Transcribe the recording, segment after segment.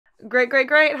Great.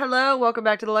 Hello. Welcome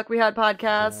back to the Luck We Had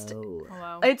podcast.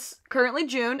 Hello. It's currently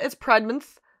June. It's Pride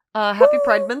Month. Happy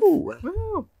Pride Month.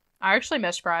 Woo. I actually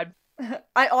missed Pride.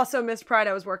 I also missed Pride.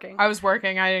 I was working.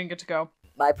 I didn't get to go.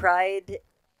 My Pride...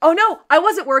 Oh, no. I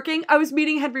wasn't working. I was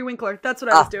meeting Henry Winkler. That's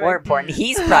what I was doing. More important.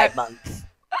 He's Pride Month.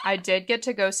 I did get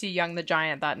to go see Young the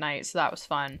Giant that night, so that was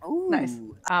fun. Ooh. Nice.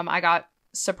 I got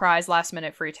surprise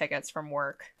last-minute free tickets from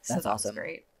work. So That's that was awesome.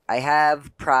 great. I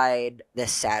have Pride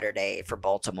this Saturday for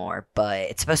Baltimore, but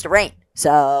it's supposed to rain,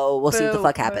 so we'll see what the Boo,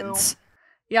 fuck boo. happens.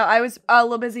 Yeah, I was a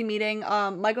little busy meeting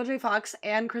Michael J. Fox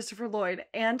and Christopher Lloyd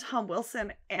and Tom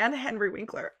Wilson and Henry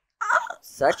Winkler.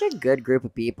 Such a good group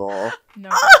of people. No,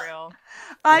 for real.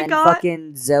 I And got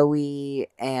fucking Zoe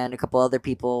and a couple other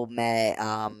people met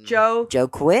Joe.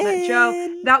 Quinn. Met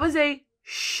Joe. That was a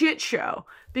shit show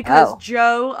because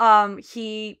Joe,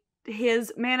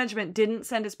 his management didn't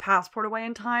send his passport away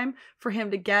in time for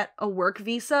him to get a work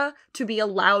visa to be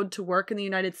allowed to work in the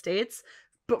United States.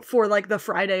 But for like the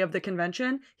Friday of the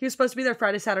convention, he was supposed to be there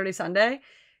Friday, Saturday, Sunday.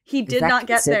 He did not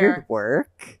get there.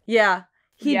 Work. Yeah,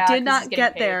 he Yeah, did 'cause not he's getting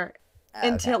get paid. there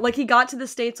until like he got to the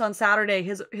States on Saturday.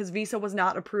 His visa was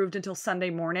not approved until Sunday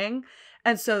morning,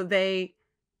 and so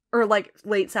or like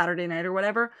late Saturday night or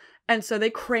whatever. And so they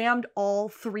crammed all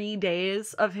 3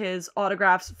 days of his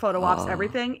autographs, photo ops,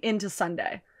 everything into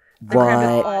Sunday. They crammed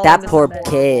it all What? That into poor Sunday.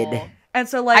 kid. And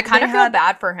so like I kind they of feel had-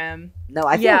 bad for him. No,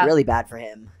 I feel Yeah. really bad for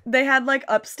him. They had like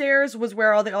upstairs was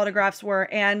where all the autographs were,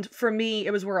 and for me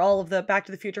it was where all of the Back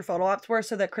to the Future photo ops were,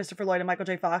 so that Christopher Lloyd and Michael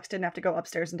J. Fox didn't have to go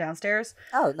upstairs and downstairs.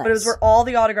 Oh, nice. But it was where all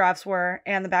the autographs were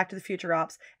and the Back to the Future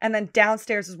ops, and then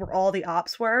downstairs is where all the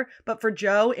ops were. But for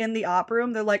Joe in the op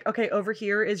room, they're like, okay, over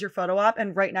here is your photo op,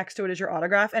 and right next to it is your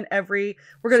autograph, and we're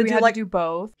gonna do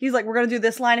both. He's like, we're going to do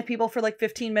this line of people for like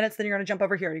 15 minutes, then you're going to jump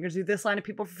over here. You're going to do this line of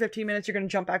people for 15 minutes, you're going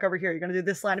to jump back over here. You're going to do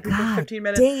this line of people for 15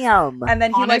 minutes. Damn. And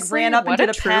then he like Honestly, ran up and what did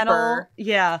a a panel. trooper.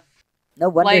 Yeah. No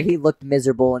wonder Like- he looked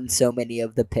miserable in so many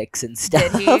of the pics and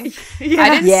stuff. Did he?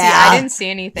 Yeah. I didn't see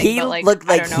anything. He but, like, looked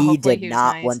I like don't know, he hopefully did was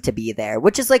not nice. want to be there,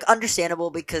 which is like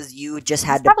understandable because you just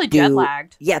had He's to probably do jet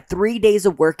lagged. 3 days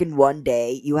of work in one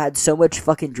day. You had so much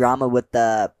fucking drama with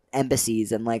the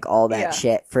embassies and like all that Yeah.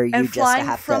 shit for you And just to flying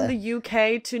have from to. the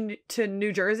UK to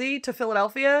New Jersey to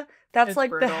Philadelphia, that's It's like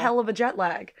brutal. the hell of a jet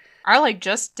lag. I like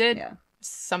just did Yeah.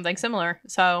 something similar.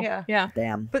 So yeah.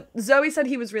 Damn. But Zoe said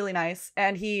he was really nice,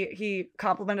 and he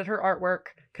complimented her artwork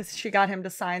because she got him to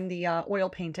sign the oil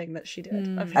painting that she did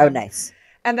of him. Oh, nice.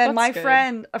 And then That's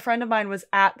good. a friend of mine was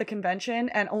at the convention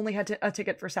and only had a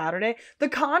ticket for Saturday. The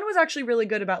con was actually really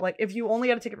good about like, if you only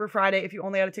had a ticket for Friday, if you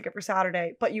only had a ticket for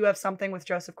Saturday, but you have something with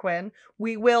Joseph Quinn,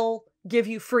 we will give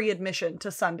you free admission to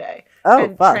Sunday Oh,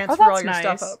 and fuck. transfer Oh, all that's your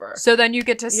nice. stuff over. So then you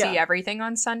get to see Yeah. everything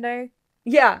on Sunday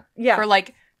Yeah.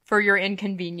 for your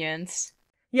inconvenience.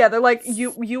 Yeah, they're like,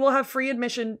 you will have free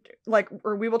admission, like,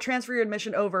 or we will transfer your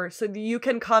admission over so that you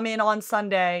can come in on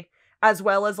Sunday as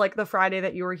well as like the Friday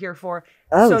that you were here for,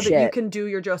 Oh, so shit. that you can do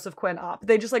your Joseph Quinn op.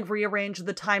 They just like rearranged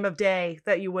the time of day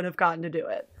that you would have gotten to do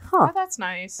it. Huh. Oh, that's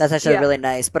nice. That's actually Yeah. really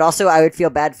nice. But also, I would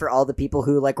feel bad for all the people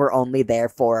who like were only there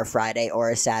for a Friday or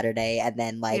a Saturday, and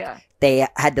then like Yeah. they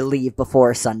had to leave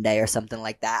before Sunday or something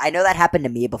like that. I know that happened to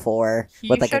me before he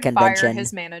with like a should convention. fire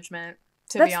his management.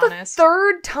 To That's be the honest,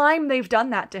 third time they've done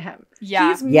that to him.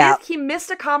 Yeah. He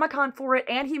missed a Comic-Con for it,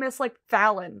 and he missed like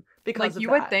Fallon because like of you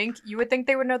that. would think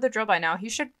they would know the drill by now. He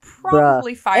should Bruh.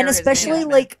 probably fire. And his especially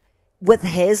management. like with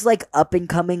his like up and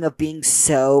coming of being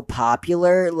so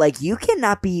popular, like you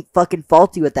cannot be fucking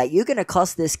faulty with that. You're gonna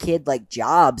cost this kid like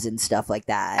jobs and stuff like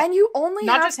that. And you only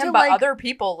not have just to him, but like other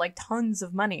people, like tons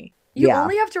of money. you Yeah.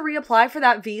 only have to reapply for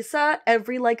that visa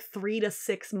every like 3 to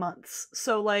 6 months.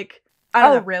 So like, I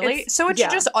don't Oh, know. really? It's- So it yeah.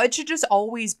 should just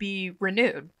always be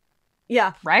renewed,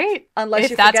 Yeah, right? unless If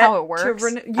you that's forget how it to works.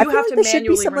 renew. I You feel have like to there should be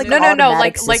manually some, like, renew. No,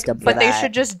 automatic like, system for but they that.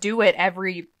 should just do it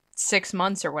every 6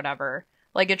 months or whatever.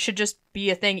 Like, it should just be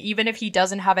a thing, even if he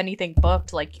doesn't have anything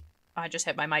booked. Like, I just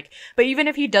hit my mic. But even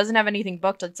if he doesn't have anything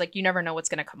booked, it's like you never know what's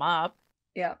gonna come up.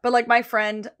 Yeah, but like my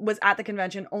friend was at the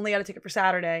convention, only had a ticket for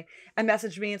Saturday, and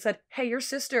messaged me and said, "Hey, your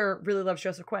sister really loves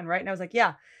Joseph Quinn, right?" And I was like,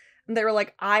 "Yeah." And they were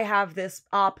like, "I have this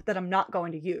op that I'm not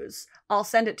going to use. I'll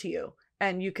send it to you,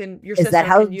 and you can. Your Is sister that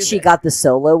how can use she it." got the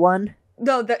solo one?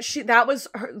 No, that was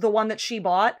the one that she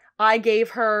bought. I gave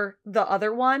her the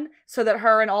other one so that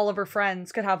her and all of her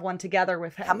friends could have one together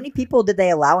with him. How many people did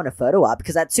they allow in a photo op?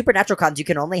 Because at Supernatural Cons, you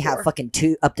can only have 4. fucking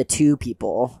up to 2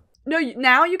 people. No,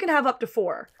 now you can have up to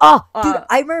 4. Oh, dude, Uh,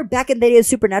 I remember back in the day of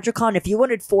Supernatural Con, if you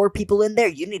wanted 4 people in there,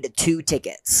 you needed 2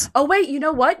 tickets. Oh wait, you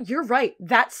know what? You're right.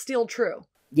 That's still true.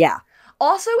 Yeah.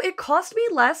 Also, it cost me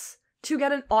less to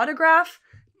get an autograph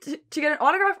to get an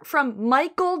autograph from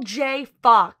Michael J.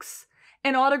 Fox,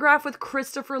 an autograph with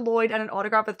Christopher Lloyd, and an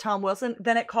autograph with Tom Wilson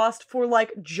than it cost for,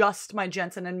 like, just my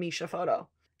Jensen and Misha photo.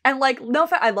 And, like,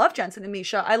 I love Jensen and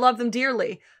Misha. I love them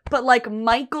dearly. But, like,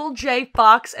 Michael J.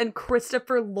 Fox and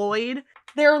Christopher Lloyd,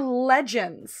 they're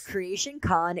legends. Creation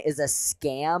Con is a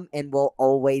scam and will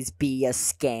always be a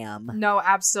scam. No,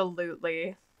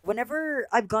 absolutely. Whenever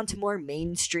I've gone to more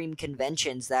mainstream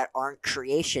conventions that aren't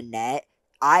Creation Net,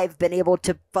 I've been able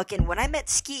to when I met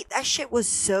Skeet, that shit was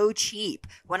so cheap.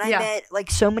 When I met, like,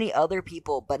 so many other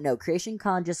people, but no, Creation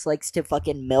Con just likes to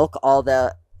fucking milk all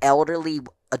the elderly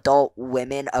adult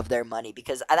women of their money,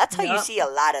 because that's how you see a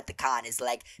lot at the con, is,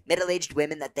 like, middle-aged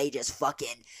women that they just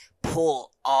fucking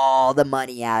pull all the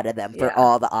money out of them for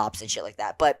all the ops and shit like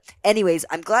that. But anyways,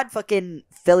 I'm glad fucking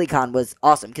PhillyCon was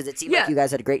awesome, because it seemed like you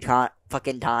guys had a great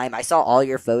fucking time. I saw all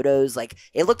your photos. Like,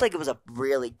 it looked like it was a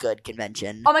really good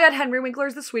convention. Oh my god, Henry Winkler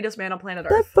is the sweetest man on planet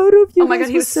Earth. That photo of you, oh my god,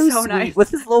 he was so sweet. nice. With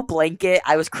his little blanket,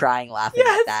 I was crying laughing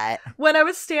at that. When I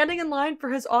was standing in line for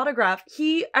his autograph,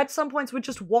 he at some points would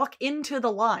just walk into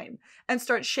the line and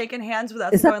start shaking hands with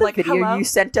us. Is and that going, the like, video hello? you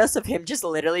sent us of him just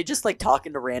literally just, like,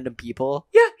 talking to random people?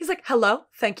 Yeah, he's like, hello,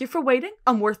 thank you for waiting.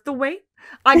 I'm worth the wait.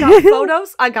 I got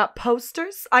photos, I got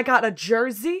posters, I got a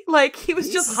jersey. Like, he was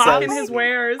just hawking his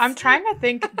wares. I'm trying to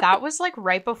think. That was, like,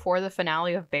 right before the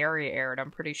finale of Barry aired,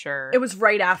 I'm pretty sure. It was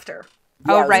right after.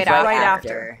 Yeah, right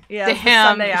after. Yeah, to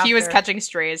him, after. he was catching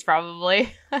strays,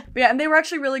 probably. Yeah, and they were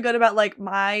actually really good about, like,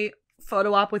 my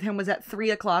photo op with him was at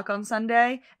 3:00 on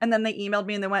Sunday, and then they emailed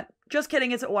me and they went, just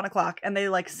kidding, it's at 1:00, and they,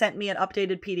 like, sent me an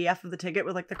updated PDF of the ticket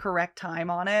with, like, the correct time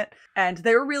on it, and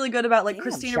they were really good about, like,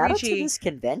 Christina shout Ricci. out to this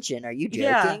convention. Are you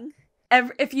joking? Yeah.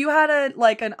 If you had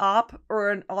an op or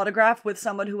an autograph with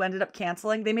someone who ended up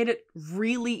canceling, they made it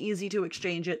really easy to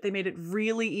exchange it. They made it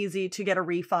really easy to get a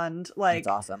refund. Like,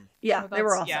 that's awesome. Yeah, they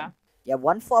were awesome. Yeah,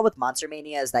 one flaw with Monster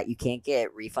Mania is that you can't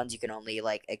get refunds. You can only,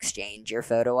 like, exchange your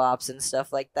photo ops and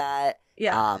stuff like that.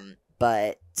 Yeah. But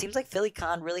it seems like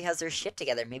PhillyCon really has their shit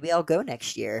together. Maybe I'll go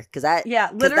next year, because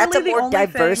literally that's a the more only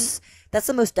diverse. thing... That's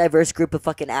the most diverse group of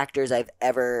fucking actors I've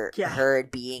ever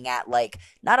heard being at, like,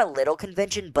 not a little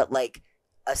convention, but, like,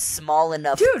 a small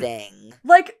enough thing.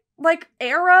 Like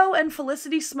Arrow and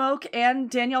Felicity Smoke and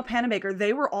Danielle Panabaker,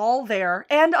 they were all there,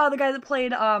 and the guy that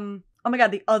played oh my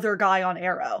god, the other guy on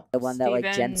Arrow, the one that, like,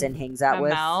 Jensen hangs out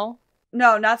with. No,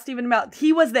 not Stephen Amell.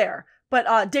 He was there,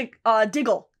 but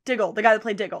Diggle, the guy that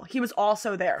played Diggle, he was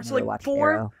also there. So, like,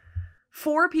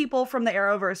 four people from the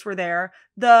Arrowverse were there.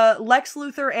 The Lex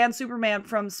Luthor and Superman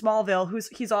from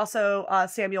Smallville, he's also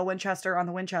Samuel Winchester on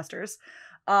the Winchesters.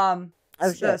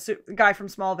 The guy from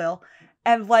Smallville.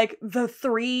 And, like, the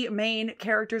three main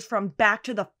characters from Back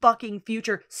to the fucking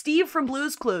Future. Steve from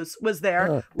Blue's Clues was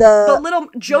there. The little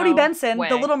Jodie Benson,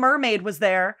 the Little Mermaid, was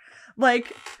there.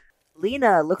 Like,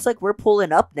 Lena, looks like we're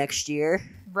pulling up next year.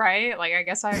 Right? Like, I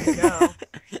guess I have to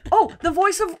go. Oh, the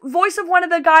voice of one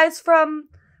of the guys from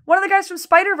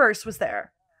Spider-Verse was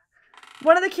there.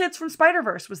 One of the kids from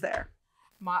Spider-Verse was there.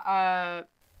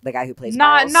 The guy who plays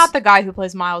Miles? Not the guy who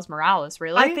plays Miles Morales,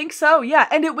 really? I think so, yeah.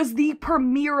 And it was the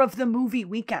premiere of the movie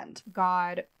weekend.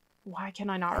 God, why can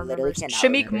I not remember? It was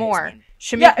Shamik Moore.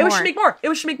 It was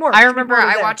Shamik Moore. I remember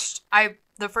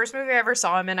the first movie I ever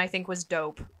saw him in, I think, was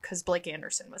Dope, because Blake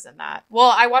Anderson was in that.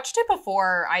 Well, I watched it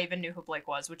before I even knew who Blake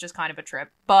was, which is kind of a trip,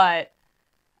 but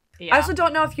yeah. I also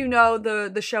don't know if you know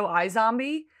the show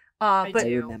iZombie, but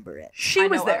I remember it. She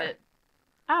was there.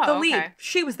 Oh, the lead.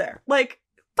 She was there. Like,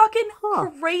 fucking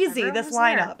crazy, this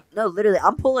lineup. No, literally,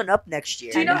 I'm pulling up next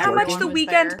year. Do you know how much the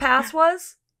weekend pass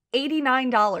was?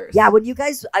 $89. Yeah,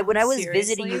 when I was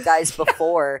visiting you guys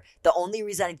before, the only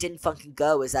reason I didn't fucking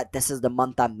go is that this is the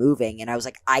month I'm moving, and I was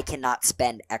like, I cannot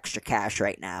spend extra cash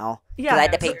right now. Yeah, I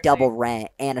had to pay double rent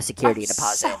and a security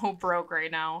deposit. I'm so broke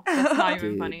right now. That's not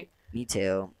even funny. Me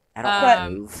too. I don't want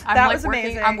to move. That was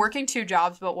amazing. I'm working 2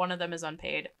 jobs, but one of them is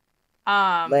unpaid.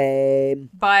 Lame.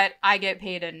 But I get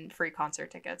paid in free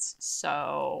concert tickets,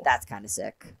 so that's kind of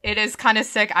sick. It is kind of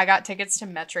sick. I got tickets to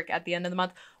Metric at the end of the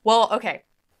month. Well, okay.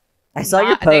 I saw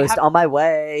your post on my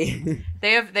way.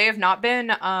 They have not been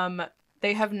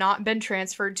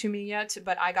transferred to me yet,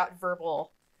 but I got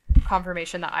verbal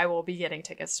confirmation that I will be getting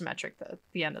tickets to Metric at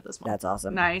the end of this month. That's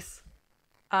awesome. Nice.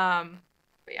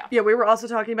 But yeah. Yeah, we were also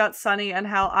talking about Sunny and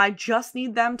how I just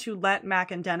need them to let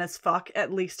Mac and Dennis fuck,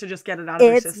 at least to just get it out of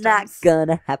their systems. It's not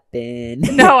gonna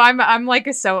happen. No, I'm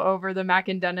like so over the Mac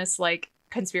and Dennis like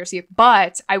conspiracy.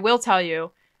 But I will tell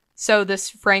you, so this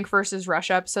Frank versus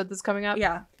Rush episode that's coming up.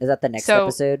 Yeah. Is that the next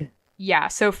episode? Yeah.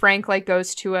 So Frank like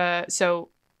goes to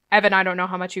Evan, I don't know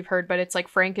how much you've heard, but it's like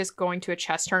Frank is going to a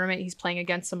chess tournament. He's playing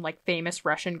against some like famous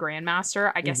Russian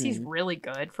grandmaster. I guess he's really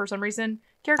good for some reason.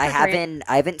 I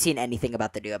haven't seen anything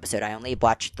about the new episode. I only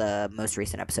watched the most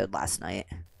recent episode last night.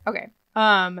 Okay.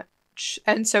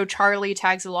 And so Charlie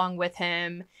tags along with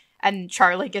him, and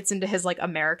Charlie gets into his like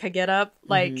America getup.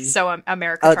 Like, so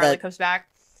America Charlie comes back.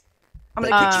 I'm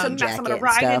gonna kick some mess. I'm gonna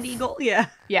ride an eagle. Yeah.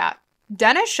 Yeah.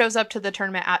 Dennis shows up to the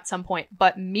tournament at some point,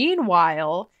 but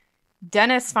meanwhile,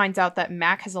 Dennis finds out that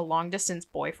Mac has a long distance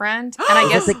boyfriend, and I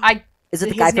guess is it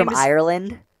the guy from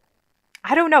Ireland?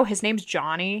 I don't know. His name's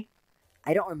Johnny.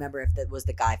 I don't remember if that was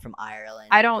the guy from Ireland.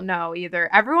 I don't know either.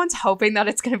 Everyone's hoping that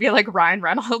it's going to be like Ryan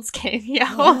Reynolds cameo.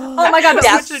 Oh my god,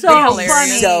 that would be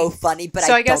hilarious. So funny, but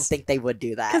I don't think they would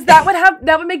do that. Because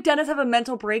that would make Dennis have a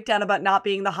mental breakdown about not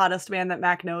being the hottest man that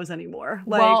Mac knows anymore.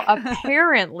 Like... Well,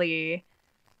 apparently,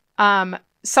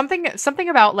 something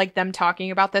about like them talking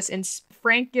about this, and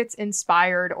Frank gets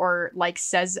inspired or like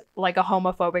says like a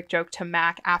homophobic joke to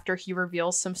Mac after he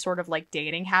reveals some sort of like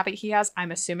dating habit he has.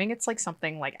 I'm assuming it's like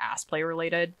something like ass play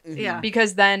related. Yeah.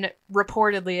 Because then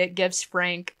reportedly it gives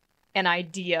Frank an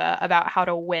idea about how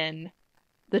to win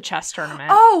the chess tournament.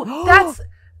 Oh,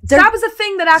 that was a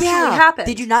thing that actually happened.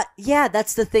 Did you not? Yeah,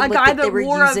 that's the thing. A guy that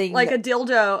wore like a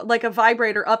dildo, like a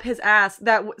vibrator up his ass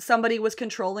that somebody was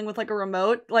controlling with like a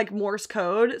remote, like Morse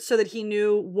code, so that he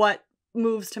knew what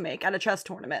moves to make at a chess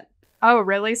tournament. Oh,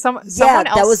 really? Someone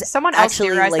else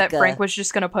theorized that Frank was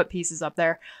just going to put pieces up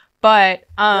there. But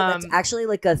that's actually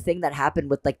like a thing that happened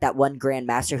with like that one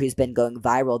grandmaster who's been going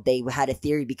viral. They had a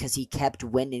theory because he kept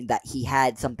winning that he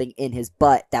had something in his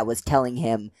butt that was telling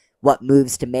him what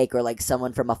moves to make, or like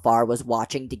someone from afar was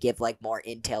watching to give like more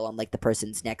intel on like the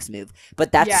person's next move.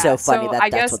 But that's so funny. So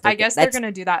I guess they're going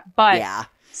to do that. But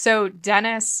so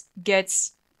Dennis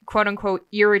gets quote unquote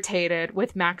irritated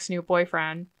with Mac's new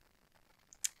boyfriend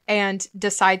and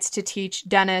decides to teach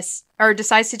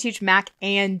Mac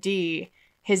and Dee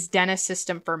his Dennis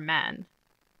system for men.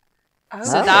 Oh,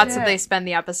 so that's what they spend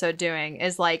the episode doing,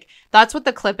 is like, that's what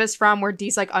the clip is from, where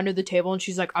Dee's like under the table and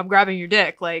she's like, I'm grabbing your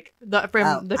dick, like the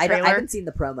trailer. I haven't seen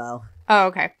the promo. Oh,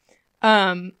 okay.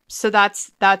 So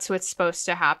that's what's supposed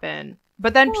to happen.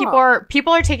 But then people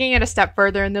are taking it a step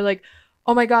further, and they're like,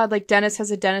 oh my god, like Dennis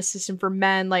has a Dennis system for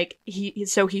men, like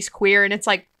he's queer, and it's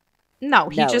like, no,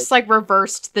 he just like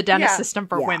reversed the Dennis system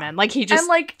for women. Like he just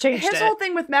changed his whole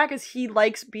thing with Mac is he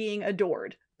likes being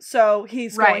adored. So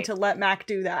he's going to let Mac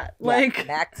do that. Yeah, like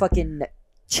Mac fucking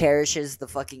cherishes the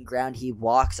fucking ground he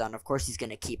walks on. Of course he's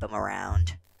gonna keep him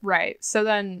around. Right. So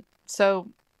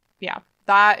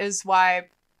that is why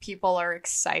people are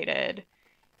excited.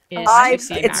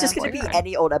 It's just going to be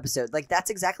any old episode. Like, that's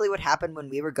exactly what happened when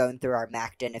we were going through our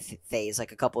Mac Dennis phase,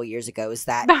 like, a couple years ago, is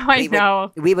that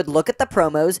we would look at the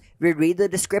promos, we'd read the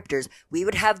descriptors, we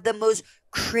would have the most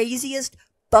craziest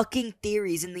fucking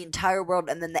theories in the entire world,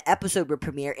 and then the episode would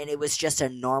premiere, and it was just a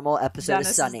normal episode Dennis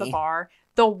of Sunny. Is the bar.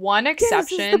 The one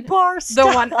exception,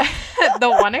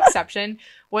 the one exception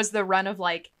was the run of,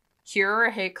 like, Cure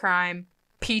a Hate Crime,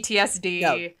 PTSD.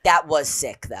 No, that was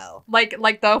sick though. Like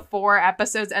the 4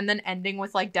 episodes and then ending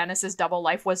with like Dennis's double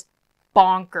life was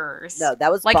bonkers. No,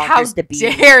 that was like bonkers to be.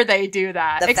 How dare they do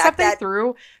that? Except they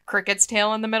threw Cricket's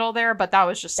tail in the middle there, but that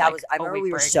was just I remember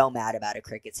we were so mad about a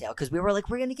Cricket's tail because we were like,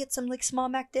 we're gonna get some like small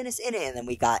Mac Dennis in it, and then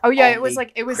we got it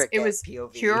was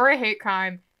Cure a Hate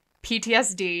Crime,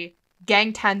 PTSD,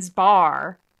 Gang 10's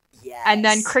bar. Yes. And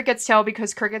then Cricket's tail,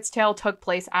 because Cricket's tail took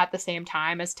place at the same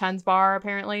time as 10's bar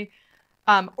apparently.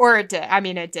 Or it did. I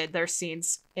mean, it did. There's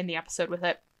scenes in the episode with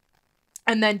it.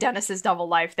 And then Dennis's double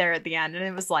life there at the end. And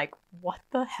it was like, what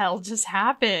the hell just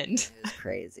happened? It was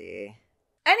crazy.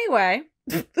 Anyway.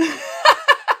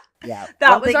 Yeah.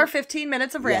 That was our 15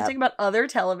 minutes of ranting about other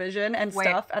television and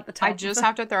stuff at the top. I just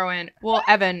have to throw in. Well,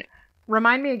 Evan,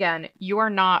 remind me again. You are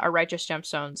not a Righteous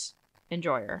Gemstones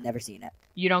enjoyer. Never seen it.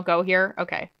 You don't go here?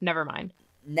 Okay. Never mind.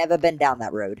 Never been down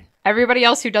that road. Everybody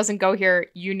else who doesn't go here,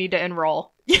 you need to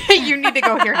enroll. You need to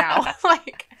go here now.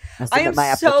 Like, I am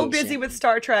so busy with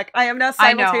Star Trek. I am now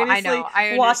simultaneously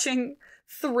watching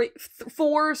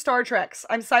 4 Star Treks.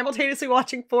 I'm simultaneously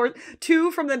watching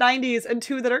 2 from the 90s and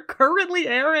 2 that are currently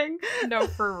airing. No,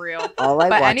 for real. All I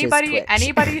watch is Twitch.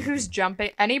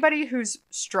 Anybody who's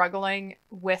struggling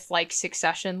with like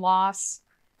Succession loss,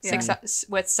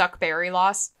 with Suckberry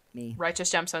loss, me.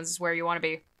 Righteous Gemstones is where you want to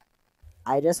be.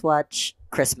 I just watch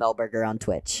Chris Melberger on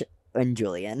Twitch and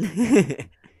Julian.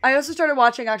 I also started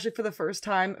watching, actually, for the first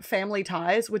time, Family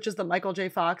Ties, which is the Michael J.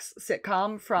 Fox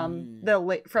sitcom from the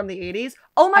 80s.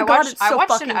 Oh my god, it's so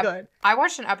fucking good. I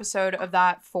watched an episode of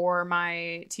that for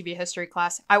my TV history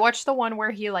class. I watched the one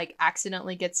where he, like,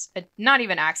 accidentally gets, not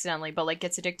even accidentally, but, like,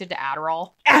 gets addicted to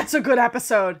Adderall. That's a good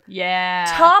episode. Yeah.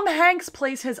 Tom Hanks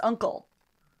plays his uncle.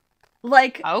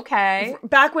 Like, okay.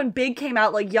 Back when Big came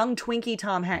out, like, young Twinkie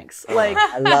Tom Hanks. Like,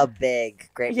 I love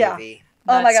Big. Great movie.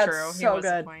 Oh my god, true. So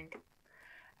good.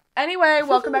 Anyway,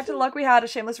 welcome back to The Luck We Had, a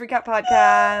shameless recap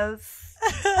podcast.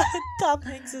 Tom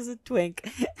Hanks is a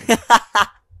twink.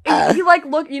 He like,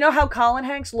 look, you know how Colin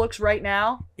Hanks looks right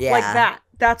now? Yeah. Like that.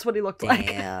 That's what he looked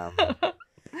like.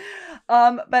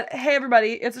 But hey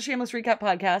everybody, it's a shameless recap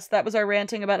podcast. That was our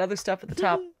ranting about other stuff at the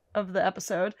top of the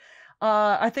episode.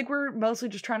 I think we're mostly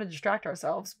just trying to distract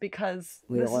ourselves because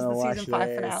this is the season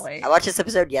 5 finale. I watched this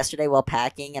episode yesterday while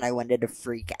packing and I wanted to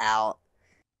freak out.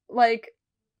 Like,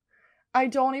 I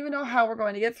don't even know how we're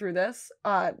going to get through this.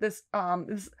 This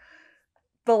is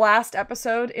the last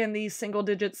episode in these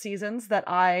single-digit seasons that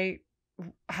I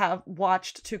have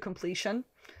watched to completion.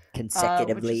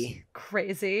 Consecutively. Which is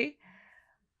crazy.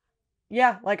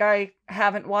 Yeah, like I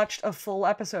haven't watched a full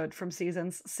episode from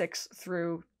seasons 6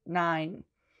 through 9,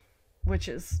 which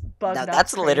is bugged out.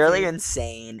 That's literally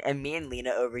insane. And me and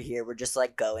Lena over here, we're just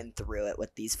like going through it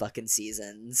with these fucking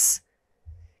seasons.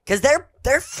 Because they're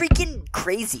freaking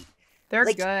crazy. They're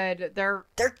like, good. They're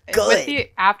good. With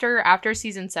after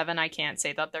season 7, I can't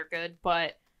say that they're good,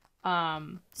 but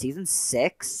season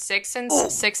 6? 6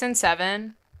 and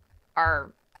 7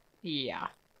 are they're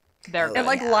good. It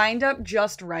like lined up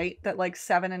just right that like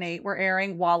 7 and 8 were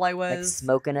airing while I was like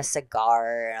smoking a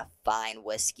cigar and a fine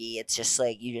whiskey. It's just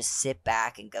like you just sit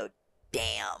back and go,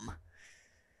 damn.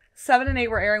 7 and 8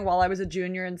 were airing while I was a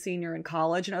junior and senior in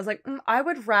college, and I was like, I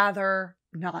would rather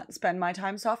not spend my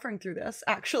time suffering through this,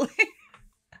 actually.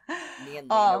 Me and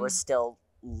Lena were still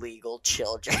legal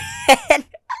children.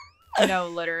 No,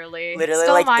 literally. Literally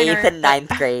still like minor. 8th and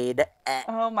 9th grade.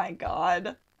 Oh my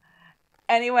god.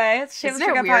 Anyway, it's Shameless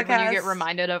Isn't it weird podcast. when you get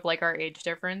reminded of like our age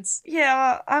difference?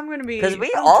 Yeah, I'm gonna be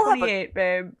 28,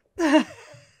 babe. I'm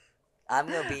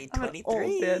gonna be 23. I'm an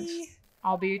old bitch.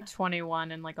 I'll be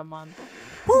 21 in like a month.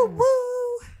 Woo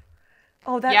woo.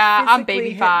 Oh, that I'm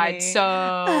physically baby-fied, hit me.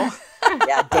 so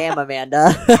yeah, damn,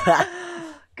 Amanda.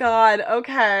 God,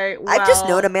 okay. Well. I've just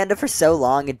known Amanda for so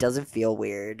long, it doesn't feel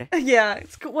weird. Yeah,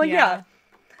 it's cool. Well, yeah.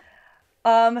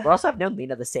 We also have known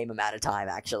Lena the same amount of time,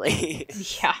 actually.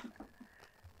 Yeah.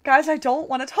 Guys, I don't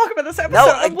want to talk about this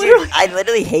episode. No, dude, I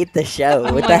literally hate the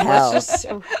show. What the hell?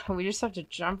 We just have to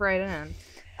jump right in.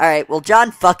 All right, well,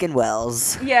 John fucking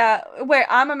Wells. Yeah, wait,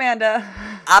 I'm Amanda.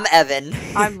 I'm Evan.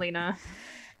 I'm Lena.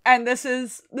 And this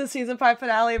is the season 5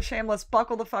 finale of Shameless.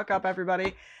 Buckle the fuck up,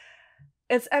 everybody.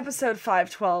 It's episode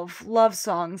 512, Love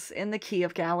Songs in the Key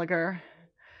of Gallagher.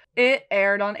 It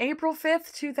aired on April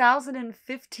 5th,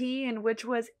 2015, which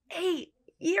was 8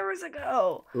 years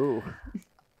ago. Ooh.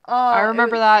 I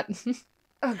remember that.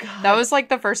 Oh, God. That was like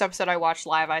the first episode I watched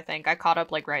live, I think. I caught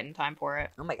up like right in time for it.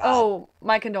 Oh my god. Oh,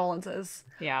 my condolences.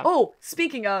 Yeah. Oh,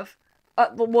 speaking of,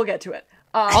 we'll get to it.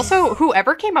 Also,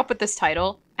 whoever came up with this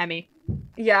title, Emmy.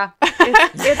 Yeah,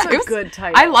 it's a good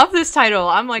title. I love this title.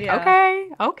 I'm like, Yeah.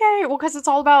 okay. Well, because it's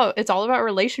all about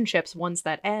relationships, ones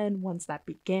that end, ones that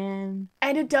begin,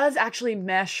 and it does actually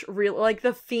mesh real. Like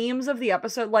the themes of the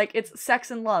episode, like it's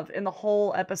sex and love in the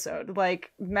whole episode,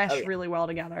 like mesh really well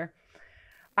together.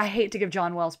 I hate to give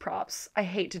John Wells props. I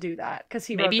hate to do that because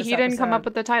maybe he didn't come up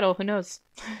with the title. Who knows?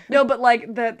 No, but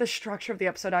like the structure of the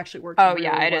episode actually works. Oh really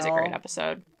yeah, it well. is a great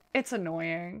episode. It's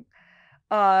annoying.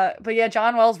 But yeah,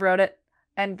 John Wells wrote it.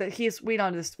 And we know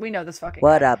this fucking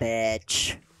what guy. a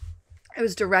bitch. It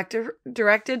was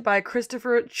directed by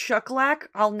Christopher Chucklack.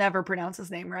 I'll never pronounce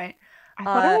his name right. I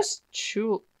thought it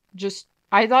was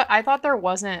I thought there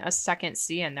wasn't a second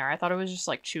C in there. I thought it was just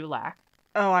like Chulak.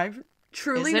 Oh, I've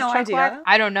truly no Chucklack? idea.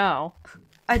 I don't know.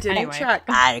 I didn't Anyway. check.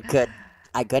 I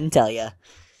couldn't tell you.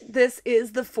 This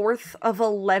is the 4th of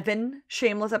 11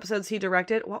 Shameless episodes he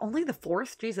directed. Well, only the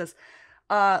 4th? Jesus.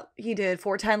 He did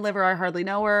 410 Liver, I Hardly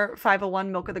Know Her,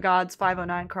 501 Milk of the Gods,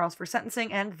 509 Carl's for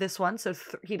Sentencing, and this one. So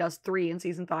he does 3 in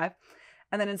season 5.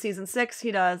 And then in season 6,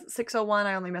 he does 601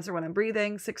 I Only Miss Her When I'm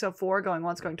Breathing, 604 Going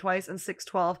Once, Going Twice, and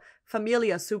 612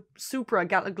 Familia Supra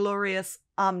Glorious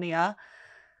Omnia.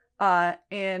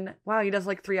 He does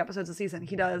like 3 episodes a season.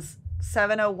 He does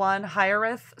 701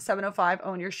 Hiereth, 705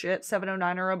 Own Your Shit,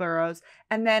 709 Ouroboros,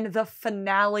 and then the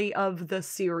finale of the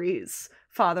series,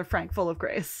 Father Frank Full of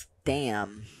Grace.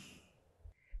 Damn.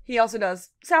 He also does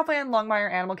Southland,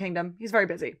 Longmire, Animal Kingdom. He's very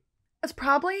busy. It's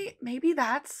probably, maybe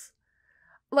that's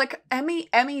Like,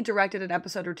 Emmy directed an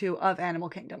episode or two of Animal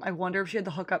Kingdom. I wonder if she had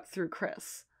the hookup through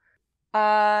Chris.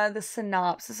 The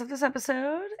synopsis of this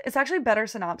episode. It's actually better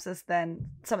synopsis than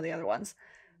some of the other ones.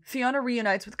 Fiona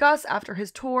reunites with Gus after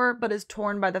his tour, but is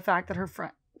torn by the fact that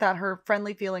her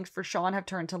friendly feelings for Sean have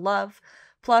turned to love.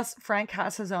 Plus, Frank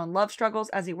has his own love struggles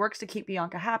as he works to keep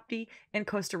Bianca happy in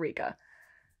Costa Rica.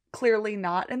 Clearly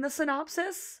not in the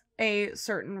synopsis, a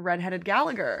certain redheaded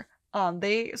Gallagher.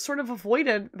 They sort of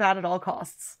avoided that at all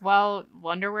costs. Well,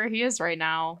 wonder where he is right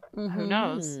now. Mm-hmm. Who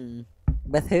knows?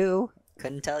 With who?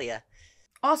 Couldn't tell you.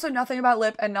 Also, nothing about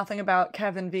Lip and nothing about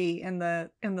Kevin V in the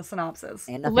synopsis.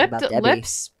 And nothing about Debbie.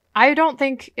 Lip's. I don't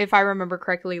think, if I remember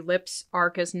correctly, Lip's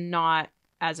arc is not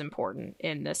as important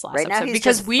in this last episode now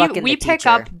because we pick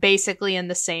up basically in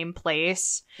the same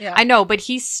place. Yeah, I know, but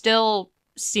he's still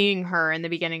seeing her in the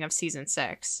beginning of season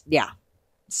 6. Yeah.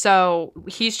 So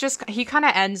he kind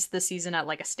of ends the season at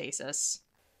like a stasis.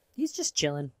 He's just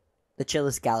chilling. The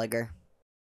chillest Gallagher.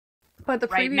 But the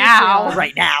right now.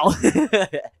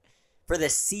 For the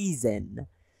season.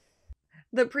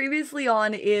 The previously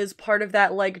on is part of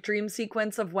that like dream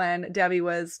sequence of when Debbie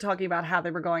was talking about how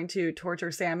they were going to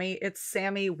torture Sammy. It's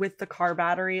Sammy with the car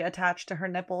battery attached to her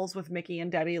nipples with Mickey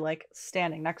and Debbie like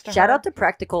standing next to her. Shout out to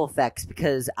practical effects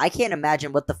because I can't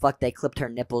imagine what the fuck they clipped her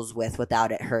nipples with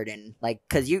without it hurting. Like,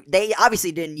 because they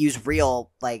obviously didn't use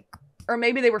real like. Or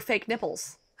maybe they were fake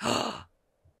nipples.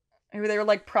 Maybe they were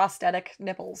like prosthetic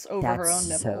nipples over her own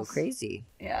nipples. That's so crazy.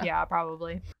 Yeah,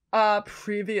 probably.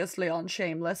 Previously on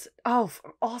Shameless. Oh,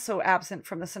 also absent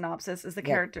from the synopsis is the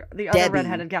character, the other Debbie.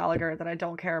 redheaded Gallagher that I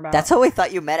don't care about. That's how we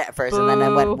thought you met at first, and then I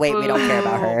went, wait, we don't care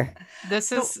about her.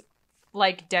 This is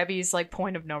like Debbie's like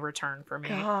point of no return for me.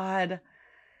 God.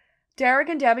 Derek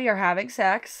and Debbie are having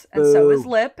sex, and so is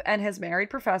Lip and his married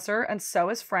professor, and so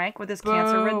is Frank with his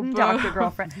cancer-ridden doctor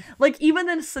girlfriend. Like, even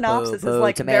the synopsis is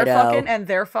like, tomato. they're fucking, and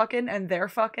they're fucking, and they're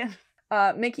fucking.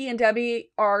 Mickey and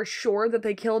Debbie are sure that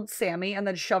they killed Sammy and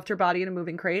then shoved her body in a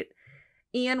moving crate.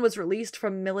 Ian was released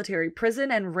from military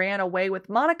prison and ran away with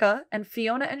Monica, and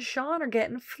Fiona and Sean are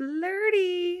getting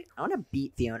flirty. I want to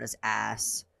beat Fiona's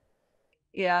ass.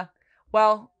 Yeah.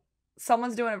 Well,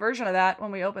 someone's doing a version of that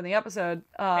when we open the episode.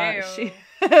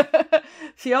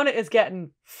 Fiona is getting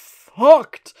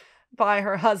fucked by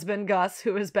her husband Gus,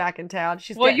 who is back in town.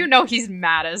 You know he's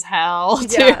mad as hell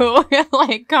too.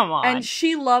 Like, come on. And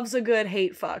she loves a good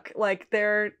hate fuck. Like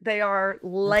they are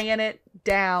laying it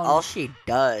down. All she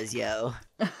does, yo.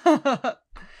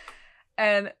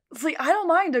 And it's like, I don't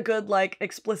mind a good like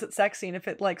explicit sex scene if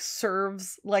it like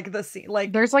serves like the scene.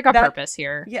 Like there's like a purpose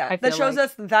here. Yeah, that shows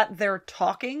us that they're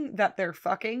talking, that they're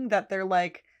fucking, that they're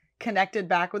like connected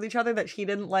back with each other, that he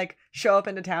didn't like show up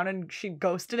into town and she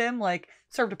ghosted him, like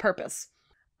served a purpose.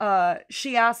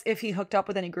 She asks if he hooked up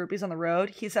with any groupies on the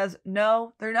road. He says,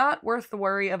 no, they're not worth the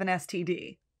worry of an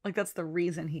STD. Like that's the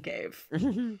reason he gave.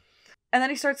 And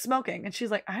then he starts smoking and she's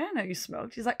like, I didn't know you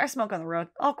smoked. She's like, I smoke on the road.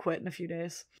 I'll quit in a few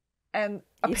days. And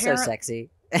he's so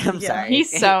sexy. I'm sorry. He's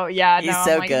so, he's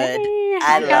so like, good. Hey,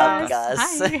 I love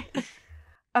Gus.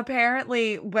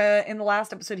 Apparently, in the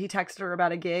last episode, he texted her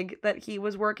about a gig that he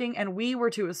was working, and we were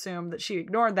to assume that she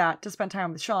ignored that to spend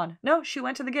time with Sean. No, she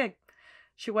went to the gig.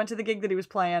 She went to the gig that he was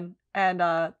playing, and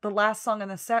the last song in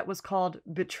the set was called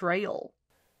Betrayal.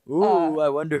 Ooh, I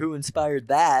wonder who inspired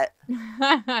that.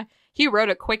 He wrote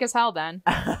it quick as hell then.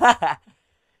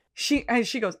 She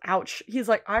goes, ouch. He's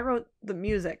like, I wrote the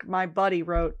music. My buddy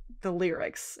wrote the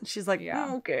lyrics. And she's like,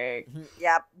 yeah, okay.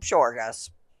 Yeah, sure,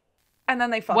 Gus. And then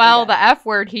they fuck Well, again. the F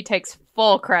word he takes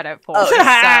full credit for.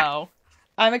 So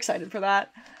I'm excited for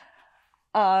that.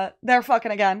 They're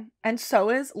fucking again. And so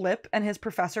is Lip and his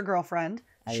professor girlfriend.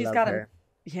 She's got her.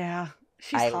 Yeah.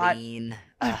 She's Eileen.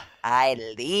 hot.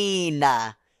 Eileen.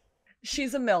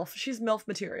 She's a MILF. She's MILF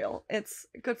material. It's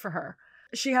good for her.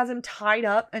 She has him tied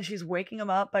up and she's waking him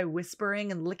up by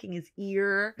whispering and licking his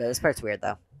ear. No, this part's weird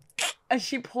though. And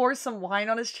she pours some wine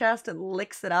on his chest and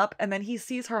licks it up. And then he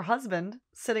sees her husband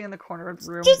sitting in the corner of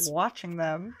the room watching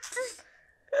them.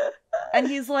 And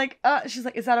he's like, she's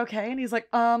like, is that okay? And he's like,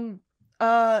 I'm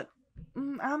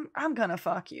gonna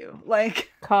fuck you.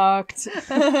 Like, cocked.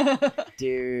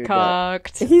 Dude.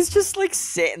 Cocked. He's just like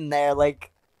sitting there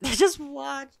like, just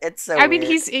watch. It's so I mean,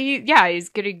 weird. he's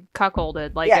getting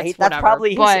cuckolded. Like, yeah, it's that's whatever.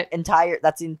 probably but his entire,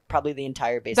 probably the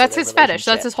entire base that's of their his fetish. That's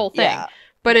relationship. his whole thing. Yeah.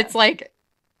 But it's like,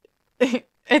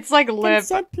 it's like Lip.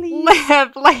 Consent, please.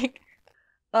 Lip, like.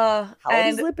 How old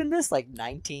is Lip in this? Like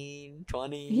 19,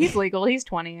 20? He's legal. He's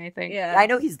 20, I think. Yeah. I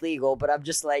know he's legal, but I'm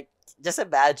just like, just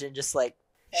imagine, just like,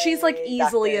 she's like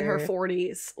easily doctor. in her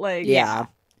 40s. Like, Yeah.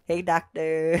 Hey,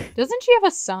 doctor. Doesn't she have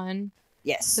a son?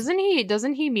 Yes.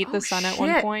 Doesn't he meet the son at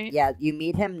one point? Yeah, you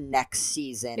meet him next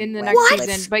season. In the next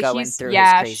season,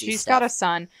 but she's got a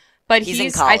son. But he's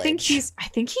in college. I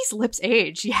think he's Liv's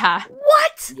age. Yeah.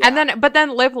 What? Yeah. And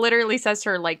then Liv literally says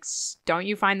to her, like, don't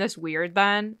you find this weird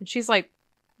then? And she's like,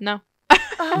 no.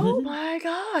 Oh my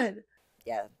god.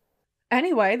 Yeah.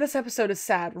 Anyway, this episode is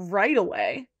sad right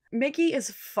away. Mickey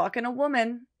is fucking a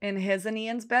woman in his and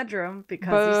Ian's bedroom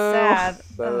because he's sad.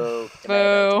 Boo.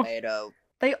 Tomato.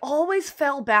 They always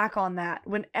fell back on that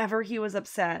whenever he was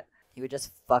upset. He would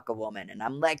just fuck a woman, and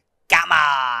I'm like, come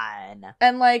on!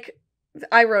 And, like,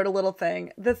 I wrote a little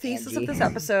thing. The thesis of this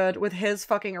episode with his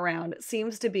fucking around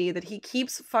seems to be that he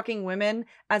keeps fucking women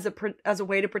as a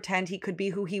way to pretend he could be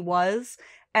who he was,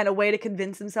 and a way to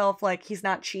convince himself, like, he's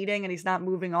not cheating and he's not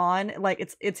moving on.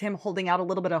 Like, it's him holding out a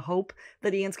little bit of hope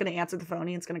that Ian's going to answer the phone,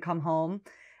 Ian's going to come home.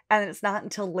 And it's not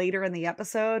until later in the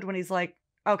episode when he's like,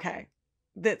 okay,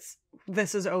 this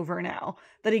is over now,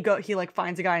 that he like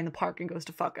finds a guy in the park and goes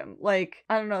to fuck him. Like,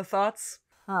 I don't know, thoughts?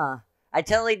 Huh. I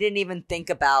totally didn't even think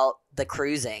about the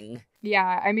cruising.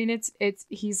 Yeah, I mean, it's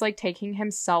he's like taking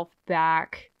himself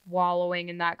back, wallowing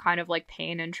in that kind of like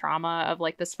pain and trauma of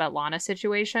like the Svetlana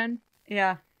situation.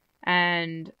 Yeah.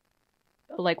 And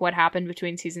like what happened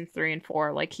between season 3 and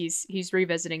 4, like he's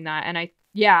revisiting that. And I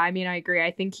agree.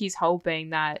 I think he's hoping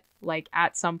that like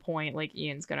at some point like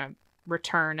Ian's gonna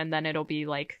return, and then it'll be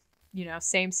like, you know,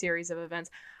 same series of events.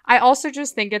 I also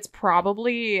just think there's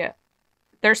probably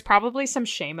some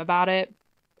shame about it.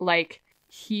 Like,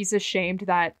 he's ashamed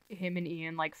that him and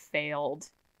Ian like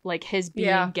failed, like his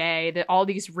being gay, that all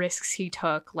these risks he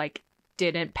took like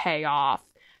didn't pay off.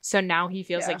 So now he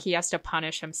feels like he has to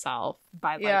punish himself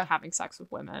by like having sex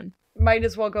with women. Might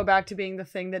as well go back to being the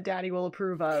thing that daddy will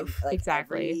approve of. Like,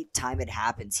 exactly. Every time it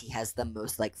happens, he has the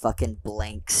most like fucking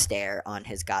blank stare on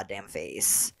his goddamn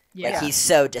face. Yeah. Like, he's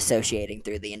so dissociating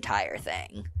through the entire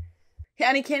thing. Yeah,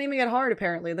 and he can't even get hard,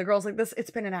 apparently. The girl's like,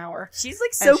 it's been an hour. She's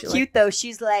like so cute, though.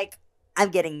 She's like, I'm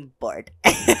getting bored.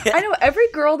 I know, every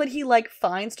girl that he like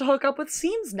finds to hook up with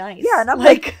seems nice. Yeah, and I'm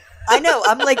like I know,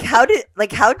 I'm like, how'd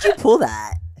you pull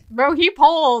that? Bro, he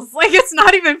pulls. Like, it's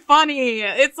not even funny.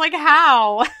 It's like,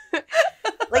 how?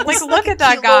 like look at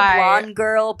that guy. Blonde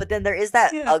girl, but then there is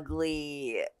that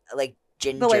ugly, like,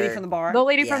 ginger. The lady from the bar. The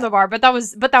lady from the bar, but that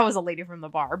was a lady from the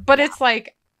bar. But it's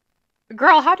like,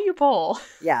 girl, how do you pull?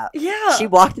 Yeah. Yeah. She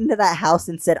walked into that house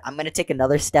and said, I'm going to take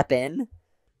another step in.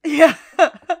 Yeah.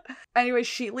 Anyway,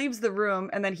 she leaves the room,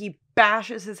 and then he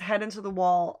bashes his head into the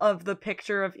wall of the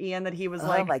picture of Ian that he was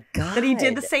like, oh my God, that he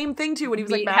did the same thing to when he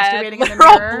was like Meathead, masturbating in the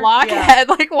mirror. Blockhead.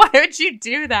 Like, why would you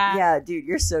do that? Yeah, dude,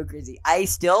 you're so crazy. I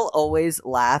still always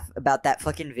laugh about that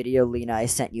fucking video, Lena, I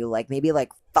sent you like maybe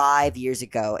like 5 years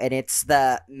ago, and it's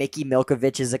the Mickey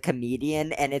Milkovich is a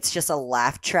comedian, and it's just a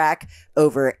laugh track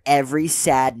over every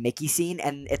sad Mickey scene,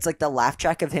 and it's like the laugh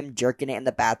track of him jerking it in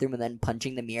the bathroom and then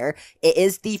punching the mirror. It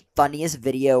is the funniest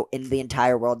video in the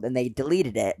entire world, and they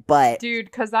deleted it, but dude,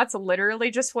 because that's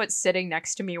literally just what's sitting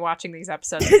next to me watching these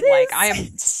episodes is like, I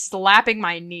am slapping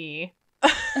my knee.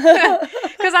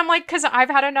 Because I've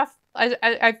had enough.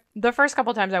 I the first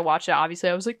couple times I watched it, obviously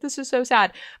I was like, this is so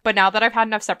sad. But now that I've had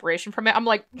enough separation from it, I'm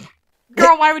like,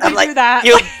 girl, why would you do that?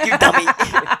 You dummy.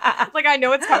 Like, I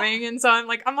know it's coming, and so I'm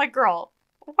like, girl,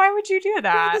 why would you do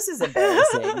that? Girl, this is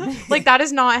embarrassing. Like, that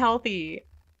is not healthy.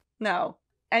 No.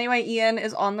 Anyway, Ian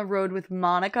is on the road with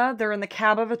Monica. They're in the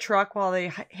cab of a truck while they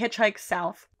hitchhike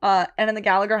south. And in the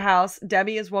Gallagher house,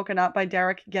 Debbie is woken up by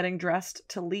Derek getting dressed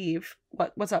to leave.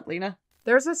 What's up, Lena?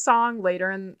 There's a song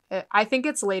later I think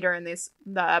it's later in the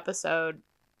episode,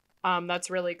 that's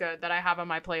really good that I have on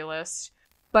my playlist.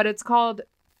 But it's called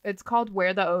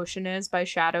Where the Ocean Is by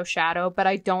Shadow. But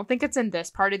I don't think it's in this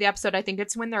part of the episode. I think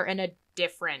it's when they're in a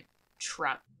different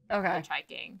truck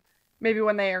hitchhiking. Maybe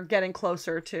when they are getting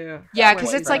closer to... Yeah,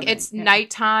 because it's like, it's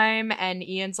nighttime, and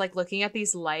Ian's like looking at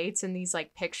these lights and these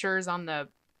like pictures on the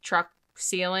truck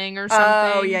ceiling or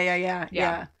something. Oh,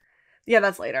 yeah. Yeah,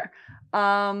 that's later.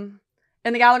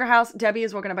 In the Gallagher house, Debbie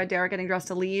is woken up by Derek getting dressed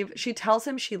to leave. She tells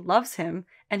him she loves him,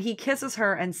 and he kisses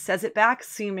her and says it back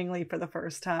seemingly for the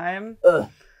first time. Ugh.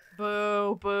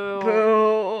 Boo. Boo.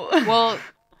 Well,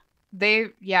 they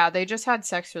just had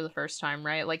sex for the first time,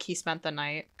 right? Like, he spent the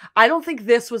night. I don't think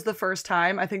this was the first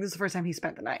time. I think this is the first time he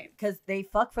spent the night. Because they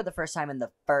fuck for the first time in the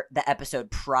episode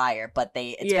prior, but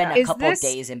it's been a couple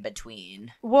days in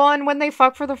between. Well, and when they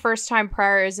fuck for the first time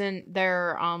prior, isn't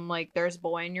there like there's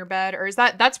boy in your bed, or is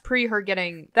that's pre her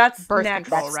getting birth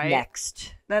control, right?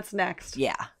 That's next.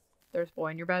 Yeah. There's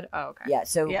boy in your bed. Oh, okay. Yeah.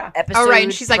 So episode. Oh, right.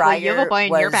 And she's like, "Well, you have a boy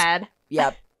in your bed."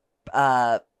 Yeah.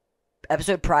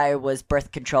 Episode prior was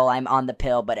birth control. I'm on the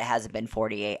pill, but it hasn't been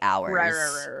 48 hours.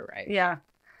 Right. Yeah.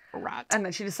 Rat. And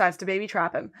then she decides to baby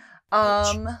trap him.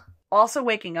 Also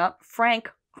waking up,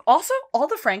 Frank. Also, all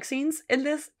the Frank scenes in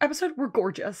this episode were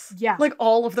gorgeous. Yeah. Like,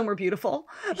 all of them were beautiful.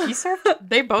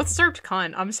 They both served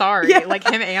cunt. I'm sorry. Yeah. Like,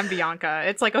 him and Bianca.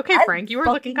 It's like, okay, Frank, you were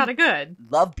looking kind of good.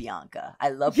 Love Bianca. I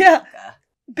love Bianca.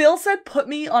 Bill said, put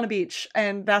me on a beach,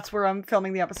 and that's where I'm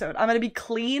filming the episode. I'm going to be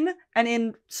clean and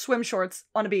in swim shorts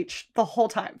on a beach the whole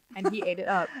time. And he ate it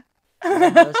up. He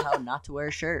knows how not to wear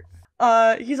a shirt.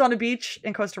 He's on a beach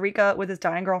in Costa Rica with his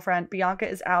dying girlfriend. Bianca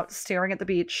is out staring at the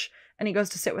beach. And he goes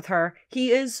to sit with her. He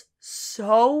is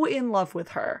so in love with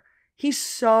her. He's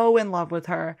so in love with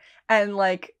her. And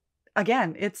like,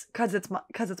 again, it's because it's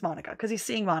Monica. Because he's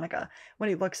seeing Monica when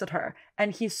he looks at her.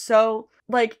 And he's so,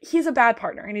 like, he's a bad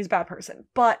partner and he's a bad person.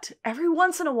 But every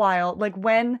once in a while, like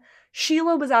when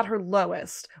Sheila was at her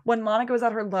lowest, when Monica was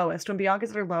at her lowest, when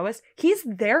Bianca's at her lowest, he's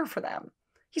there for them.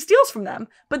 He steals from them,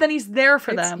 but then he's there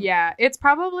for them. Yeah, it's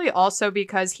probably also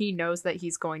because he knows that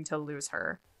he's going to lose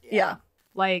her. Yeah.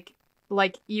 Like,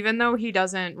 even though he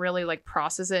doesn't really, like,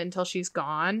 process it until she's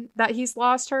gone that he's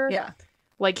lost her. Yeah.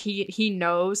 Like, he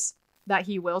knows that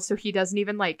he will, so he doesn't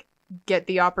even, like, get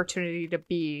the opportunity to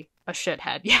be a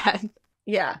shithead yet.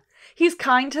 Yeah. He's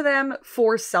kind to them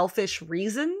for selfish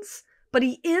reasons, but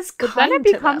he is kind to them. But then it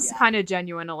becomes kind of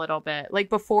genuine a little bit. Like,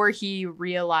 before he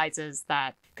realizes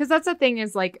that. Because that's the thing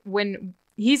is, like, when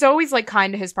he's always, like,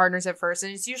 kind to his partners at first,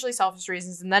 and it's usually selfish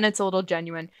reasons, and then it's a little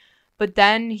genuine. But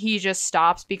then he just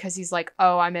stops because he's like,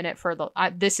 oh, I'm in it for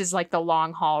this is like the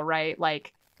long haul, right?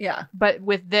 Like, yeah. But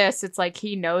with this, it's like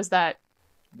he knows that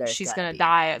she's going to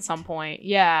die at some point.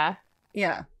 Yeah.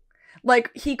 Yeah.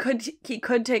 Like, he could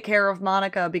take care of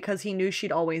Monica because he knew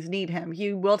she'd always need him.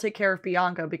 He will take care of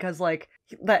Bianca because, like,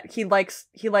 that he likes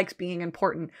being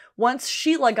important. Once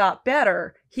Sheila got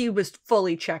better, he was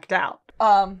fully checked out.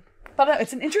 But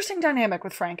it's an interesting dynamic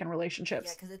with Frank and relationships.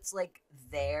 Yeah, because it's like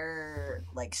their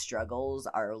like struggles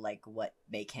are like what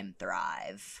make him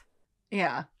thrive.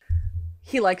 Yeah.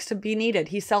 He likes to be needed.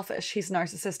 He's selfish. He's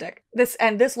narcissistic.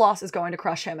 This loss is going to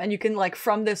crush him. And you can, like,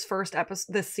 from this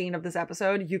this scene of this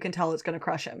episode, you can tell it's going to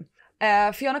crush him.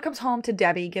 Fiona comes home to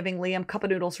Debbie, giving Liam cup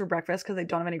of noodles for breakfast because they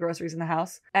don't have any groceries in the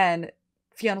house. And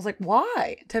Fiona's like,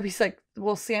 why? Debbie's like,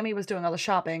 well, Sammy was doing all the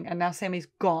shopping and now Sammy's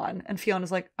gone. And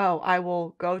Fiona's like, oh, I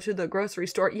will go to the grocery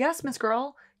store. Yes, Miss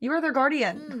Girl, you are their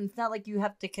guardian. It's not like you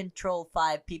have to control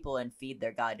 5 people and feed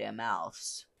their goddamn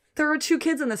mouths. There are 2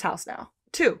 kids in this house now.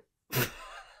 2.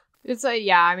 It's like,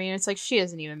 yeah, I mean, it's like she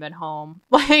hasn't even been home.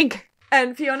 Like,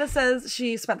 and Fiona says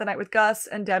she spent the night with Gus,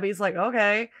 and Debbie's like,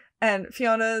 okay. And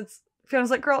Fiona's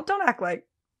like, girl, don't act like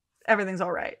everything's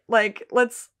all right. Like,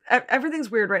 everything's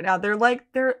weird right now. They're like,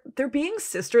 they're being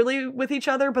sisterly with each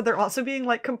other, but they're also being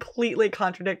like completely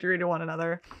contradictory to one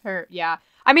another. Yeah.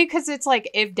 I mean, because it's like,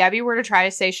 if Debbie were to try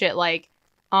to say shit like,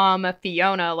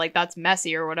 Fiona, like, that's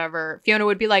messy or whatever, Fiona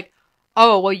would be like,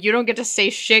 oh, well, you don't get to say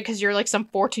shit because you're like some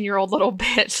 14-year-old little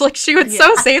bitch. Like, she would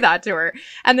so say that to her.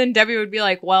 And then Debbie would be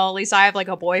like, well, at least I have like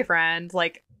a boyfriend.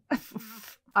 Like,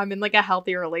 I'm in like a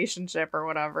healthy relationship or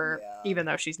whatever, even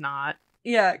though she's not.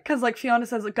 Yeah, because like Fiona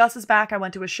says, like, Gus is back. I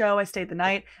went to a show. I stayed the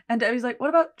night. And Debbie's like, what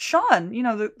about Sean? You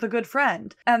know, the good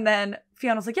friend. And then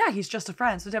Fiona's like, yeah, he's just a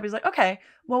friend. So Debbie's like, okay,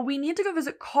 well, we need to go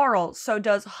visit Carl. So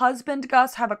does husband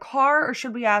Gus have a car, or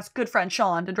should we ask good friend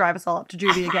Sean to drive us all up to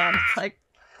Juvie again? It's like,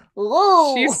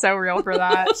 whoa. She's so real for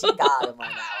that. She got him on that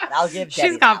one. I'll give Debbie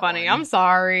She's got funny. I'm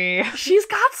sorry. She's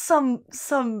got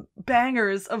some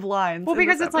bangers of lines. Well,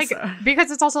 because it's like, because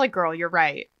it's also like, girl, you're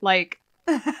right. Like,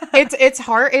 it's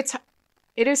hard.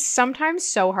 It is sometimes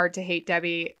so hard to hate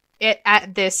Debbie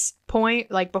at this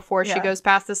point, like before she goes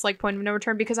past this like point of no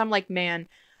return, because I'm like, man,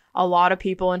 a lot of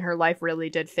people in her life really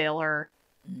did fail her.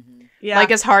 Mm-hmm. Yeah.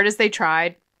 Like, as hard as they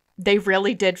tried, they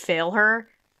really did fail her,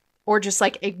 or just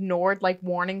like ignored like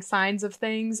warning signs of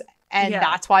things. And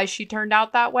that's why she turned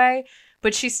out that way.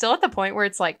 But she's still at the point where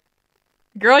it's like,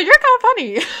 girl, you're kind of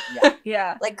funny.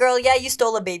 Yeah. Like, girl, yeah, you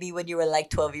stole a baby when you were like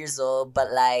 12 years old,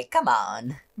 but like, come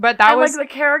on. But that was like,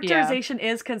 the characterization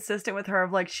is consistent with her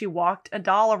of like, she walked a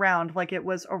doll around like it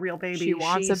was a real baby. She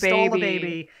wants a baby. Stole a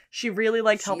baby. She really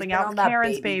liked helping out with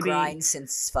Karen's baby. Grind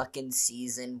since fucking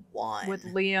season 1 with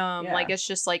Liam. Yeah. Like, it's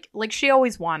just like she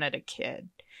always wanted a kid.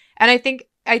 And I think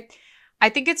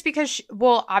it's because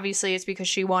obviously it's because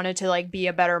she wanted to like be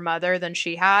a better mother than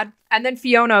she had. And then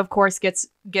Fiona, of course, gets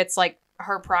like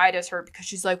her pride is hurt because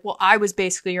she's like, well, I was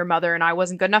basically your mother and I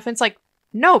wasn't good enough. And it's like,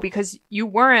 no, because you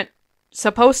weren't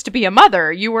supposed to be a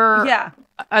mother. You were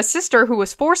a sister who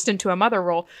was forced into a mother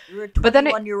role. You were a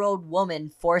 21-year-old woman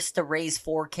forced to raise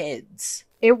 4 kids.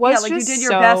 It was you did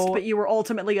your best, but you were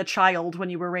ultimately a child when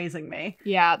you were raising me.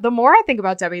 Yeah, the more I think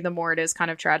about Debbie, the more it is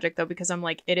kind of tragic, though, because I'm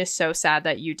like, it is so sad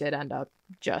that you did end up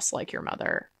just like your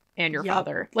mother and your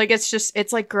father. Like,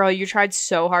 it's like, girl, you tried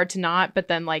so hard to not, but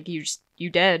then, like, you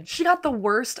did. She got the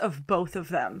worst of both of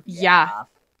them. Yeah.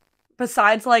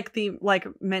 Besides, like, the, like,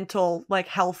 mental, like,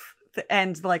 health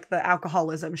and, like, the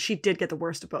alcoholism, she did get the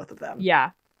worst of both of them.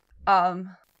 Yeah.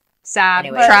 Sad,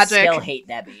 anyway, tragic. I still hate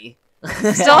Debbie.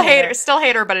 Still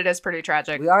hate her, but it is pretty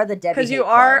tragic. We are the Debbie because you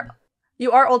are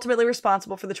ultimately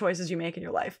responsible for the choices you make in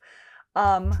your life.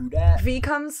 V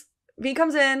comes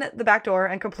in the back door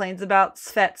and complains about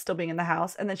Svet still being in the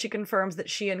house, and then she confirms that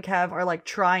she and Kev are like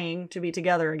trying to be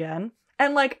together again.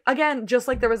 And like again, just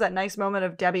like there was that nice moment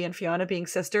of Debbie and Fiona being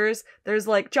sisters, there's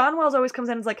like John Wells always comes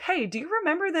in and is like, "Hey, do you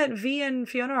remember that V and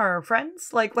Fiona are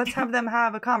friends? Like, let's have them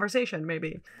have a conversation,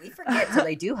 maybe." We forget, so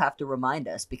they do have to remind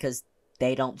us because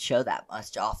they don't show that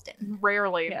much often.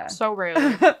 Rarely. Yeah. So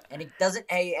rarely. And it doesn't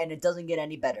get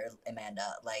any better,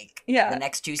 Amanda. Like, the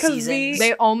next two seasons.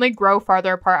 They only grow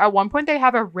farther apart. At one point, they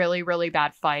have a really, really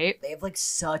bad fight. They have, like,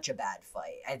 such a bad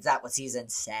fight. Is that what season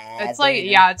 7? It's like,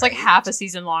 it's like half a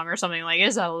season long or something. Like,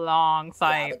 it's a long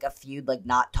fight. Yeah, like a feud, like,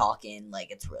 not talking. Like,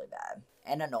 it's really bad.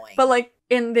 And annoying. But, like,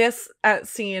 in this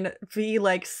scene, V,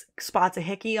 like, spots a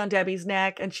hickey on Debbie's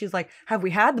neck, and she's like, "Have we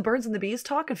had the birds and the bees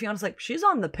talk?" And Fiona's like, "She's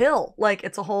on the pill." Like,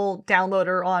 it's a whole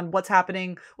downloader on what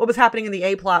was happening in the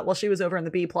A plot while she was over in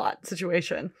the B plot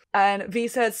situation. And V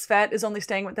says Svet is only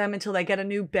staying with them until they get a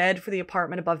new bed for the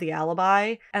apartment above the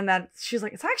alibi, and that she's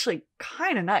like, it's actually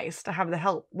kind of nice to have the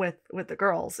help with the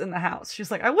girls in the house. She's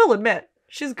like, I will admit,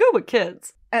 she's good with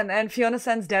kids. And then Fiona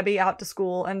sends Debbie out to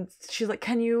school, and she's like,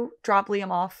 "Can you drop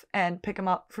Liam off and pick him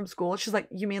up from school?" She's like,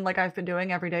 "You mean like I've been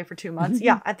doing every day for 2 months?"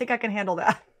 Yeah, I think I can handle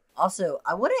that. Also,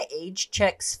 I want to age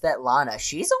check Svetlana.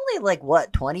 She's only like,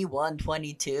 what, 21,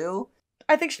 22?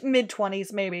 I think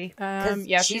mid-20s, maybe.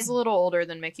 Yeah, she's a little older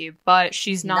than Mickey, but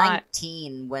she's not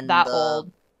 19 when that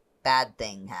old. Bad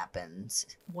thing happens.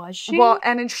 Was she? Well,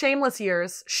 and in Shameless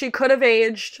years, she could have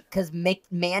aged. Because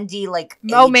Mandy, like,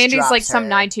 Mandy's like some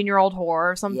 19-year-old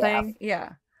whore or something. Yeah.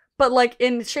 But, like,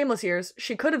 in Shameless years,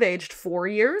 she could have aged 4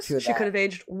 years. She could have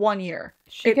aged 1 year.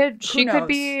 She could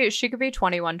be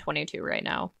 21, 22 right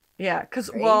now. Yeah, because,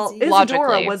 well,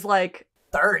 Isadora was, like...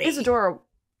 30. Isadora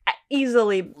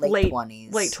easily late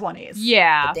 20s. Late 20s.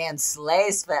 Yeah. But damn, slay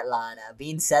Svetlana.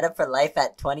 Being set up for life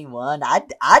at 21.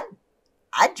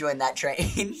 I'd join that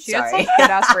train. She had some good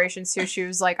aspirations too. She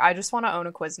was like, "I just want to own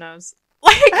a Quiznos."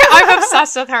 Like, I'm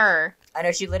obsessed with her. I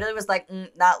know, she literally was like,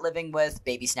 not living with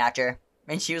Baby Snatcher.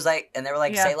 And she was like, and they were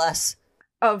like, say less.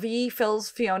 V fills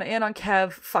Fiona in on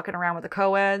Kev fucking around with the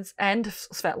co-eds and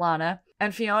Svetlana.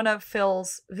 And Fiona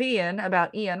fills V in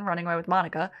about Ian running away with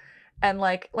Monica. And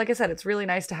like I said, it's really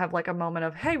nice to have like a moment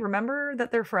of, hey, remember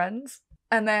that they're friends?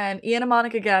 And then Ian and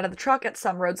Monica get out of the truck at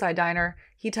some roadside diner.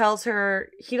 He tells her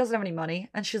he doesn't have any money.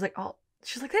 And she's like,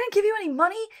 they didn't give you any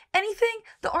money? Anything?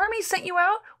 The army sent you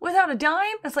out without a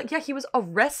dime? It's like, yeah, he was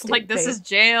arrested. Like, this is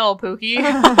jail, Pookie.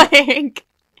 Like,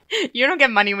 you don't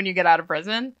get money when you get out of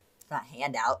prison. It's not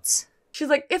handouts. She's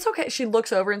like, it's okay. She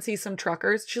looks over and sees some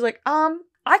truckers. She's like, I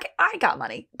got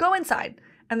money. Go inside.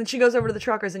 And then she goes over to the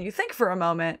truckers, and you think for a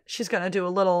moment she's going to do a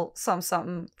little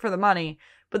something for the money.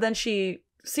 But then she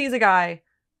sees a guy,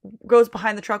 goes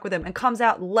behind the truck with him, and comes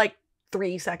out like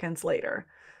 3 seconds later.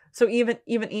 So even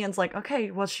Ian's like,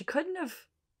 okay, well, she couldn't have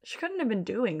been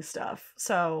doing stuff.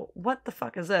 So what the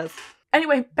fuck is this?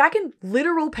 Anyway, back in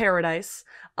literal paradise.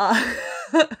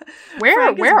 Where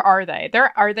are they?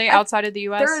 Are they outside of the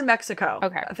U.S.? They're in Mexico.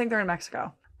 Okay. I think they're in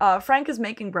Mexico. Frank is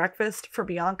making breakfast for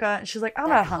Bianca, and she's like, I'm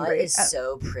not hungry. That is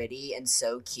so pretty and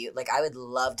so cute. Like, I would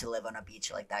love to live on a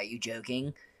beach like that. Are you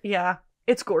joking? Yeah.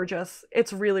 It's gorgeous.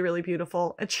 It's really, really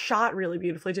beautiful. It's shot really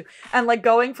beautifully, too. And, like,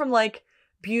 going from, like,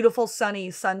 beautiful,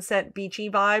 sunny, sunset, beachy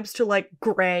vibes to, like,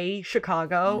 gray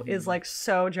Chicago is, like,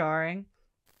 so jarring.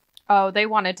 Oh, they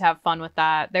wanted to have fun with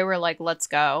that. They were like, let's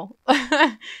go.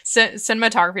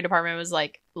 Cinematography department was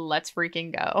like, let's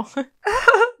freaking go.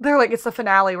 They're like, it's the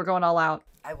finale. We're going all out.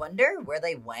 I wonder where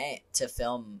they went to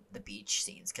film the beach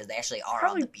scenes, because they actually are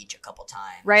on the beach a couple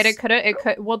times. Right, it could.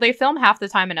 Well, they film half the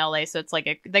time in LA, so it's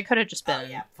like they could have just been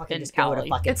in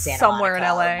Cali. It's Santa somewhere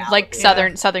Monica, in LA, like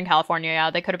Southern California. Yeah,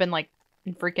 they could have been like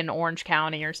in freaking Orange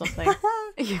County or something.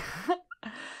 Yeah.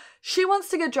 She wants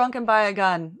to get drunk and buy a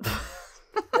gun.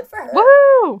 Good for her.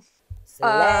 Woo!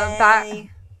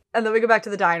 And then we go back to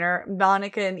the diner.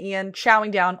 Monica and Ian chowing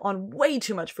down on way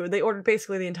too much food. They ordered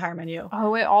basically the entire menu.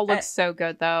 Oh, it all looks so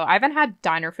good, though. I haven't had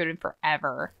diner food in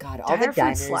forever. God, all the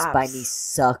diners by me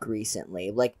suck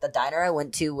recently. Like, the diner I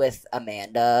went to with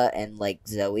Amanda and, like,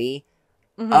 Zoe.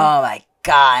 Mm-hmm. Oh, my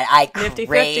God, I Nifty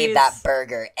crave 50s. that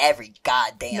burger every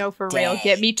goddamn No, for day. real.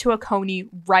 Get me to a Coney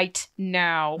right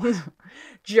now.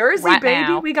 Jersey, Right baby.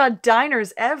 now. We got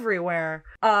diners everywhere.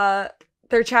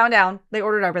 They're chowing down. They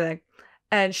ordered everything.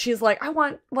 And she's like, I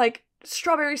want, like,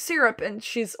 strawberry syrup. And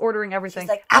she's ordering everything. She's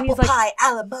like, and apple pie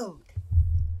a la mode.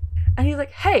 And he's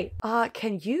like, hey,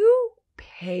 can you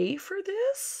pay for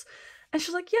this? And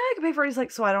she's like, yeah, I can pay for it. He's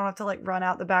like, so I don't have to, like, run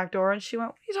out the back door. And she went,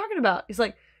 what are you talking about? He's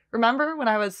like, remember when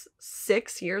I was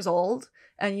 6 years old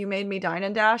and you made me dine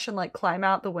and dash and, like, climb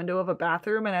out the window of a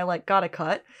bathroom and I, like, got a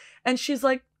cut? And she's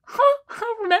like, huh, I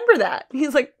don't remember that.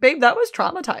 He's like, babe, that was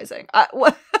traumatizing.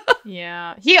 What?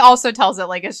 Yeah. He also tells it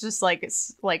like it's just like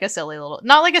it's like a silly little,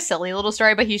 not like a silly little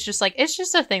story, but he's just like, it's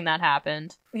just a thing that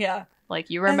happened. Yeah. Like,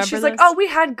 you remember and she's this? like, oh, we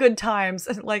had good times.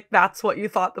 And, like, that's what you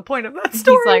thought the point of that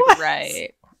story He's like, was.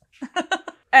 right.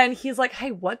 And he's like,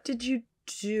 hey, what did you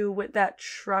do with that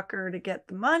trucker to get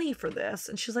the money for this?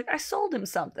 And she's like, I sold him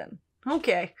something.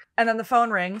 Okay. And then the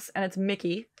phone rings and it's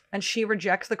Mickey. And she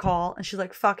rejects the call. And she's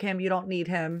like, fuck him. You don't need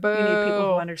him. Boo. You need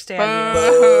people who understand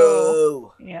you.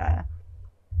 Boo. Yeah.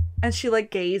 And she,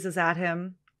 like, gazes at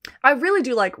him. I really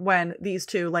do like when these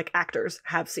two, like, actors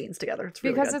have scenes together. It's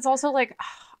really Because good. it's also like,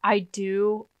 I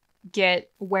do get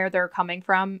where they're coming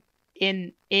from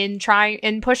in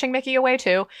pushing Mickey away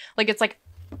too. Like, it's like,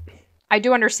 I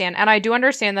do understand. And I do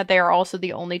understand that they are also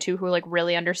the only two who, like,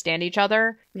 really understand each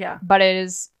other. Yeah. But it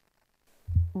is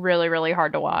really, really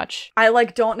hard to watch. I,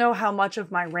 like, don't know how much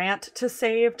of my rant to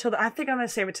save till I think I'm going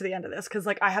to save it to the end of this because,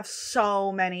 like, I have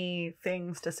so many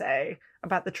things to say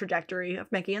about the trajectory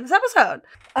of Mickey in this episode.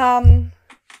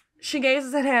 She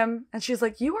gazes at him and she's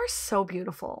like, you are so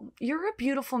beautiful. You're a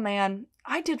beautiful man.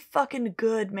 I did fucking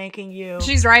good making you.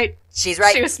 She's right. She's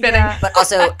right. She was spitting. Yeah. But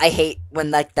also, I hate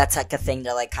when, like, that's, like, a thing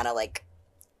to, like, kind of, like,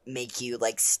 make you,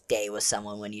 like, stay with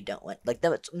someone when you don't want, like,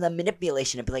 the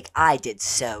manipulation of, be like, I did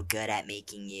so good at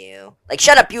making you. Like,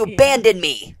 shut up, you abandoned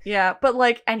me. Yeah, but,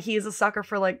 like, and he's a sucker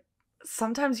for, like,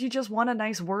 sometimes you just want a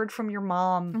nice word from your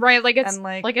mom. Right, like it's And,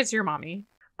 like it's your mommy.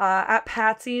 At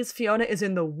Patsy's, Fiona is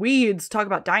in the weeds. Talk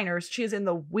about diners. She's in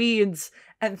the weeds,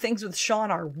 and things with Sean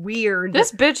are weird.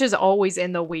 This bitch is always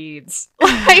in the weeds.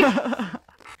 Like,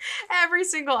 every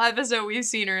single episode we've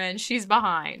seen her in, she's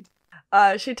behind.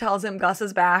 She tells him Gus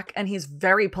is back, and he's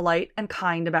very polite and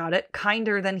kind about it.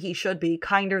 Kinder than he should be.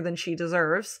 Kinder than she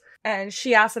deserves. And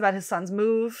she asks about his son's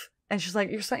move, and she's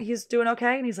like, your son, he's doing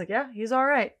okay? And he's like, yeah, he's all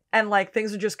right. And, like,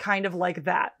 things are just kind of like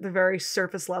that. They're very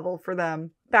surface level for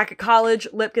them. Back at college,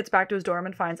 Lip gets back to his dorm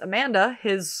and finds Amanda,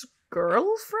 his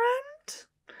girlfriend,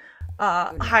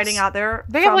 hiding out there.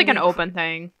 They have, like, an open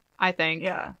thing, I think.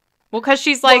 Yeah. Well, because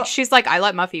she's like, I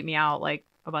let Muff eat me out, like,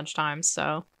 a bunch of times,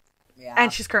 so. Yeah.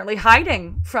 And she's currently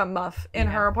hiding from Muff in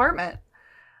her apartment.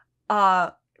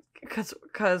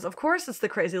 Because of course it's the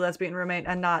crazy lesbian roommate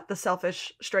and not the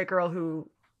selfish straight girl who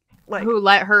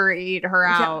let her eat her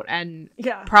out and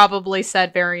probably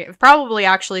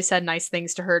actually said nice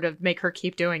things to her to make her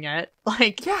keep doing it.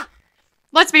 Like, yeah,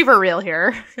 let's be for real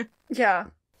here. Yeah,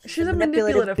 she's a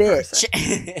manipulative bitch.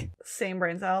 Person. Same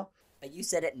brain cell. But you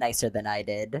said it nicer than I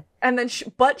did. And then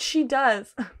she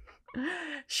does.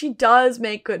 She does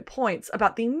make good points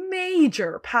about the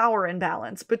major power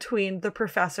imbalance between the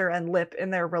professor and Lip in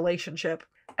their relationship.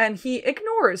 And he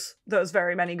ignores those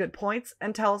very many good points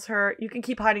and tells her, you can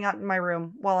keep hiding out in my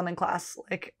room while I'm in class.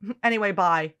 Like, anyway,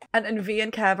 bye. And then V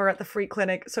and Kev are at the free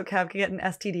clinic so Kev can get an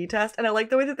STD test. And I like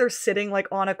the way that they're sitting, like,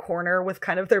 on a corner with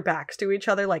kind of their backs to each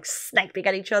other, like, sniping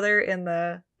at each other in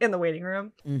the waiting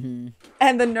room. Mm-hmm.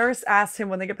 And the nurse asks him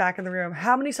when they get back in the room,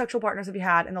 how many sexual partners have you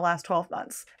had in the last 12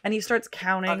 months? And he starts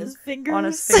counting on his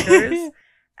fingers.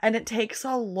 And it takes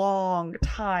a long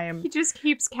time. He just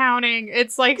keeps counting.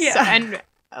 It's like, and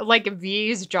like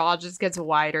V's jaw just gets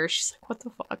wider. She's like, what the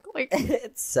fuck? Like,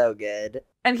 it's so good.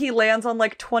 And he lands on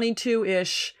like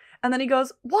 22-ish. And then he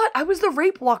goes, what? I was the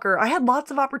rape walker. I had lots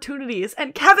of opportunities.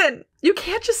 And Kevin, you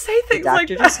can't just say things like that.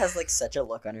 The doctor just has like such a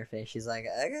look on her face. She's like,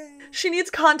 okay. She needs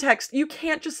context. You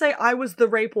can't just say, I was the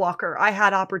rape walker. I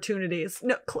had opportunities.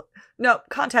 No,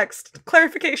 context.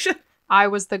 Clarification. I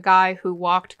was the guy who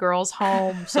walked girls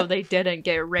home so they didn't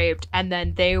get raped. And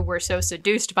then they were so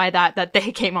seduced by that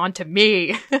they came on to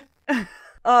me.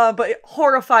 But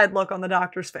horrified look on the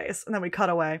doctor's face. And then we cut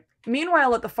away.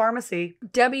 Meanwhile, at the pharmacy,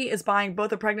 Debbie is buying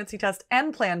both a pregnancy test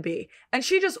and Plan B. And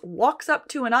she just walks up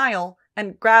to an aisle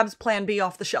and grabs Plan B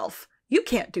off the shelf. You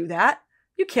can't do that.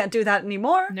 You can't do that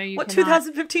anymore. No, you What cannot.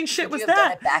 2015 shit was you that?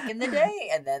 Done it back in the day,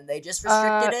 and then they just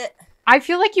restricted it. I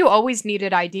feel like you always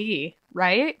needed ID,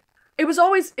 right? It was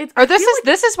always...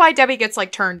 This is why Debbie gets,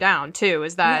 like, turned down, too,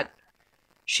 is that...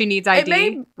 she needs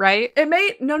ID, right? It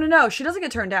may no. She doesn't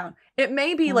get turned down. It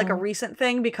may be like a recent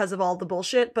thing because of all the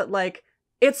bullshit, but like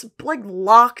it's like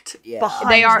locked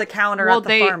behind the counter at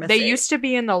the pharmacy. They used to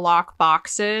be in the lock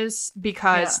boxes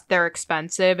because they're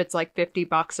expensive. It's like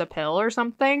 $50 a pill or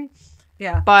something.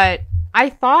 Yeah. But I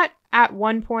thought at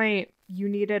one point you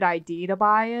needed ID to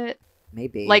buy it.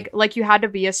 Maybe. Like you had to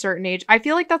be a certain age. I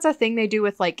feel like that's a thing they do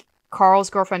with like Carl's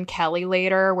girlfriend Kelly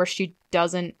later, where she's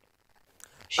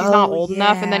not old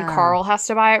enough, and then Carl has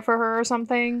to buy it for her or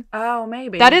something. Oh,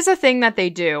 maybe. That is a thing that they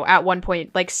do at one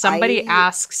point. Like somebody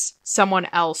asks someone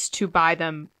else to buy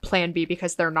them Plan B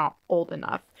because they're not old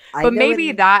enough. But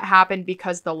maybe that happened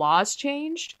because the laws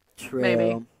changed. True.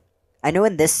 Maybe. I know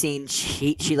in this scene,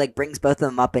 she like brings both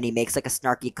of them up and he makes like a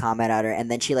snarky comment at her,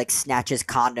 and then she like snatches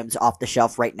condoms off the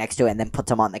shelf right next to it and then puts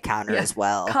them on the counter as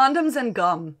well. Condoms and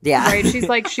gum. Yeah. Right. She's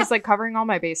like covering all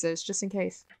my bases just in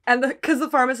case. And because the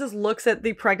pharmacist looks at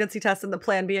the pregnancy test and the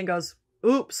Plan B and goes,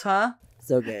 "Oops, huh?"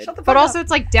 So good. Shut the fuck but up. also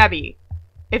it's like, Debbie,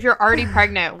 if you're already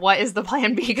pregnant, what is the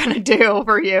Plan B gonna do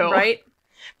for you? Right.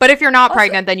 But if you're not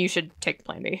pregnant, then you should take the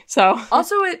Plan B. So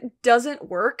also, it doesn't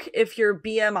work if your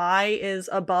BMI is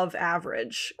above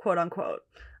average, quote unquote.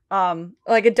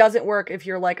 Like it doesn't work if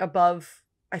you're like above,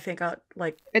 I think,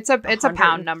 like it's a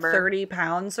pound number, 30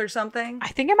 pounds or something. I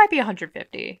think it might be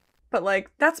 150. But like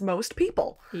that's most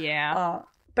people. Yeah.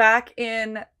 Back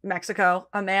in Mexico,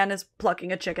 a man is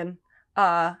plucking a chicken.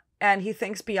 And he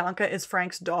thinks Bianca is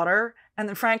Frank's daughter, and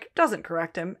then Frank doesn't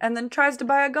correct him, and then tries to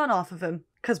buy a gun off of him.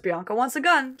 Because Bianca wants a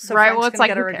gun, so right, Frank's gonna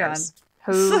get her a gun.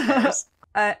 Who cares?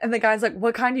 And the guy's like,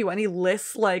 "What kind do you want?" And he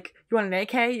lists like, "You want an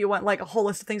AK? You want like a whole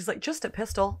list of things?" He's like, "Just a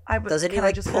pistol." Doesn't he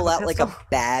like just pull out like a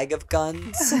bag of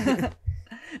guns?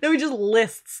 No, he just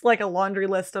lists like a laundry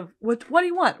list of what do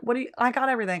you want? I got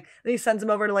everything. Then he sends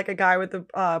him over to like a guy with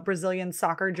a Brazilian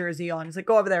soccer jersey on. He's like,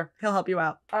 "Go over there. He'll help you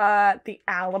out." The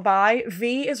alibi.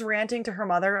 V is ranting to her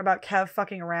mother about Kev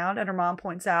fucking around, and her mom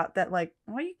points out that like,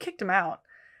 "Why you kicked him out?"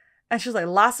 And she's like,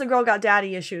 "Lassa girl got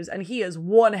daddy issues, and he is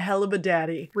one hell of a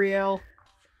daddy." Real.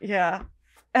 Yeah.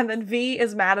 And then V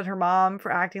is mad at her mom for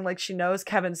acting like she knows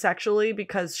Kevin sexually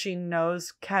because she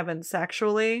knows Kevin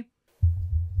sexually.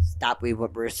 Stop,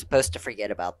 we're supposed to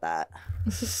forget about that.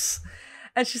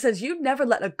 And she says, "You'd never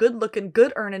let a good-looking,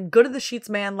 good-earning, good-of-the-sheets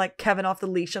man like Kevin off the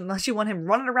leash unless you want him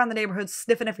running around the neighborhood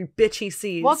sniffing every bitch he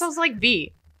sees." Well, it sounds like,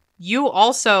 V, you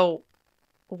also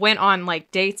went on like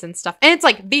dates and stuff. And it's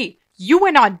like, V, you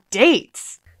went on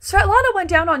dates. Svetlana went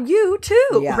down on you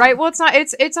too. Yeah. Right? Well, it's not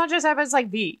just that, it's like,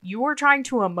 V, you were trying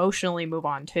to emotionally move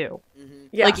on too. Mm-hmm.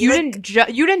 Yeah. Like you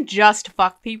didn't just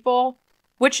fuck people,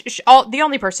 which the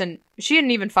only person, she didn't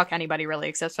even fuck anybody really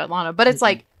except Svetlana, but it's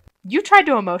like, you tried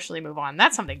to emotionally move on.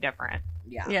 That's something different.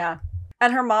 Yeah. Yeah.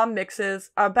 And her mom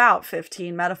mixes about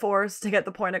 15 metaphors to get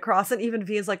the point across. And even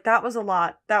V is like, that was a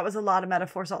lot. That was a lot of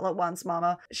metaphors all at once,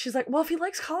 mama. She's like, "Well, if he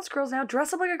likes college girls now,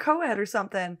 dress up like a co-ed or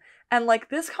something." And like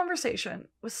this conversation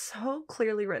was so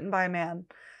clearly written by a man.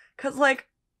 Because like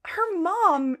her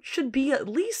mom should be at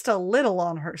least a little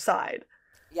on her side.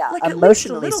 Yeah, like,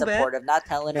 emotionally supportive, not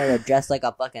telling her to dress like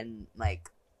a fucking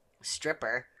like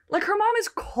stripper. Like her mom is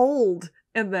cold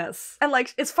in this. And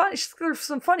like it's funny, there's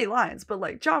some funny lines, but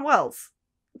like John Wells,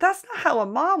 that's not how a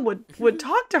mom would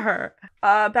talk to her.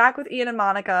 Back with Ian and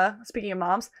Monica, speaking of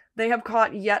moms, they've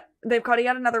caught yet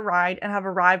another ride and have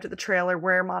arrived at the trailer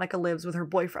where Monica lives with her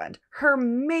boyfriend. Her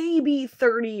maybe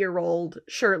 30-year-old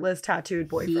shirtless tattooed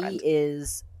boyfriend. He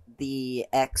is the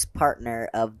ex-partner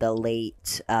of the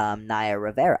late Naya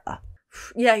Rivera.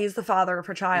 Yeah, he's the father of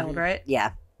her child, right?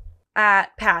 Yeah.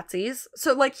 At Patsy's.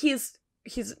 So like he's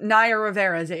Naya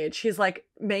Rivera's age. He's like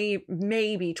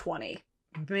maybe 20.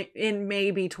 In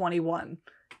maybe 21.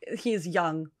 He's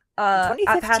young.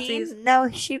 2015? No,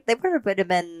 they would have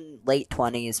been late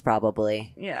 20s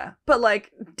probably. Yeah. But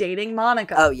like dating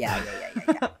Monica. Oh yeah.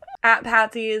 At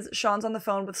Patsy's, Sean's on the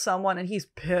phone with someone and he's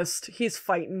pissed. He's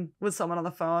fighting with someone on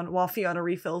the phone while Fiona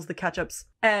refills the ketchups.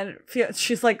 And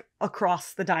she's like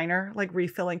across the diner, like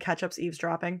refilling ketchups,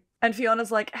 eavesdropping. And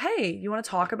Fiona's like, "Hey, you want to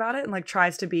talk about it?" And like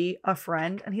tries to be a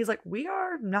friend. And he's like, "We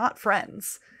are not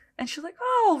friends." And she's like,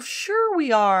 "Oh, sure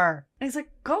we are." And he's like,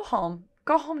 Go home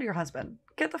to your husband.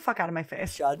 Get the fuck out of my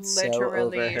face." Sean's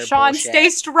Literally. so over her Sean, bullshit.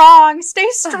 stay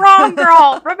strong,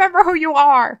 girl. Remember who you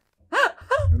are.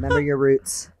 Remember your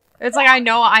roots. It's like, I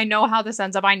know how this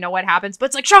ends up. I know what happens, but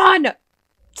it's like, Sean,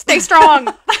 stay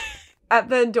strong. At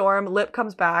the dorm, Lip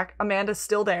comes back. Amanda's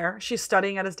still there. She's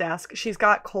studying at his desk. She's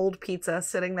got cold pizza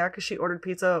sitting there because she ordered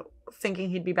pizza thinking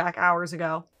he'd be back hours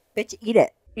ago. Bitch, eat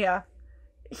it. Yeah.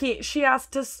 She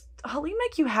asked, "Does Helene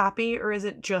make you happy or is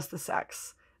it just the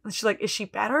sex?" And she's like, "Is she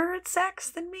better at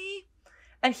sex than me?"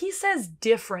 And he says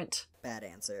different. Bad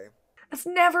answer. That's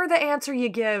never the answer you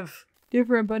give.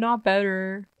 Different, but not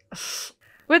better.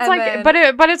 But it's And like,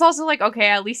 then- but it's also like, okay,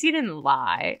 at least he didn't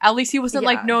lie. At least he wasn't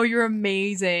like, no, you're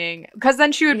amazing. Because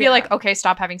then she would be like, okay,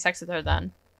 stop having sex with her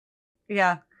then.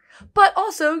 Yeah. But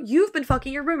also, you've been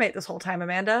fucking your roommate this whole time,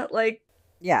 Amanda. Like,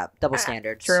 yeah, double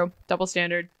standards. True, double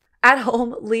standard. At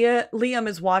home, Liam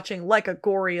is watching like a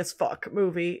gory as fuck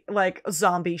movie, like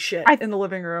zombie shit in the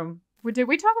living room. Did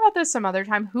we talk about this some other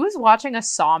time? Who was watching a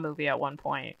Saw movie at one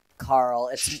point? Carl.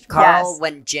 It's Carl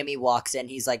when Jimmy walks in.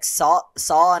 He's like, Saw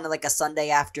on like a Sunday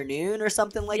afternoon or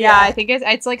something like that. Yeah, I think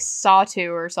it's like Saw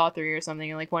 2 or Saw 3 or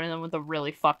something. Like one of them with a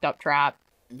really fucked up trap.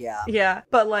 Yeah. Yeah,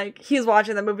 but like he's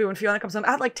watching the movie when Fiona comes home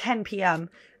at like 10 p.m.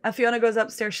 And Fiona goes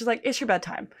upstairs. She's like, it's your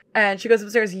bedtime. And she goes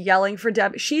upstairs yelling for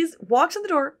Debbie. Walks in the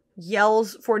door,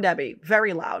 yells for Debbie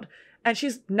very loud. And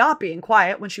she's not being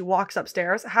quiet when she walks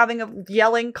upstairs, having a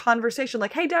yelling conversation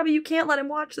like, hey, Debbie, you can't let him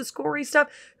watch this gory stuff.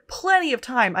 Plenty of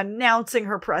time announcing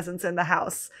her presence in the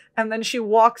house. And then she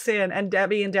walks in and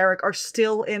Debbie and Derek are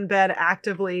still in bed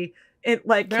actively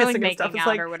like they're kissing like and stuff. It's making out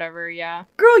like, or whatever, yeah.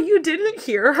 Girl, you didn't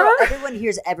hear her? Girl, everyone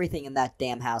hears everything in that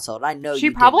damn household. I know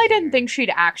She probably didn't think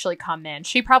she'd actually come in.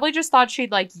 She probably just thought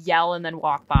she'd like yell and then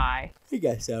walk by. I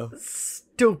guess so.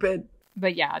 Stupid.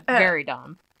 But yeah, very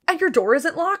dumb. And your door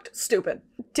isn't locked? Stupid.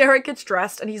 Derek gets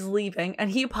dressed and he's leaving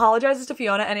and he apologizes to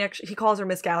Fiona and he calls her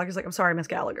Miss Gallagher. He's like, I'm sorry, Miss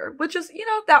Gallagher. Which is,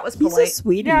 that was polite. He's a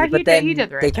sweetie, Yeah, but then he did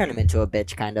the right they thing. turn him into a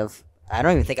bitch, kind of. I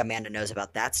don't even think Amanda knows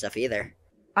about that stuff either.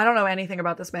 I don't know anything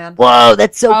about this man. Whoa,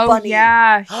 that's so funny.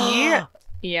 Yeah,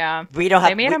 yeah. We don't have.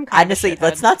 They made him kind of honestly, a shithead.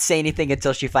 let's not say anything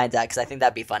until she finds out because I think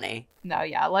that'd be funny. No,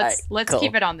 yeah. Let's cool.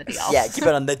 keep it on the DL. Yeah, keep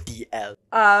it on the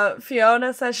DL.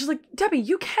 Fiona says, she's like, Debbie,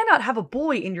 you cannot have a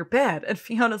boy in your bed. And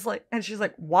Fiona's like, and she's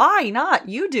like, why not?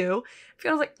 You do.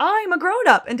 Fiona's like, I'm a grown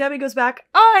up. And Debbie goes back,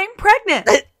 I'm pregnant.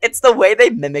 It's the way they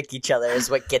mimic each other is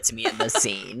what gets me in the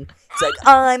scene. It's like,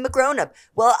 I'm a grown up.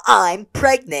 Well, I'm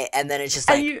pregnant. And then it's just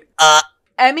like,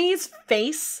 Emmy's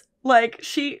face, like,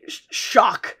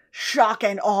 shock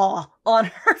and awe on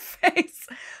her face.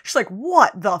 She's like,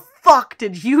 what the fuck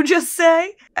did you just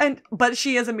say? But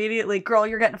she is immediately, girl,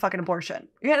 you're getting a fucking abortion.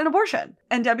 You're getting an abortion.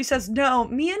 And Debbie says, no,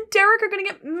 me and Derek are gonna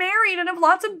get married and have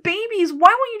lots of babies. Why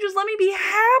won't you just let me be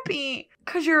happy?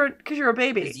 Cause you're a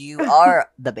baby. 'Cause you are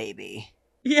the baby.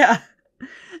 Yeah.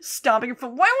 Stomping your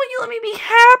foot. Why won't you let me be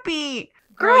happy?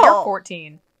 Girl, you're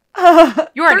 14.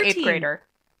 You're an 8th grader.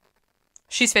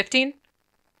 She's 15?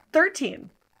 13.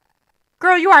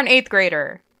 Girl, you are an 8th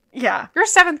grader. Yeah. You're a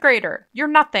 7th grader. You're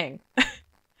nothing.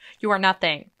 You are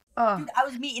nothing. Dude, I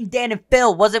was meeting Dan and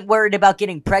Phil. Wasn't worried about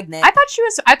getting pregnant. I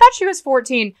thought she was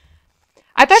 14.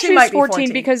 I thought she was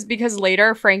 14 because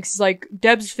later Frank's like,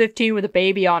 Deb's 15 with a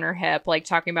baby on her hip, like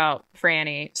talking about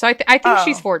Franny. So I think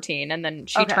she's 14, and then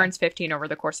she turns 15 over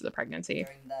the course of the pregnancy.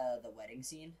 During the wedding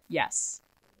scene? Yes.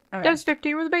 Okay. Deb's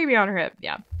 15 with a baby on her hip.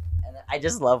 Yeah. And then I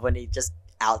just love when he just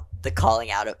the calling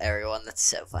out of everyone. That's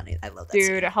so funny. I love that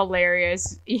Dude, scene.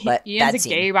 Hilarious. But Ian's a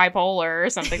gay bipolar or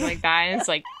something like that. And it's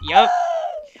like, yup.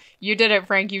 You did it,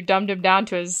 Frank. You dumbed him down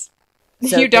to his...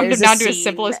 So you dumbed him there's a down to his scene-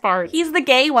 simplest part. He's the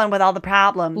gay one with all the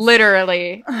problems.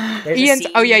 Literally. There's a Ian's...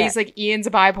 scene Oh, yeah, that- he's like, Ian's a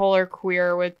bipolar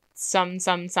queer with some...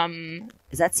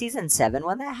 Is that season 7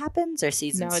 when that happens, or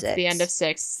season 6? No, it's the end of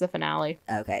 6. It's the finale.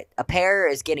 Okay. A pair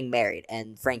is getting married,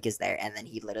 and Frank is there, and then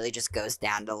he literally just goes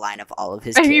down the line of all of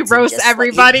his And kids. he roasts just,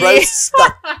 everybody. He roasts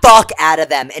the fuck out of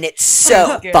them, and it's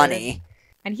so Good. funny.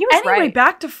 And he was Anyway, right.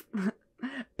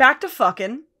 back to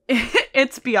fucking.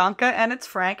 It's Bianca and it's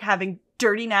Frank having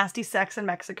dirty, nasty sex in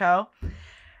Mexico.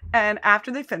 And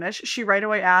after they finish, she right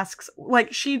away asks,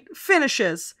 like, she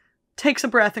finishes, takes a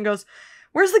breath, and goes,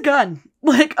 where's the gun?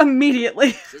 Like,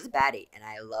 immediately. She's a baddie, and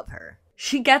I love her.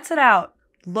 She gets it out,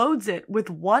 loads it with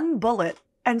one bullet,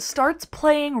 and starts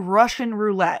playing Russian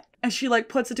roulette. And she, like,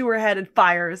 puts it to her head and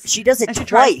fires. She does it And she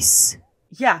twice.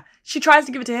 Yeah. She tries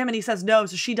to give it to him and he says no,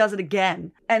 so she does it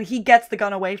again. And he gets the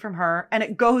gun away from her and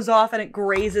it goes off and it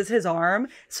grazes his arm.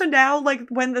 So now, like,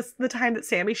 when the time that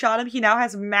Sammy shot him, he now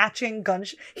has matching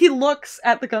he looks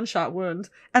at the gunshot wound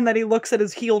and then he looks at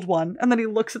his healed one and then he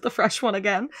looks at the fresh one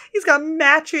again. He's got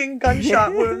matching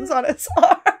gunshot wounds on his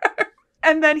arm.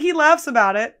 And then he laughs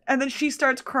about it and then she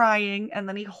starts crying and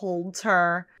then he holds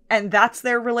her and that's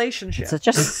their relationship.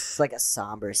 It's like a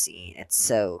somber scene. It's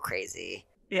so crazy.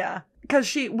 Yeah.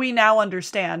 Because we now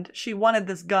understand she wanted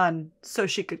this gun so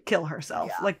she could kill herself.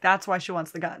 Yeah. Like, that's why she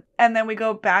wants the gun. And then we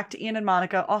go back to Ian and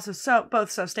Monica, also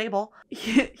both so stable.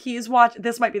 He's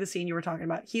this might be the scene you were talking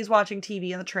about. He's watching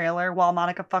TV in the trailer while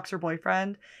Monica fucks her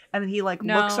boyfriend. And then he, like,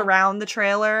 looks around the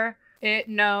trailer. They're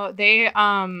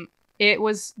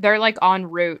like en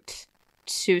route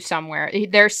to somewhere.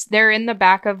 They're in the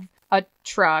back of a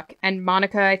truck, and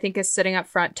Monica, I think, is sitting up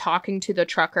front talking to the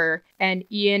trucker, and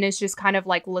Ian is just kind of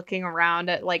like looking around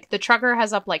at like the trucker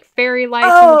has up like fairy lights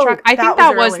in the truck. I think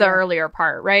that was the earlier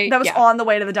part, right? That was on the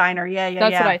way to the diner. Yeah.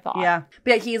 That's what I thought. Yeah.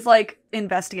 But yeah, he's like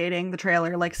investigating the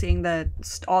trailer, like seeing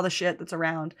all the shit that's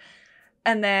around.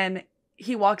 And then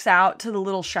he walks out to the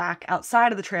little shack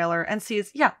outside of the trailer and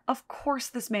sees, yeah, of course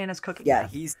this man is cooking. Yeah,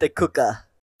 meth. he's the cooker.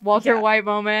 Walter White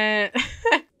moment.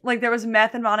 Like, there was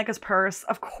meth in Monica's purse.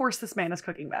 Of course this man is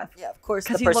cooking meth. Yeah, of course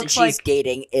the person she's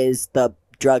dating is the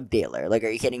drug dealer. Like, are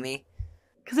you kidding me?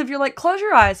 Because if you're like, close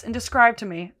your eyes and describe to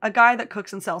me a guy that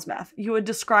cooks and sells meth, you would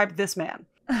describe this man.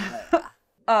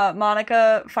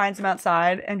 Monica finds him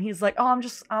outside, and he's like, oh,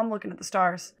 I'm looking at the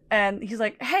stars. And he's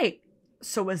like, hey,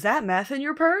 so was that meth in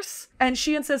your purse? And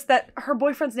she insists that her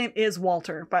boyfriend's name is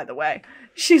Walter, by the way.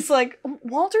 She's like,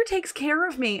 Walter takes care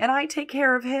of me, and I take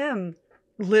care of him.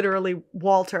 Literally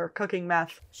Walter cooking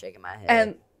meth. Shaking my head.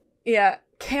 And yeah,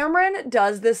 Cameron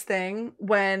does this thing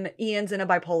when Ian's in a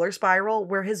bipolar spiral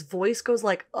where his voice goes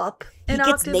like up an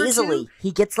octave or two. He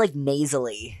gets like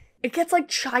nasally. It gets like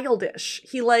childish.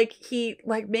 He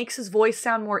makes his voice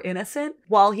sound more innocent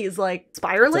while he's like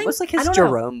spiraling. It's almost like his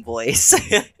Jerome voice.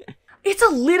 It's a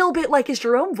little bit like his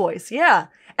Jerome voice, yeah.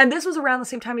 And this was around the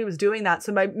same time he was doing that,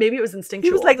 so maybe it was instinctual.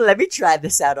 He was like, let me try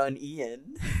this out on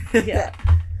Ian. Yeah.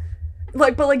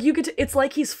 Like, but like you could, it's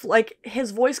like he's like,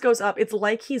 his voice goes up. It's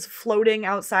like he's floating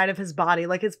outside of his body.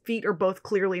 Like his feet are both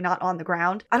clearly not on the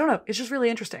ground. I don't know. It's just really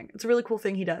interesting. It's a really cool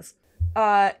thing he does.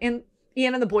 And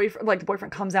Ian and the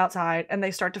boyfriend comes outside and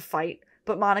they start to fight.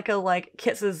 But Monica like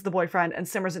kisses the boyfriend and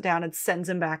simmers it down and sends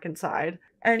him back inside.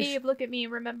 And Babe, look at me.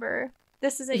 Remember,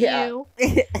 this isn't you.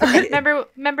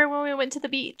 remember when we went to the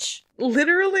beach?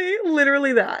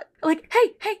 Literally that. Like,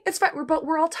 hey, it's fine.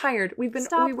 We're all tired. We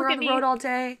were on the road all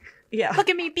day. Yeah. Look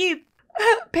at me, babe.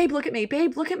 Babe, look at me.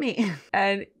 Babe, look at me.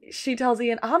 And she tells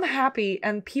Ian, I'm happy,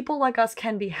 and people like us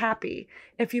can be happy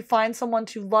if you find someone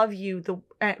to love you,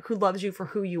 who loves you for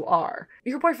who you are.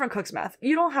 Your boyfriend cooks meth.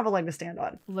 You don't have a leg to stand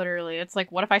on. Literally. It's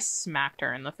like, what if I smacked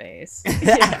her in the face?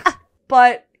 Yeah.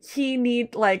 But he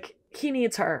needs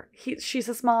her. She's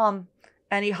his mom,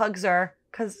 and he hugs her,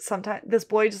 because sometimes this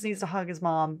boy just needs to hug his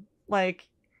mom. Like,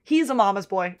 he's a mama's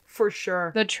boy, for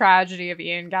sure. The tragedy of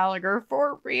Ian Gallagher,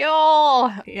 for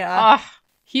real. Yeah.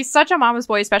 He's such a mama's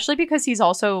boy, especially because he's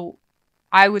also,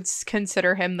 I would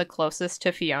consider him the closest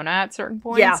to Fiona at certain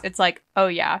points. Yeah. It's like, oh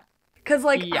yeah. Because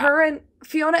her and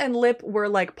Fiona and Lip were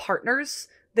like partners.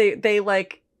 They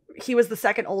like, he was the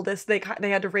second oldest. They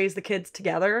had to raise the kids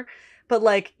together. But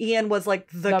like Ian was like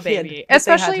the kid baby.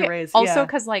 Especially they had to raise. Also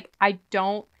because like I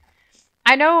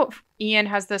know Ian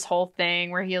has this whole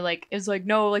thing where he like is like,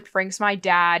 no, like Frank's my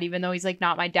dad, even though he's like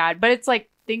not my dad. But it's like,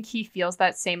 I think he feels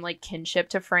that same like kinship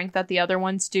to Frank that the other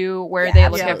ones do, where they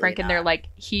look at Frank and they're like,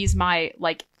 he is my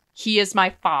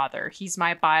father. He's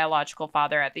my biological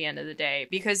father at the end of the day.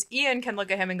 Because Ian can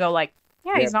look at him and go like,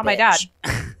 yeah, he's not my dad.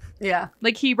 Yeah.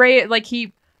 Like he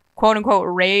quote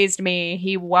unquote raised me.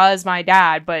 He was my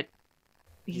dad, but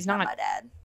he's not my dad.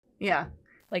 Yeah.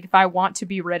 Like, if I want to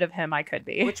be rid of him, I could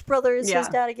be. Which brother is his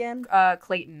dad again?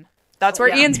 Clayton. That's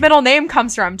where Ian's middle name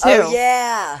comes from, too. Oh,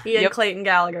 yeah. Ian Clayton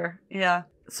Gallagher. Yeah.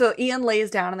 So Ian lays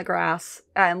down in the grass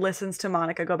and listens to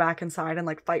Monica go back inside and,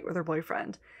 like, fight with her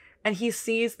boyfriend. And he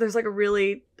sees, there's, like, a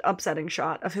really upsetting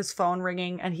shot of his phone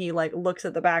ringing, and he, like, looks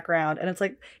at the background, and it's,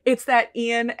 like, it's that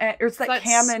Ian, or it's that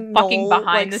Cam and Noel, fucking behind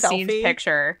like, the scenes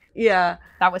picture. Yeah.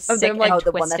 That was sick and the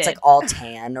twisted. one that's, like, all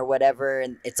tan or whatever,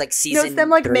 and it's, like, season 3. It's them,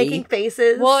 like, making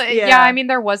faces. Well, yeah, I mean,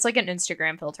 there was, like, an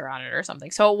Instagram filter on it or something,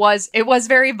 so it was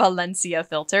very Valencia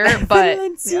filter, but,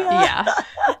 yeah.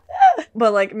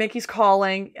 But, like, Mickey's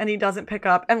calling, and he doesn't pick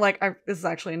up, and, like, this is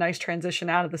actually a nice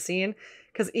transition out of the scene,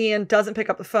 because Ian doesn't pick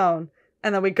up the phone,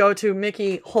 and then we go to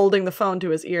Mickey holding the phone to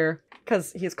his ear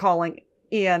because he's calling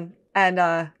Ian, and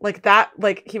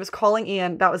he was calling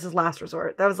Ian. That was his last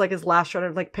resort. That was like his last shot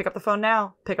of like, pick up the phone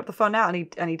now,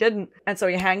 and he didn't. And so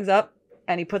he hangs up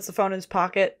and he puts the phone in his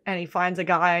pocket and he finds a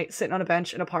guy sitting on a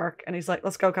bench in a park and he's like,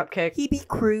 "Let's go, Cupcake." He be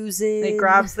cruising. And he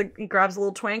grabs a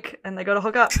little twink and they go to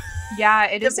hook up. Yeah,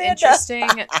 it is interesting.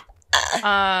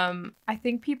 I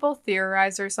think people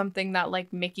theorize or something that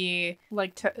like Mickey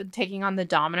like taking on the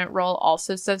dominant role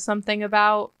also says something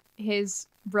about his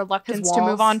reluctance to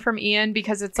move on from Ian,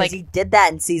 because it's like he did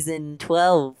that in season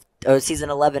 12 or season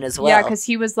 11 as well. Yeah, because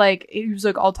he was like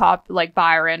I'll top like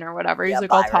Byron or whatever. He's like,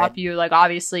 Byron. I'll top you. Like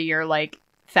obviously you're like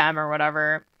femme or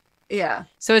whatever. Yeah.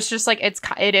 So it's just like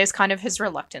it is kind of his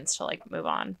reluctance to like move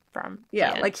on from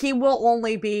Ian. Like he will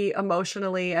only be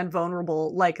emotionally and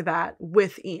vulnerable like that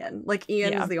with Ian. Like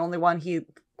Ian is the only one he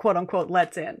quote unquote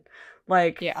lets in.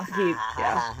 Like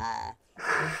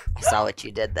I saw what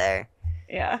you did there.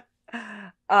 Yeah.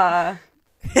 I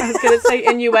was gonna say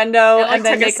innuendo, and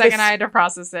then took a second. I had to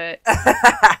process it.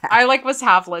 I was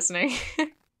half listening.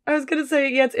 I was gonna say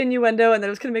it's innuendo, and then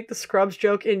I was gonna make the Scrubs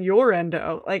joke in your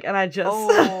endo, and I just.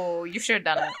 Oh, you should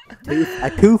have done it. A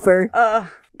twofer.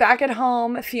 Back at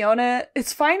home, Fiona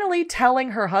is finally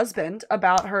telling her husband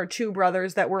about her 2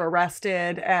 brothers that were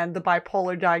arrested and the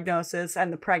bipolar diagnosis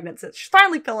and the pregnancy. She's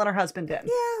finally filling her husband in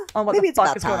on what the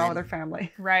fuck is going on with her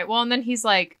family. Right. Well, and then he's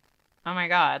like, oh my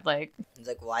God, He's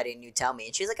like, why didn't you tell me?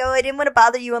 And she's like, oh, I didn't want to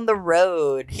bother you on the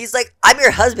road. He's like, I'm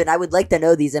your husband. I would like to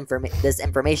know this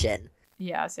information.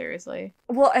 Yeah, seriously.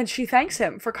 Well, and she thanks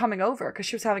him for coming over because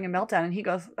she was having a meltdown, and he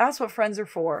goes, that's what friends are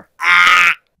for.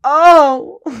 Ah!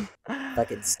 Oh!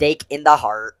 Fucking stake in the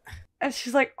heart. And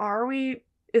she's like,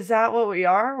 is that what we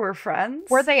are? We're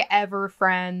friends? Were they ever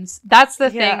friends? That's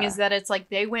the thing, is that it's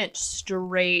they went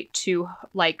straight to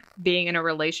being in a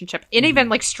relationship and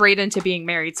even straight into being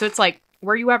married. So it's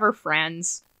were you ever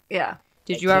friends? Yeah.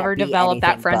 Did you ever develop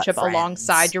that friendship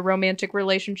alongside your romantic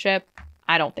relationship?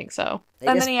 I don't think so.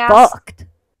 And then he asked,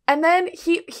 and then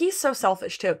he's so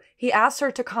selfish too. He asks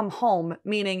her to come home,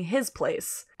 meaning his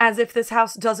place, as if this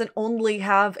house doesn't only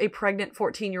have a pregnant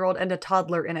 14-year-old and a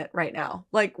toddler in it right now.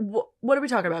 What are we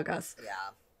talking about, Gus? Yeah.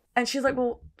 And she's like,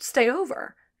 well, stay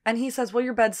over. And he says, well,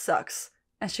 your bed sucks.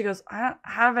 And she goes, I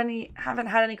haven't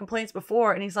had any complaints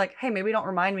before. And he's like, hey, maybe don't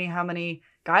remind me how many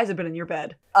guys have been in your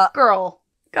bed. Girl.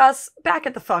 Gus, back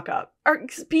it the fuck up. Or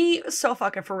be so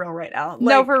fucking for real right now.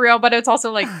 No, for real, but it's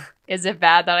also is it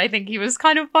bad that I think he was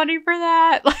kind of funny for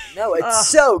that? No, it's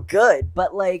so good,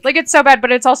 but it's so bad,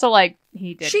 but it's also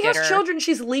he did. She has children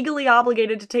she's legally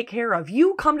obligated to take care of.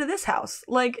 You come to this house.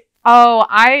 Oh,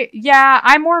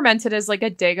 I more meant it as a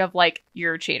dig of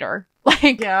you're a cheater.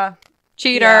 Yeah.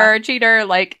 Cheater.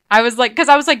 I was because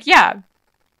I was yeah,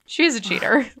 she's a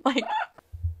cheater.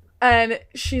 And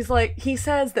she's like, he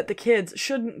says that the kids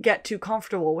shouldn't get too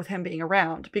comfortable with him being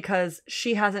around because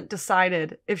she hasn't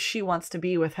decided if she wants to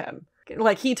be with him.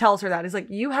 He tells her that. He's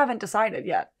like, you haven't decided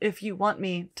yet if you want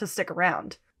me to stick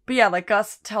around. But yeah,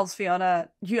 Gus tells Fiona,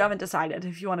 you haven't decided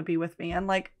if you want to be with me. And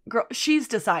girl, she's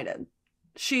decided.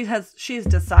 She's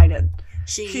decided.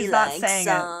 She's not saying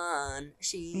it.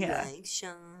 She likes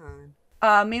Sean.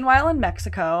 Meanwhile, in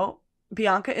Mexico,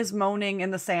 Bianca is moaning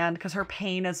in the sand because her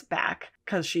pain is back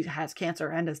because she has cancer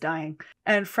and is dying.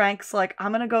 And Frank's like,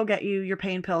 I'm going to go get you your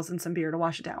pain pills and some beer to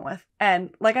wash it down with. And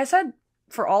like I said,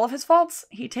 for all of his faults,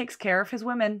 he takes care of his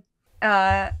women.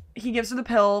 He gives her the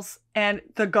pills and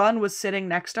the gun was sitting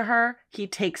next to her. He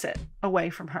takes it away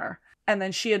from her. And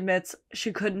then she admits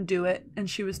she couldn't do it and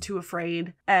she was too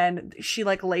afraid. And she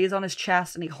lays on his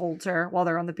chest and he holds her while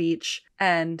they're on the beach.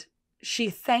 And she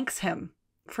thanks him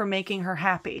for making her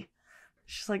happy.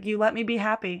 She's like, you let me be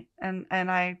happy, and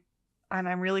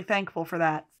I'm really thankful for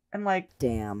that. And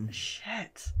damn.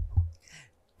 Shit.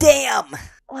 Damn!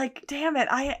 Damn it,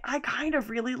 I kind of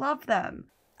really love them.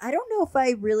 I don't know if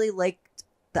I really liked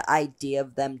the idea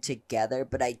of them together,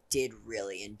 but I did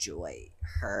really enjoy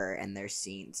her and their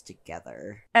scenes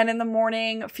together. And in the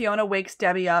morning, Fiona wakes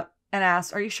Debbie up and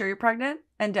asks, are you sure you're pregnant?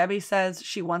 And Debbie says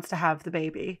she wants to have the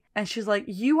baby. And she's like,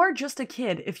 you are just a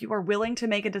kid if you are willing to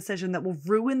make a decision that will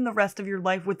ruin the rest of your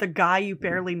life with a guy you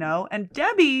barely know. And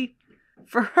Debbie,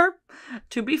 for her,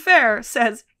 to be fair,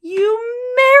 says, you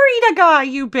married a guy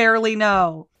you barely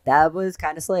know. That was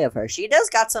kind of slay of her. She does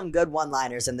got some good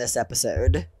one-liners in this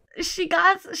episode.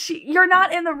 You're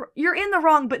in the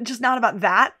wrong, but just not about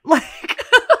that.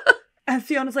 And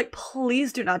Fiona's like,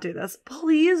 please do not do this.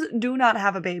 Please do not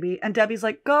have a baby. And Debbie's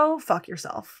like, go fuck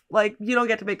yourself. You don't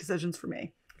get to make decisions for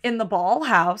me. In the ball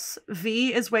house,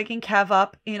 V is waking Kev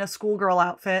up in a schoolgirl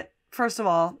outfit. First of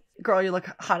all, girl, you look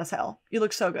hot as hell. You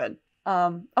look so good.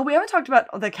 We haven't talked about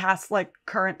the cast's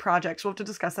current projects. We'll have to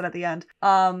discuss that at the end.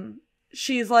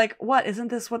 She's like, what? Isn't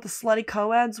this what the slutty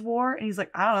co-eds wore? And he's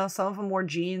like, I don't know. Some of them wore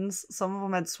jeans. Some of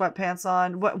them had sweatpants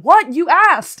on. What? You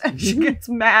asked! And she gets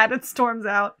mad and storms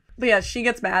out. But yeah, she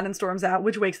gets mad and storms out,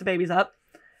 which wakes the babies up.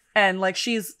 And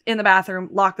she's in the bathroom,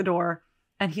 lock the door.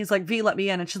 And he's like, V, let me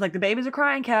in. And she's like, the babies are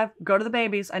crying, Kev. Go to the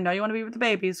babies. I know you want to be with the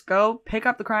babies. Go pick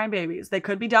up the crying babies. They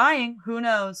could be dying. Who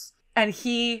knows? And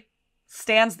he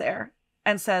stands there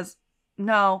and says,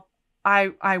 no,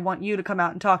 I want you to come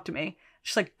out and talk to me.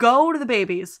 She's like, go to the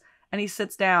babies. And he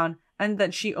sits down. And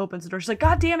then she opens the door. She's like,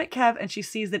 God damn it, Kev. And she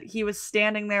sees that he was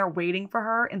standing there waiting for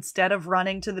her instead of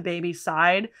running to the baby's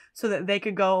side so that they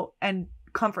could go and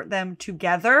comfort them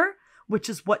together, which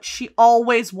is what she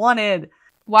always wanted.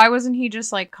 Why wasn't he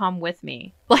just come with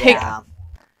me?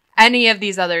 Any of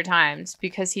these other times?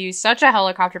 Because he's such a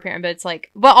helicopter parent, but it's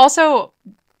but also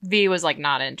V was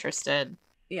not interested.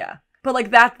 Yeah. But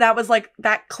like that was like,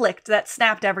 that clicked, that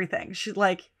snapped everything. She's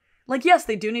like, yes,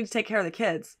 they do need to take care of the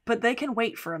kids, but they can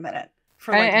wait for a minute.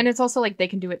 And it's also like they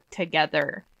can do it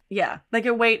together. Yeah, they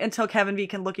can wait until Kevin V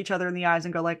can look each other in the eyes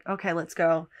and go like, okay, let's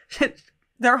go.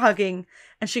 They're hugging,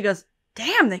 and she goes,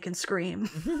 damn, they can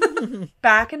scream.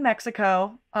 Back in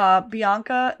Mexico,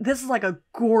 Bianca, this is like a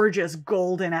gorgeous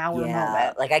golden hour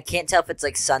moment. Like I can't tell if it's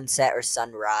like sunset or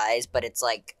sunrise, but it's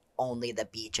like only the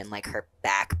beach and like her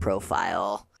back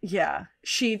profile. Yeah,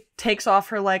 she takes off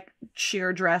her like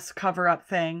sheer dress cover-up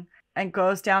thing and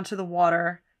goes down to the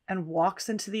water and walks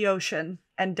into the ocean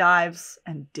and dives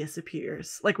and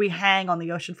disappears. Like, we hang on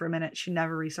the ocean for a minute. She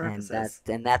never resurfaces.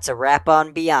 And that's a wrap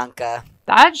on Bianca.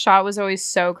 That shot was always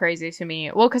so crazy to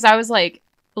me. Well, because I was like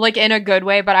in a good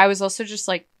way, but I was also just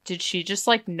like, did she just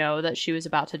like know that she was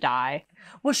about to die?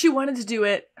 Well, she wanted to do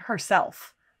it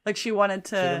herself. Like, she wanted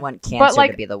to... She didn't want cancer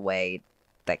to be the way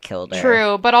that killed her.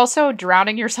 True, but also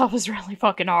drowning yourself is really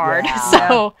fucking hard. Yeah.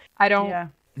 So, I don't... Yeah.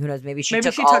 Who knows? Maybe she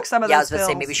took some of those pills. I was going to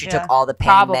say, maybe she took all the pain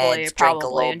meds, drank a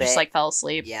little and bit. Just like fell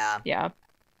asleep. Yeah.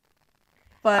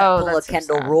 But that's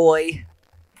Kendall so Roy.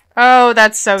 Oh,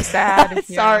 that's so sad.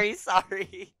 Sorry.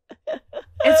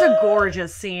 It's a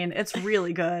gorgeous scene. It's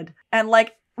really good. And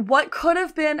like, what could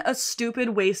have been a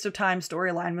stupid waste of time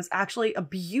storyline was actually a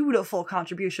beautiful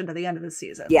contribution to the end of the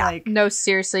season. Yeah. Like, no,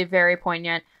 seriously, very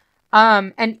poignant.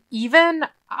 And even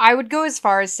I would go as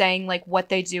far as saying like what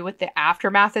they do with the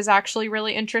aftermath is actually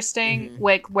really interesting. Mm-hmm.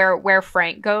 Like where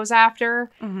Frank goes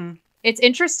after. Mm-hmm. It's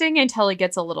interesting until it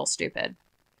gets a little stupid,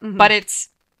 but it's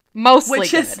mostly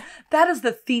good. That is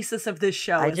the thesis of this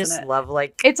show. I just love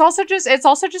like it's also just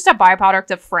a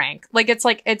byproduct of Frank. Like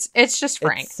it's just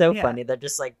Frank. It's so funny. They're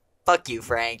just like, fuck you,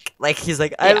 Frank. Like he's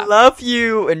like, I love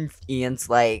you, and Ian's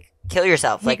like, kill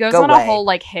yourself. Like, he goes go on away. a whole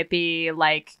like hippie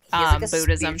like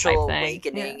Buddhism type thing,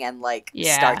 awakening, and like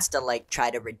starts to like try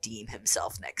to redeem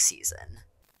himself next season.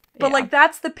 But like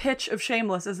that's the pitch of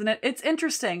Shameless, isn't it? It's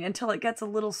interesting until it gets a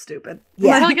little stupid.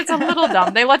 Yeah, until it gets a little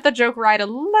dumb. They let the joke ride a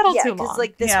little too long. Because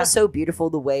like this was so beautiful,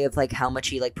 the way of like how much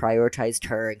he like prioritized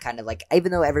her, and kind of like,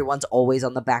 even though everyone's always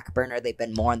on the back burner, they've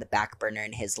been more on the back burner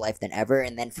in his life than ever.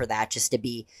 And then for that just to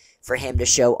be, for him to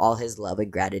show all his love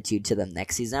and gratitude to them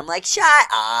next season, I'm like, shut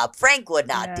up, Frank would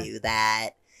not do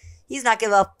that. He's not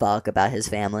give a fuck about his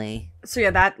family. So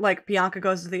yeah, that like Bianca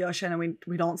goes to the ocean and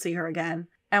we don't see her again.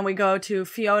 And we go to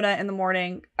Fiona in the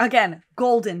morning. Again,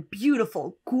 golden,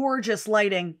 beautiful, gorgeous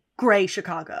lighting, gray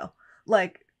Chicago.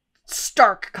 Like,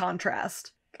 stark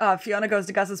contrast. Fiona goes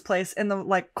to Gus's place in the,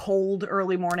 like, cold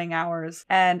early morning hours.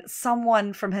 And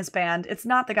someone from his band, it's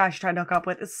not the guy she tried to hook up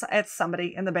with, it's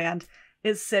somebody in the band,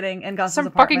 is sitting in Gus's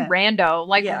apartment. Some fucking rando.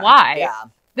 Like, why? Yeah.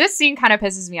 This scene kind of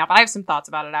pisses me off. I have some thoughts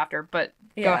about it after, but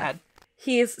go ahead.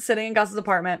 He's sitting in Gus's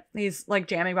apartment. He's, like,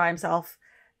 jamming by himself.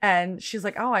 And she's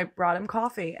like, oh, I brought him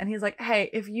coffee. And he's like,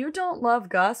 hey, if you don't love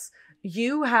Gus,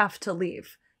 you have to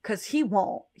leave. Because he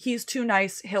won't. He's too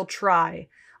nice. He'll try.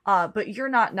 But you're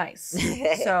not nice.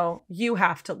 So you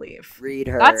have to leave. Read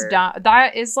her. That's dumb.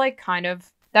 That is like kind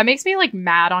of... That makes me like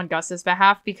mad on Gus's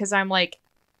behalf. Because I'm like,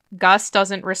 Gus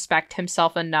doesn't respect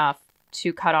himself enough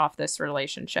to cut off this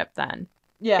relationship then.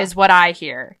 Yeah. Is what I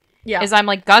hear. Yeah. Is I'm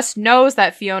like, Gus knows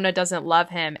that Fiona doesn't love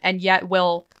him. And yet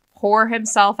will... pour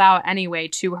himself out anyway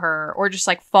to her, or just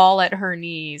like fall at her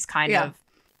knees kind of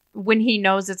when he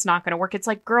knows it's not going to work. It's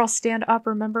like, girl, stand up,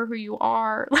 remember who you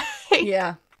are. Like,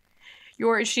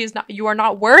 you are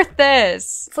not worth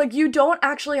this. It's like, you don't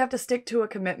actually have to stick to a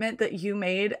commitment that you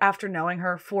made after knowing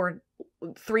her for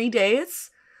 3 days.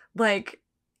 Like,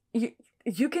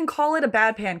 you can call it a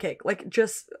bad pancake. Like,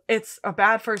 just, it's a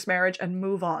bad first marriage and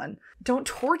move on. Don't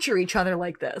torture each other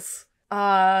like this.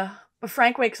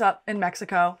 Frank wakes up in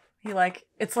Mexico.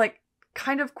 It's like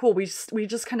kind of cool. We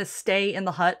just kind of stay in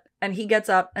the hut, and he gets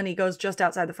up and he goes just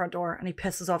outside the front door and he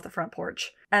pisses off the front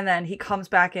porch. And then he comes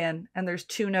back in and there's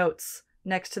 2 notes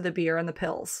next to the beer and the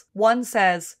pills. One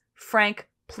says, Frank,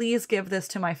 please give this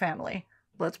to my family.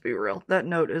 Let's be real. That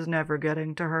note is never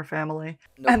getting to her family.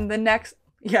 Nope. And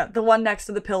the one next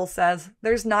to the pill says,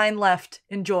 there's 9 left.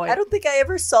 Enjoy. I don't think I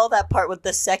ever saw that part with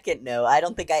the second note. I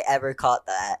don't think I ever caught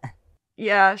that.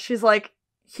 Yeah, she's like,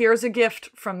 here's a gift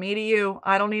from me to you.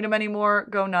 I don't need them anymore.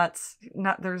 Go nuts.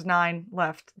 There's 9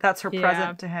 left. That's her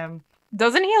present to him.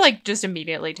 Doesn't he like just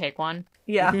immediately take one?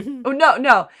 Yeah. Oh,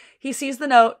 no. He sees the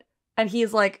note and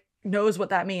he's like, knows what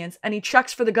that means. And he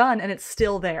checks for the gun and it's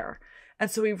still there. And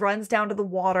so he runs down to the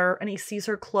water and he sees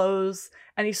her clothes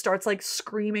and he starts like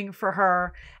screaming for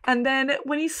her. And then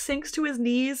when he sinks to his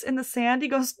knees in the sand, he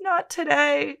goes, not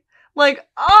today. Like,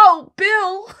 oh,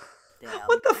 Bill. Damn.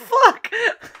 What the fuck?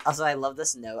 Also, I love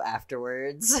this note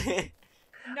afterwards.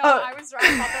 No, I thought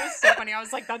that was so funny. I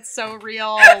was like, that's so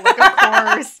real. Like, of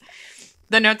course.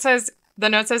 The note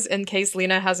says, in case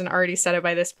Lena hasn't already said it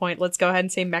by this point, let's go ahead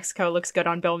and say Mexico looks good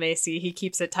on Bill Macy. He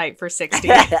keeps it tight for 60.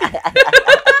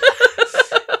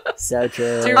 So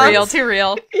true. Too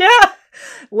real. Yeah.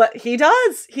 He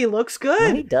does. He looks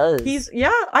good. No, he does.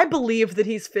 I believe that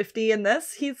he's 50 in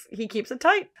this. He keeps it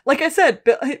tight. Like I said,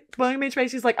 William H.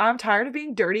 Macy's like, I'm tired of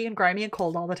being dirty and grimy and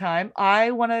cold all the time.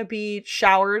 I want to be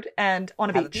showered and on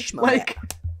a beach. Like,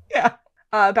 yeah.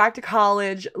 Back to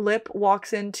college, Lip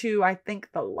walks into, I think,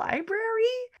 the library,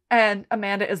 and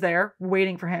Amanda is there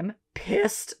waiting for him,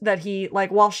 pissed that he,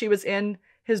 like, while she was in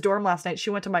his dorm last night, she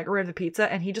went to microwave the pizza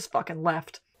and he just fucking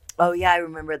left. Oh, yeah, I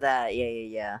remember that.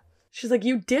 Yeah. She's like,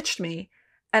 you ditched me.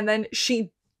 And then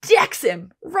she decks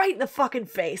him right in the fucking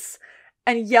face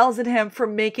and yells at him for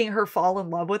making her fall in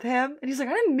love with him. And he's like,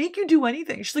 I didn't make you do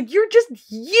anything. She's like, you're just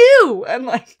you. And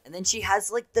then she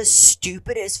has like the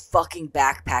stupidest fucking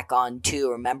backpack on too.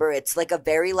 Remember? It's like a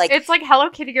very like, it's like Hello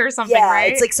Kitty or something,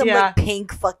 right? It's like some like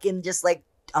pink fucking just like,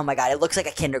 oh my God, it looks like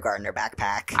a kindergartner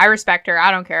backpack. I respect her. I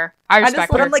don't care. I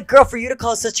respect her. I'm like, girl, for you to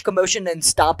cause such a commotion and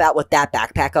stomp out with that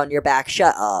backpack on your back,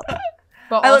 shut up.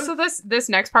 But also this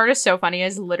next part is so funny.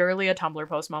 It's literally a Tumblr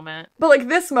post moment. But like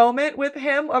this moment with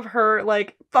him of her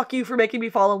like, fuck you for making me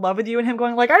fall in love with you, and him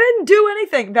going like, I didn't do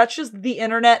anything. That's just the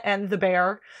internet and the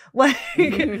bear. Like,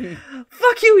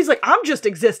 fuck you. He's like, I'm just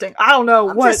existing. I don't know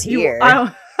what you.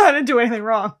 I didn't do anything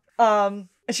wrong.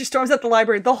 And she storms out the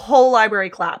library. The whole library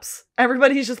claps.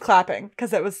 Everybody's just clapping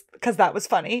because that was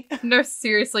funny. No,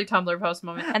 seriously, Tumblr post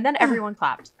moment. And then everyone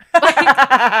clapped.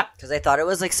 Because I thought it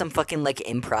was like some fucking like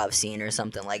improv scene or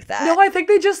something like that. No, I think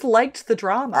they just liked the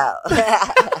drama.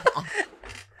 Oh.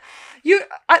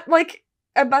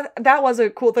 That was a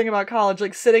cool thing about college.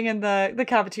 Like sitting in the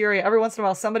cafeteria, every once in a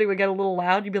while somebody would get a little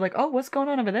loud. You'd be like, oh, what's going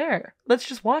on over there? Let's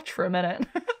just watch for a minute.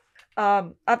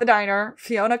 At the diner,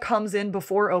 Fiona comes in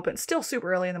before open, still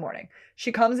super early in the morning.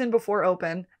 She comes in before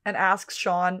open and asks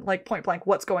Sean, like, point blank,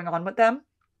 what's going on with them?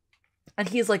 And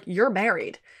he's like, you're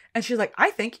married. And she's like, I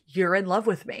think you're in love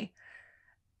with me.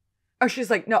 Or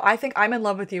she's like, no, I think I'm in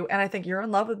love with you, and I think you're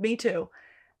in love with me too.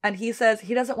 And he says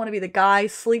he doesn't want to be the guy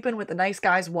sleeping with the nice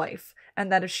guy's wife,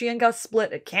 and that if she and Gus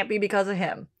split, it can't be because of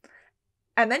him.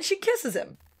 And then she kisses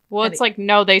him. Well, it's like,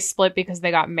 no, they split because they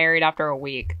got married after a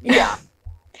week. Yeah.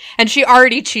 And she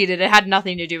already cheated. It had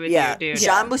nothing to do with you, dude.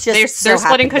 Sean was just they're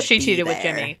splitting because she cheated with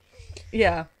Jimmy.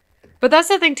 Yeah. But that's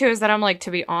the thing, too, is that I'm like,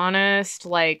 to be honest,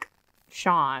 like,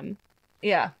 Sean.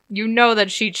 Yeah. You know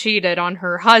that she cheated on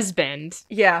her husband.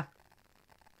 Yeah.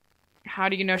 How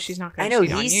do you know she's not going to cheat on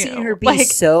you? I know, he's seen her be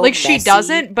so like, messy. she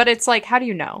doesn't, but it's like, how do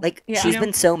you know? Like, she's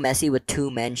been so messy with two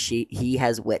men he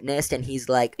has witnessed, and he's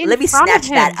like, in let me snatch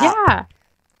that up. Yeah.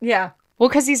 Yeah. Well,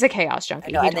 because he's a chaos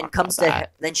junkie. And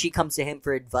then she comes to him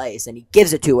for advice, and he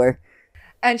gives it to her.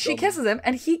 And she kisses him,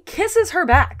 and he kisses her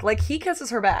back. Like, he kisses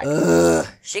her back. Ugh.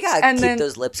 She gotta keep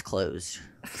those lips closed.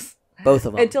 Both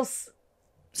of them.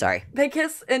 Sorry. They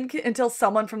kiss until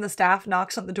someone from the staff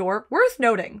knocks on the door. Worth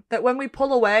noting that when we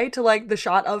pull away to, like, the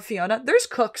shot of Fiona, there's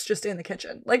cooks just in the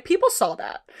kitchen. Like, people saw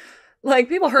that. Like,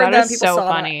 people heard that. People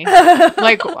saw funny. That.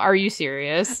 Like, are you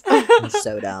serious? I'm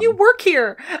so dumb. You work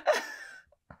here.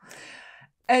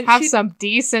 And have some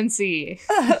decency.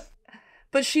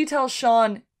 But she tells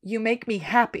Sean, you make me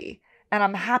happy, and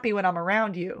I'm happy when I'm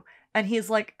around you. And he's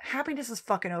like, happiness is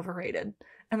fucking overrated.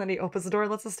 And then he opens the door,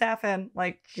 lets the staff in.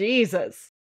 Like,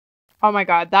 Jesus. Oh my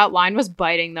God, that line was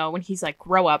biting, though, when he's like,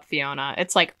 grow up, Fiona.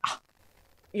 It's like,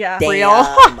 yeah. Real.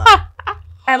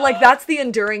 And, like, that's the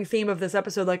enduring theme of this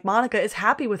episode. Like, Monica is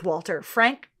happy with Walter.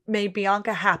 Frank made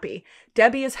Bianca happy.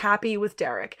 Debbie is happy with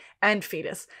Derek and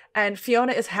Fetus. And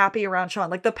Fiona is happy around Sean.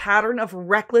 Like, the pattern of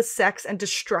reckless sex and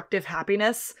destructive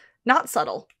happiness. Not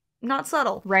subtle. Not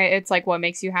subtle. Right, it's like, what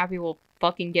makes you happy will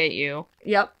fucking get you.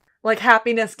 Yep. Like,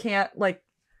 happiness can't, like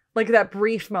that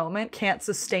brief moment can't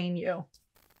sustain you.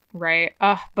 Right.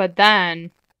 But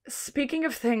then... Speaking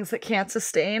of things that can't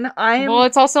sustain, Well,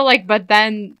 it's also like, but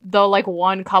then the, like,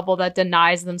 one couple that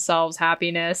denies themselves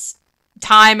happiness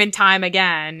time and time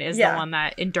again is the one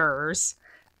that endures.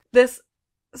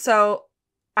 So,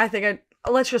 I think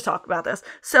let's just talk about this.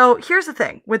 So, here's the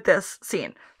thing with this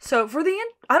scene. So,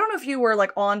 I don't know if you were,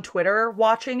 like, on Twitter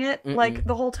watching it, like,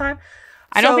 the whole time.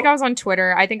 I don't think I was on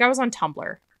Twitter. I think I was on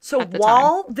Tumblr. So,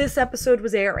 while this episode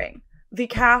was airing, the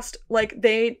cast, like,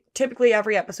 they typically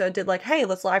every episode did like, hey,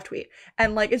 let's live tweet.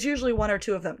 And like, it's usually one or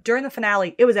two of them. During the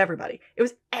finale, it was everybody. It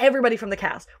was everybody from the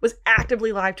cast was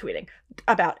actively live tweeting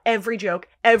about every joke,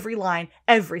 every line,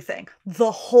 everything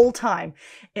the whole time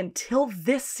until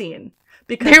this scene.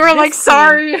 Because they were like,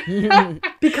 sorry.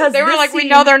 Because they were like, we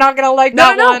know they're not going to like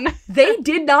that one. They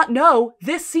did not know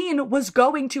this scene was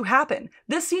going to happen.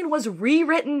 This scene was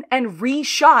rewritten and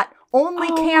reshot. Only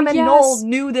Cam and Noel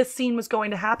knew this scene was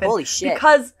going to happen. Holy shit.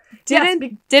 Because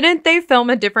didn't they film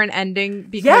a different ending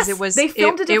because they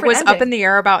filmed a different ending. Up in the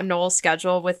air about Noel's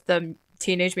schedule with the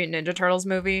Teenage Mutant Ninja Turtles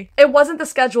movie? It wasn't the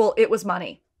schedule, it was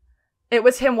money. It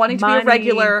was him wanting to be a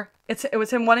regular. It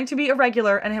was him wanting to be a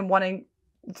regular and him wanting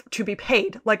to be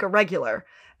paid like a regular.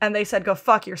 And they said, go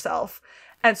fuck yourself.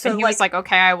 And so he was like,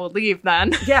 okay, I will leave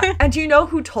then. Yeah. And do you know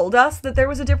who told us that there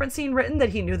was a different scene written, that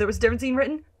he knew there was a different scene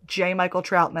written? J. Michael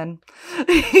Troutman.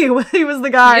 he was the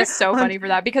guy. He is so funny for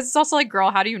that, because it's also like, girl,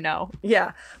 how do you know?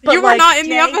 Yeah. But you were not in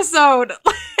the episode.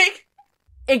 Like,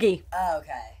 Iggy. Oh,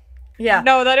 okay. Yeah.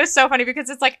 No, that is so funny,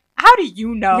 because it's like, how do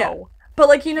you know? Yeah. But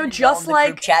like, you know, just like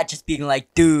group chat just being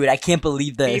like, dude, I can't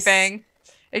believe this. Beeping.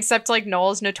 Except like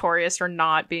Noel's notorious for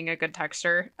not being a good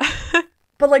texter.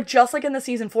 But like, just like in the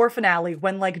season 4 finale,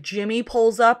 when like Jimmy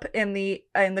pulls up in the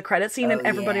credit scene and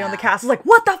everybody on the cast is like,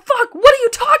 what the fuck? What are you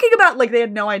talking about? Like, they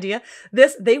had no idea.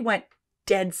 They went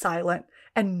dead silent,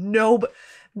 and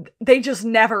they just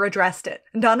never addressed it.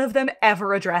 None of them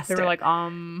ever addressed it. They were like,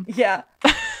 Yeah.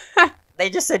 They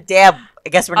just said, damn, I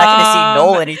guess we're not going to see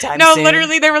Noel anytime soon. No,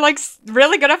 literally, they were like,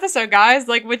 really good episode, guys.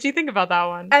 Like, what'd you think about that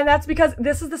one? And that's because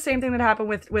this is the same thing that happened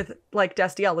with like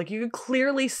Destiel. Like, you could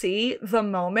clearly see the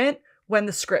moment when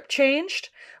the script changed.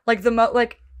 Like,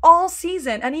 like all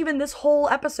season, and even this whole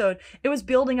episode, it was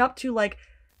building up to like...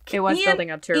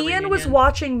 building up to a Ian reunion. was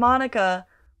watching Monica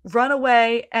run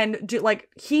away and do, like,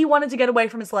 he wanted to get away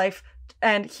from his life,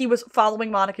 and he was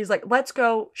following Monica. He's like, let's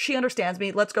go. She understands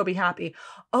me. Let's go be happy.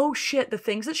 Oh shit, the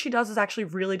things that she does is actually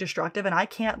really destructive, and I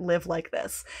can't live like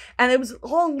this. And it was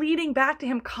all leading back to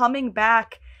him coming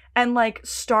back and like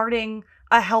starting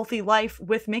a healthy life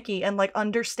with Mickey and like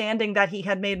understanding that he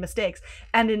had made mistakes.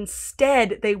 And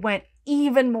instead they went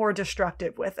even more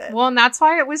destructive with it. Well, and that's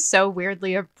why it was so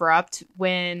weirdly abrupt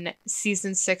when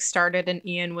season 6 started and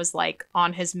Ian was like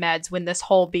on his meds, when this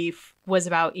whole beef was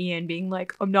about Ian being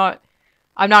like,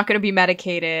 I'm not going to be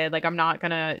medicated. Like, I'm not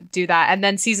going to do that. And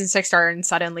then season 6 started and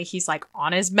suddenly he's like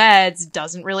on his meds,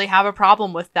 doesn't really have a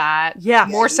problem with that. Yeah.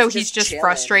 More so he's just chilling.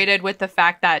 frustrated with the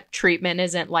fact that treatment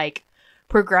isn't like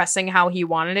progressing how he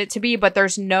wanted it to be, but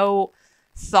there's no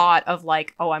thought of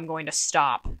like, oh, I'm going to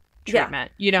stop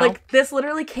treatment. You know? Like, this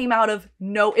literally came out of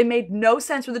it made no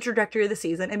sense with the trajectory of the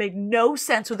season. It made no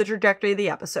sense with the trajectory of the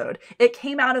episode. It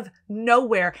came out of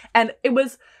nowhere. And it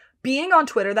was, being on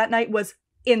Twitter that night was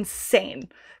insane,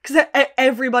 because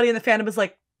everybody in the fandom was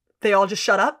like, they all just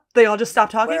shut up, they all just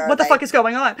stopped talking, what the fuck is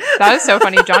going on? That is so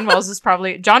funny. John Wells was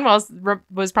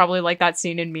probably like that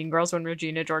scene in Mean Girls when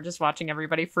Regina George is watching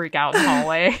everybody freak out in the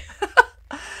hallway.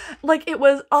 Like, it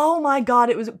was, oh my god,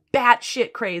 it was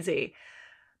batshit crazy.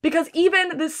 Because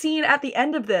even the scene at the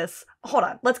end of this, hold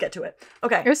on, let's get to it.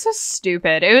 Okay. It was so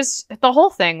stupid. The whole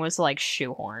thing was like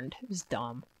shoehorned. It was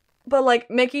dumb. But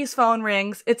like, Mickey's phone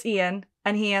rings, it's Ian,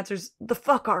 and he answers, the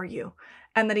fuck are you?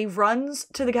 And then he runs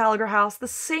to the Gallagher house the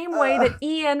same way that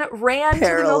Ian ran to the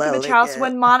Milkovich house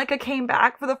when Monica came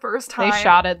back for the first time. They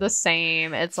shot it the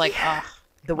same. It's like, ugh.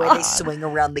 The way they swing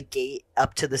around the gate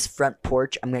up to this front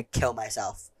porch, I'm gonna kill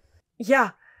myself. Yeah.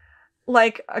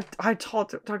 Like, I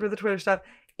talked about the Twitter stuff.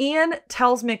 Ian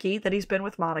tells Mickey that he's been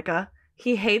with Monica.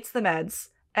 He hates the meds.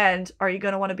 And, are you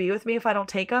gonna want to be with me if I don't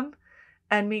take them?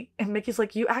 And Mickey's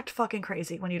like, you act fucking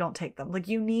crazy when you don't take them. Like,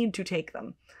 you need to take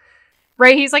them.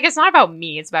 Right, he's like, it's not about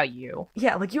me, it's about you.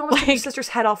 Yeah, like, you almost took your sister's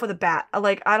head off with a bat.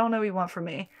 Like, I don't know what you want from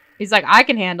me. He's like, I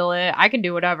can handle it, I can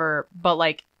do whatever, but,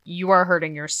 like, you are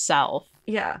hurting yourself.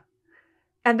 Yeah.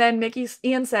 And then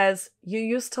Ian says, you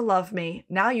used to love me,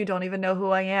 now you don't even know who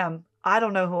I am. I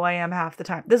don't know who I am half the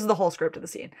time. This is the whole script of the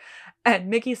scene. And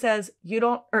Mickey says,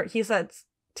 he says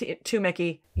to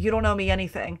Mickey, you don't owe me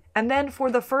anything. And then for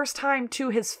the first time to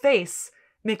his face,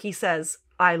 Mickey says,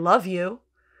 I love you.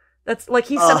 That's like,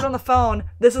 he said it on the phone.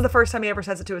 This is the first time he ever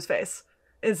says it to his face,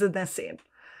 is in this scene.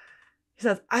 He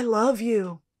says, I love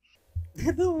you.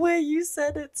 The way you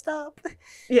said it, stop.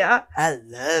 Yeah. I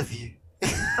love you.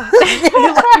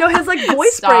 His like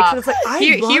voice breaks, and it's like,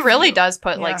 he really does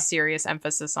put like serious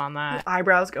emphasis on that. His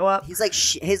eyebrows go up. He's like,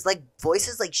 his like voice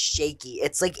is like shaky.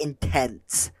 It's like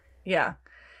intense. Yeah.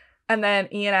 And then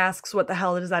Ian asks, what the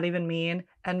hell does that even mean?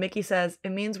 And Mickey says, it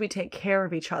means we take care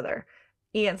of each other.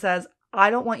 Ian says, I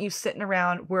don't want you sitting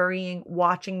around worrying,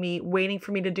 watching me, waiting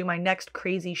for me to do my next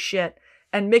crazy shit.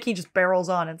 And Mickey just barrels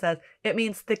on and says, it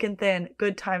means thick and thin,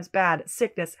 good times bad,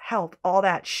 sickness, health, all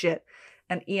that shit.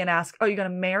 And Ian asks, oh, you going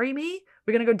to marry me?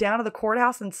 We're going to go down to the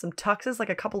courthouse in some tuxes like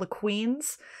a couple of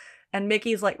queens? And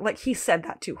Mickey's like he said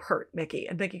that to hurt Mickey.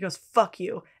 And Mickey goes, fuck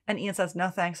you. And Ian says, no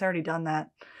thanks, I already done that.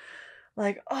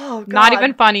 Like, oh, God. Not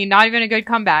even funny, not even a good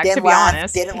comeback, to be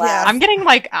honest. Didn't laugh. I'm getting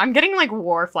like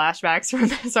war flashbacks from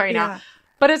this right now.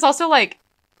 But it's also like,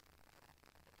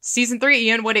 season 3,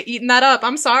 Ian would have eaten that up.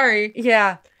 I'm sorry.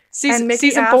 Yeah. Season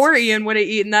 4, Ian would have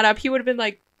eaten that up. He would have been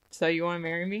like, so you want to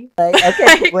marry me? Like,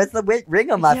 okay, where's the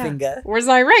ring on my finger? Where's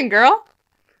my ring, girl?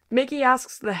 Mickey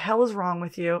asks, the hell is wrong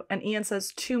with you? And Ian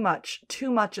says, too much. Too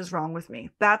much is wrong with me.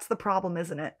 That's the problem,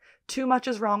 isn't it? Too much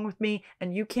is wrong with me,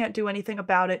 and you can't do anything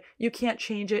about it. You can't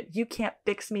change it. You can't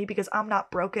fix me because I'm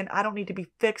not broken. I don't need to be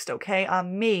fixed, okay?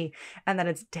 I'm me. And then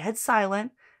it's dead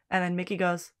silent. And then Mickey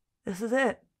goes, this is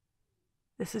it.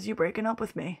 This is you breaking up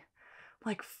with me.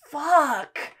 Like,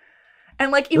 fuck.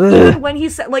 And like, even when he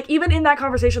said, like, even in that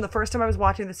conversation, the first time I was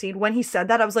watching the scene, when he said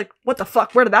that, I was like, what the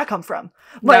fuck? Where did that come from?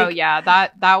 Like, no, yeah,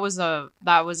 that was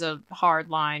a hard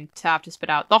line to have to spit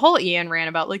out. The whole Ian ran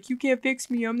about, like, you can't fix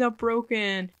me. I'm not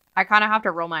broken. I kind of have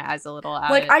to roll my eyes a little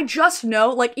at like, it. I just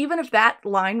know, like, even if that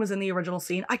line was in the original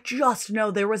scene, I just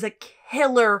know there was a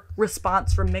killer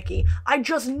response from Mickey. I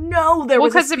just know there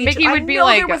was a speech. Mickey would be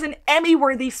like, there was an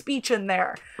Emmy-worthy speech in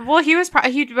there. Well, he was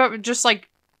he'd just like,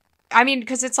 I mean,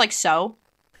 because it's like, so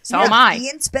am I.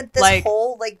 Ian spent this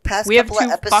whole past couple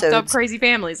of episodes. We have two fucked up crazy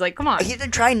families. Like, come on. He's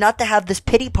been trying not to have this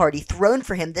pity party thrown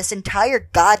for him this entire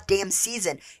goddamn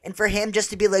season, and for him just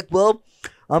to be like, well,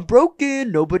 I'm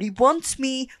broken. Nobody wants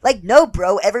me. Like, no,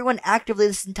 bro. Everyone actively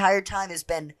this entire time has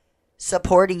been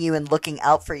supporting you and looking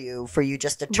out for you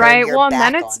just to turn your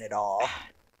back on it all.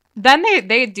 Then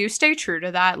they do stay true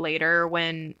to that later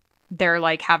when they're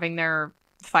like having their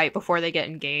fight before they get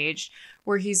engaged,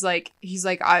 where he's like,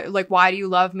 I like, why do you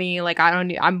love me? Like,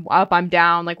 I'm up, I'm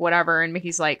down, like, whatever. And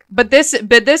Mickey's like, but this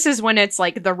is when it's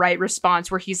like the right response,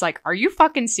 where he's like, are you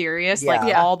fucking serious? Yeah.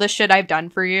 Like, all the shit I've done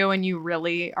for you, and you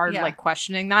really are like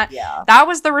questioning that? Yeah. That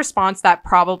was the response that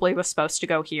probably was supposed to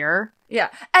go here. Yeah.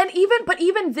 And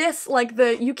even this, like,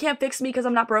 you can't fix me because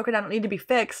I'm not broken, I don't need to be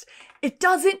fixed, it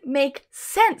doesn't make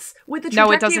sense with the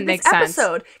trajectory of this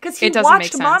episode. Because he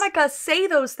watched Monica say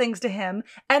those things to him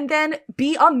and then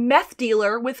be a meth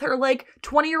dealer with her, like,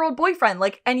 20-year-old boyfriend.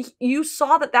 Like, and you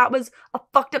saw that was a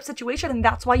fucked up situation, and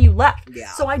that's why you left.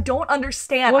 Yeah. So I don't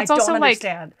understand. Well, it's also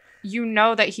understand. Like, you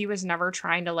know that he was never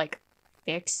trying to, like,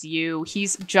 fix you.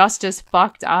 He's just as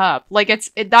fucked up. Like,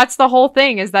 that's the whole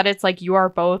thing, is that it's like, you are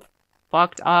both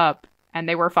fucked up, and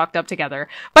they were fucked up together.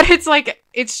 But it's like,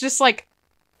 it's just like,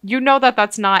 you know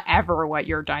that's not ever what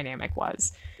your dynamic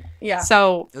was. Yeah.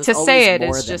 So to say it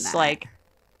is just like,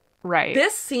 right.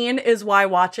 This scene is why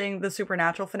watching the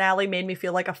Supernatural finale made me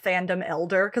feel like a fandom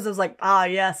elder, because I was like, ah,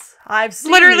 yes, I've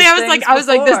seen literally. These I was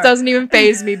like, this doesn't even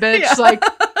faze me, bitch. Yeah. Like,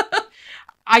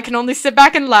 I can only sit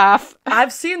back and laugh.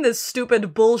 I've seen this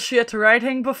stupid bullshit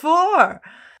writing before.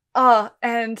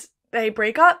 And they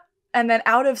break up. And then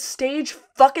out of stage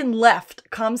fucking left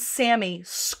comes Sammy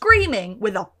screaming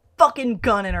with a fucking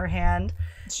gun in her hand.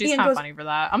 She's kind of funny for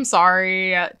that. I'm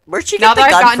sorry. Where'd she get the gun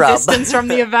from? Now that I've gotten distance from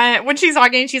the event, when she's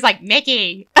walking, she's like,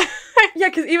 Mickey. Yeah,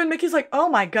 because even Mickey's like, oh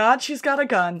my god, she's got a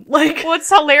gun. Like, well, it's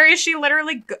hilarious.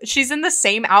 She's in the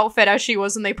same outfit as she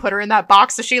was when they put her in that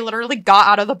box. So she literally got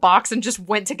out of the box and just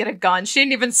went to get a gun. She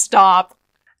didn't even stop.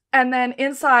 And then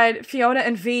inside, Fiona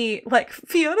and V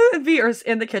are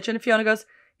in the kitchen. And Fiona goes,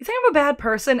 you think I'm a bad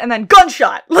person? And then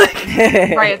gunshot. Like,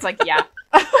 right, it's like, yeah.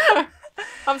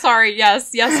 I'm sorry.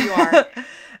 Yes, you are.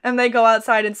 And they go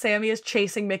outside, and Sammy is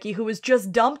chasing Mickey, who was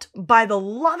just dumped by the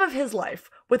love of his life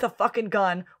with a fucking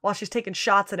gun while she's taking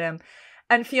shots at him.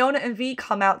 And Fiona and V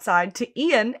come outside to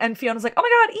Ian, and Fiona's like, oh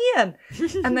my god,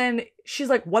 Ian! And then she's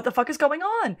like, what the fuck is going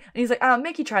on? And he's like,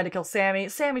 Mickey tried to kill Sammy.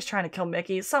 Sammy's trying to kill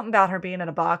Mickey. Something about her being in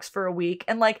a box for a week.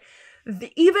 And like,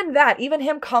 even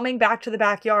him coming back to the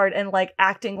backyard and like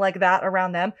acting like that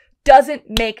around them doesn't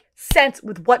make sense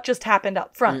with what just happened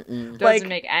up front. Doesn't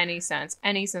make any sense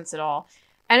at all.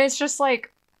 And it's just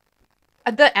like,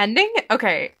 the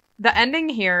ending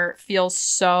here feels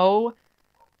so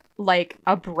like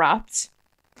abrupt,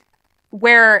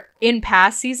 where in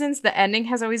past seasons the ending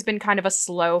has always been kind of a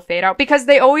slow fade out, because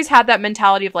they always had that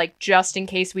mentality of like, just in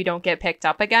case we don't get picked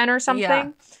up again or something. Yeah.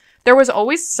 There was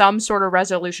always some sort of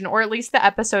resolution, or at least the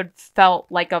episode felt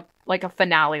like a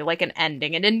finale, like an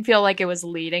ending. It didn't feel like it was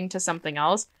leading to something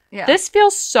else. Yeah. This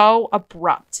feels so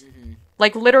abrupt. Mm-hmm.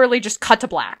 Like, literally just cut to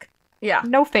black. Yeah.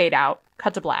 No fade out.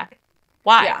 Cut to black.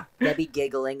 Why? Yeah. Debbie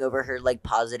giggling over her like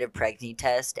positive pregnancy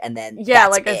test, and then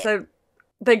I said,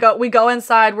 we go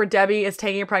inside where Debbie is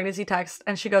taking a pregnancy test,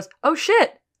 and she goes, "Oh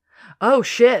shit,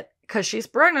 because she's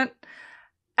pregnant."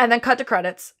 And then cut to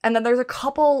credits, and then there's a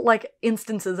couple like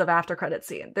instances of after credit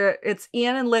scene. It's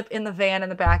Ian and Lip in the van in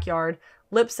the backyard.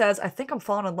 Lip says, "I think I'm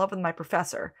falling in love with my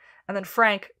professor," and then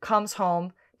Frank comes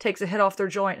home, takes a hit off their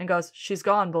joint, and goes, "She's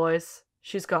gone, boys.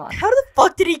 She's gone." How the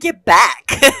fuck did he get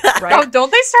back? Right? Oh,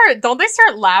 don't they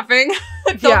start laughing?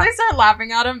 They start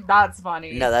laughing at him? That's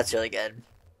funny. No, that's really good.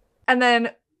 And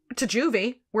then to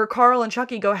Juvie, where Carl and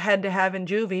Chucky go head to head in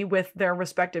Juvie with their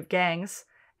respective gangs.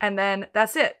 And then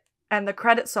that's it. And the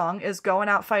credit song is Going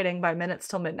Out Fighting by Minutes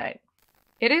Till Midnight.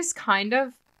 It is kind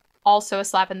of also a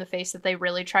slap in the face that they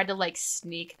really tried to like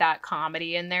sneak that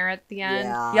comedy in there at the end.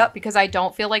 Yeah. Yep. Because I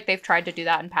don't feel like they've tried to do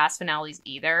that in past finales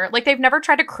either. Like they've never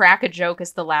tried to crack a joke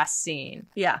as the last scene.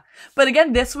 Yeah. But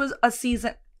again, this was a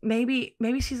season, maybe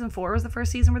season 4 was the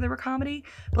first season where they were comedy.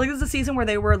 But like this is a season where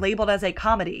they were labeled as a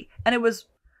comedy. And it was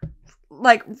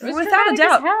like, without a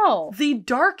doubt, the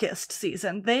darkest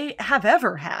season they have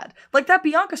ever had. Like, that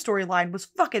Bianca storyline was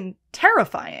fucking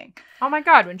terrifying. Oh my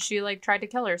god, when she, like, tried to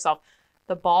kill herself.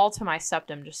 The ball to my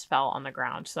septum just fell on the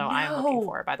ground, so I am looking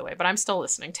for it, by the way. But I'm still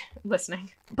listening.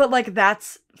 But, like,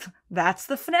 that's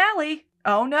the finale.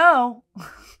 Oh, no.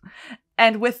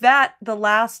 And with that, the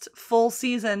last full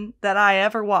season that I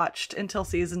ever watched until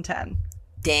season 10.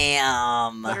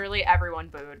 Damn. Literally everyone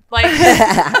booed. Like...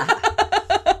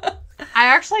 I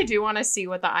actually do want to see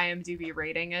what the IMDb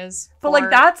rating is. But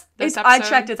like I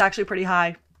checked, it's actually pretty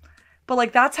high. But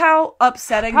like that's how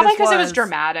upsetting probably this was. Probably because it was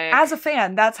dramatic. As a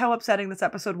fan, that's how upsetting this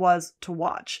episode was to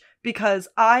watch. Because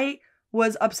I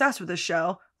was obsessed with this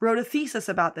show, wrote a thesis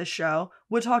about this show,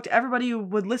 would talk to everybody who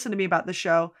would listen to me about this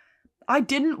show. I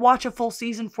didn't watch a full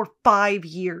season for 5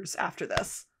 years after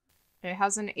this. It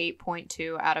has an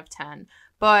 8.2 out of 10.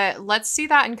 But let's see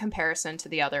that in comparison to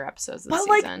the other episodes this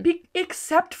season. Like,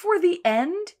 except for the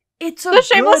end, it's a the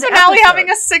Shameless good finale episode. Having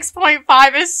a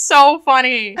 6.5 is so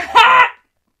funny.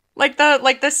 like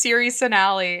the series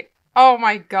finale. Oh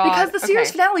my god. Because the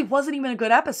series finale wasn't even a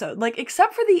good episode. Like,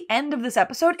 except for the end of this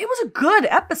episode, it was a good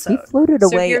episode. He floated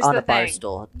away on a bar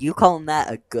stool. You calling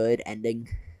that a good ending?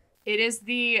 It is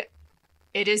the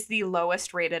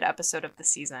lowest rated episode of the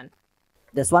season.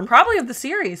 This one? Probably of the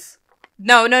series.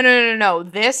 No.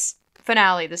 This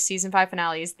finale, the season 5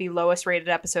 finale, is the lowest rated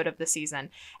episode of the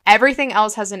season. Everything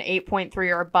else has an 8.3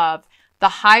 or above. The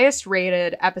highest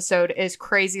rated episode is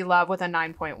Crazy Love with a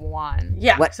 9.1.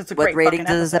 Yeah, what rating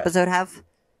does this episode have?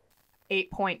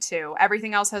 8.2.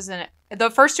 Everything else has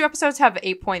the first 2 episodes have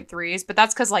 8.3s, but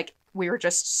that's because like we were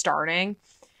just starting.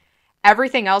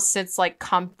 Everything else sits like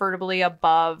comfortably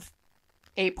above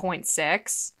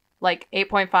 8.6, like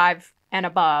 8.5 and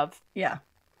above. Yeah.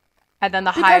 And then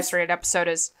the highest rated episode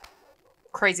is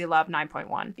Crazy Love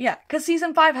 9.1. Yeah, because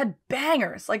season 5 had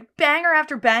bangers. Like banger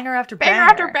after banger after banger. Banger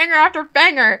after banger after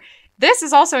banger. This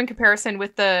is also in comparison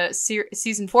with the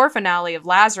season 4 finale of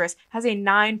Lazarus, has a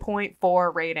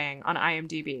 9.4 rating on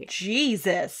IMDb.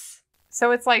 Jesus. So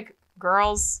it's like,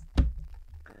 girls,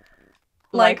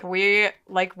 like we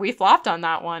flopped on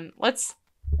that one.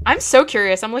 I'm so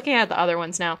curious. I'm looking at the other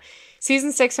ones now.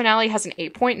 Season 6 finale has an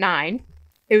 8.9.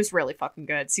 It was really fucking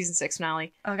good. Season 6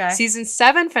 finale. Okay. Season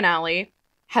 7 finale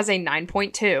has a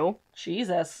 9.2.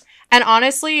 Jesus. And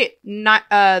honestly, not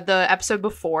the episode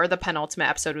before, the penultimate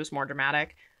episode, was more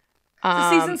dramatic.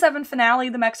 The season 7 finale,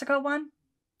 the Mexico one?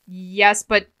 Yes,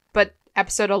 but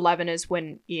episode 11 is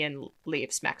when Ian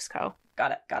leaves Mexico.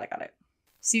 Got it.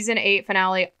 Season Season 8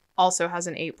 finale also has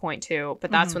an 8.2,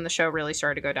 but that's when the show really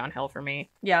started to go downhill for me.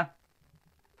 Yeah.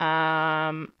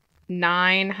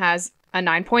 9 has a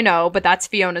 9.0, but that's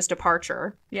Fiona's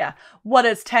departure. Yeah. What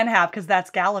does 10 have? Because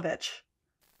that's Galovich.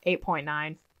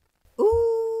 8.9.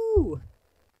 Ooh.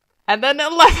 And then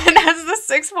 11 has the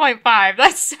 6.5.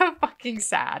 That's so fucking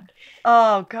sad.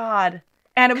 Oh, God.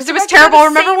 And it was terrible.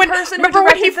 Remember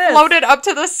when he floated up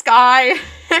to the sky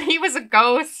and he was a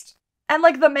ghost? And,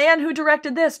 like, the man who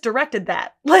directed this directed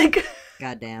that. Like...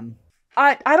 Goddamn.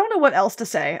 I don't know what else to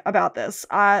say about this.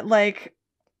 Like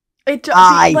I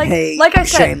said,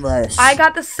 Shameless. I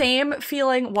got the same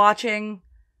feeling watching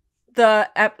the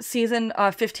season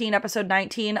 15, episode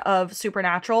 19 of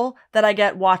Supernatural that I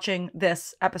get watching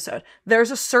this episode.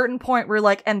 There's a certain point where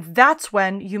like, and that's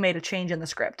when you made a change in the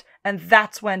script. And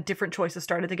that's when different choices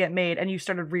started to get made and you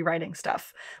started rewriting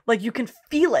stuff. Like, you can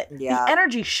feel it. Yeah. The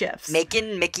energy shifts.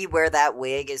 Making Mickey wear that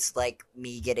wig is like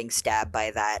me getting stabbed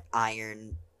by that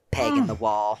iron peg in the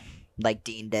wall. Like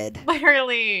Dean did.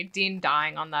 Literally, Dean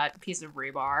dying on that piece of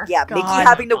rebar. Yeah, God, Mickey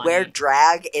having to wear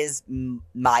drag is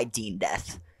my Dean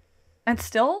death. And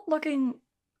still looking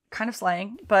kind of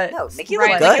slaying, but no, Nikki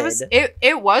looked good. Like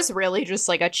it was really just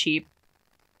like a cheap.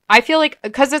 I feel like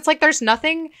because it's like there's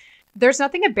nothing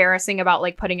embarrassing about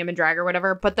like putting him in drag or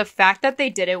whatever, but the fact that they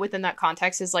did it within that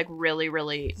context is like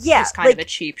really just kind of a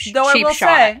cheap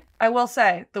shot. I will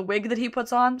say the wig that he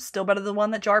puts on still better than the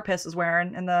one that Jarpiss is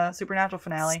wearing in the Supernatural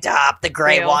finale. Stop, the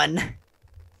gray one.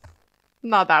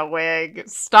 Not that wig.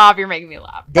 Stop, you're making me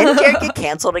laugh. Didn't Jared get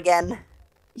canceled again?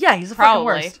 Yeah, he's fucking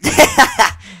worst.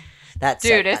 That's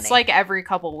dude, so it's like every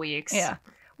couple weeks. Yeah.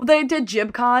 Well, they did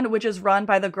GibCon, which is run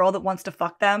by the girl that wants to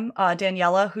fuck them,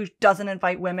 Daniela, who doesn't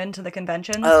invite women to the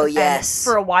conventions. Oh, yes.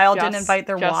 And for a while, didn't invite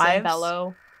their wives.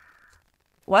 Bello.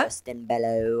 What?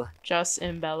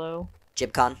 Justin Bello. Yeah.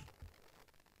 GibCon.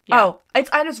 Oh,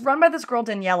 it's run by this girl,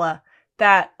 Daniela,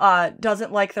 that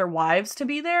doesn't like their wives to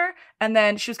be there. And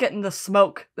then she was getting the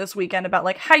smoke this weekend about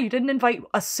like, hey, you didn't invite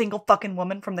a single fucking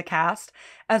woman from the cast.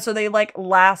 And so they like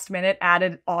last minute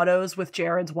added autos with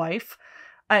Jared's wife.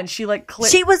 And she like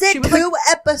she was in 2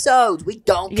 episodes. We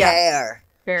don't care.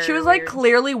 Very she was like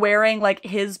clearly wearing like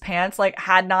his pants, like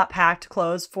had not packed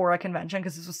clothes for a convention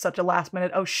because this was such a last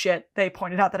minute. Oh shit! They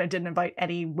pointed out that I didn't invite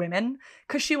any women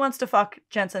because she wants to fuck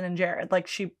Jensen and Jared. Like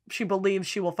she believes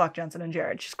she will fuck Jensen and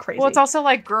Jared. She's crazy. Well, it's also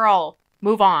like, girl,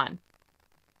 move on.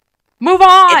 Move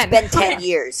on. It's been 10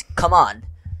 years. Come on.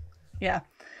 Yeah.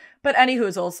 But any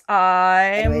hoozles,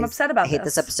 I'm upset about this. I hate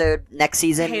this episode. Next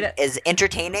season is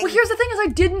entertaining. Well, here's the thing: is I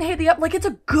didn't hate the like it's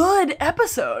a good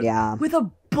episode. Yeah. With a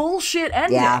bullshit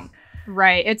ending. Yeah.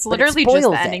 Right. It's literally just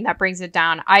the ending that brings it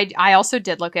down. I also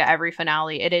did look at every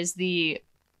finale. It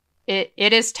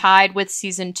is tied with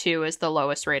season 2 as the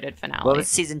lowest rated finale. What was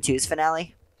season 2's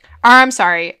finale? I'm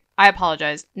sorry. I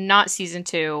apologize. Not season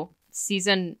 2.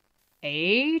 Season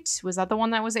 8? Was that the one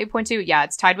that was 8.2? Yeah,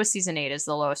 it's tied with season 8 as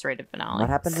the lowest rated finale.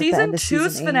 What happened at season the end of 2's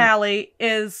season 8? finale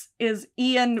is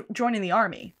Ian joining the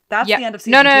army. That's the end of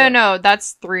season 2. No,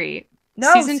 that's 3.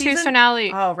 No, season 2's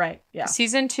finale. Oh, right. Yeah.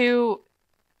 Season 2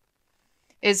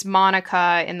 is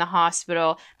Monica in the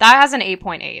hospital. That has an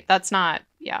 8.8. That's not,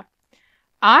 yeah.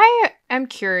 I am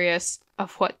curious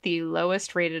of what the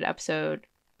lowest rated episode,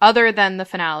 other than the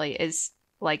finale, is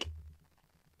like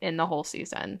in the whole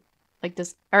season. Like,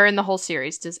 in the whole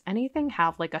series, does anything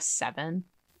have like a 7?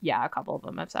 Yeah, a couple of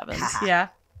them have 7s. Yeah.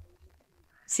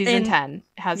 Season 10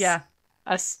 has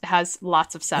has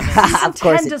lots of 7s. Season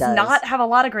 10 does not have a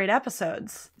lot of great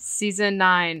episodes. Season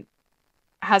 9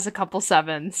 has a couple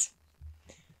 7s.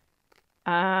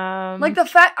 Like the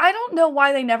fact, I don't know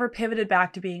why they never pivoted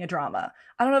back to being a drama.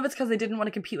 I don't know if it's because they didn't want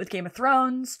to compete with Game of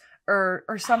Thrones or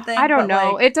something. I don't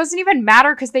know. Like, it doesn't even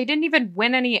matter because they didn't even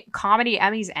win any comedy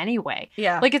Emmys anyway.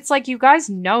 Yeah. Like, it's like you guys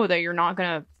know that you're not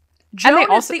gonna.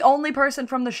 Joan is the only person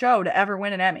from the show to ever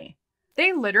win an Emmy.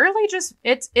 They literally just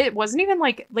it wasn't even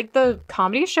like the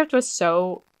comedy shift was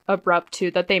so abrupt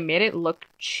too that they made it look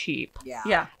cheap.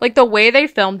 Yeah. Like the way they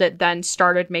filmed it then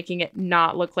started making it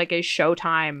not look like a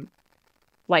Showtime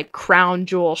like crown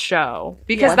jewel show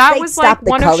because that was like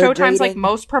one of Showtime's like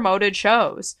most promoted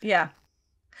shows. Yeah.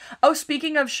 Oh,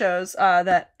 speaking of shows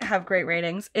that have great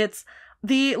ratings, it's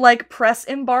the like press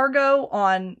embargo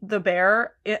on The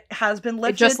Bear. It has been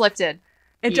lifted. It just lifted.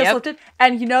 It just lifted.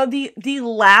 And you know, the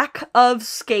lack of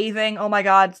scathing, oh my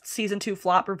god, season 2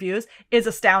 flop reviews is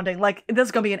astounding. Like, this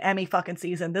is gonna be an Emmy fucking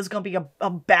season. This is gonna be a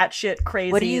batshit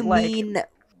crazy. What do you mean?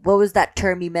 What was that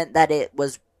term you meant that it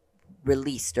was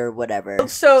released or whatever?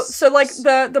 So like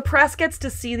the press gets to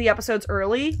see the episodes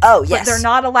early. Oh, yes. But they're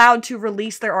not allowed to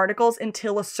release their articles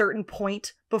until a certain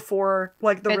point before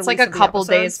like the release. It's like a couple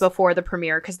days before the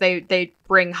premiere because they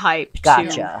bring hype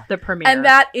to the premiere. And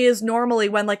that is normally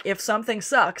when like if something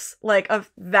sucks, like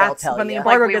that's when the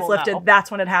embargo gets lifted, that's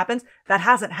when it happens. That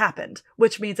hasn't happened,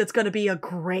 which means it's going to be a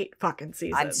great fucking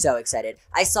season. I'm so excited.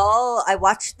 I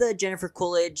watched the Jennifer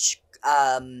Coolidge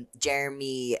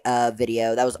Jeremy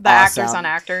video. That was the awesome. Actors on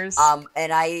Actors.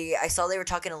 And I saw they were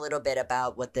talking a little bit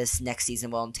about what this next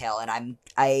season will entail, and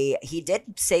he did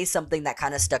say something that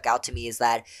kind of stuck out to me is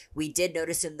that we did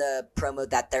notice in the promo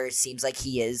that there seems like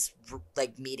he is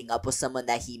like meeting up with someone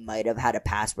that he might have had a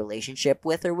past relationship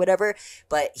with or whatever,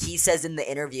 but he says in the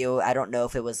interview, I don't know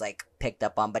if it was like picked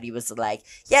up on, but he was like,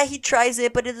 yeah, he tries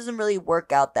it, but it doesn't really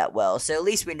work out that well. So at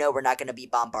least we know we're not going to be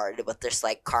bombarded with this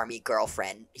like Carmy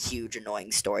girlfriend huge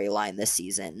annoying storyline this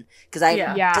season, because I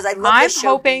love the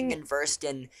show being versed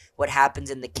in what happens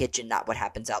in the kitchen, not what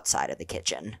happens outside of the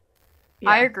kitchen.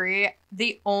 I agree.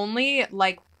 The only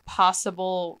like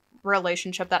possible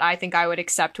relationship that I think I would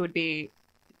accept would be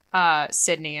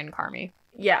Sydney and Carmy.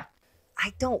 Yeah.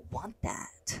 I don't want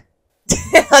that.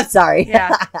 I'm sorry.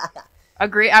 Yeah.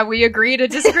 We agree to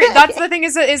disagree. That's the thing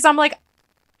is I'm like,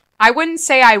 I wouldn't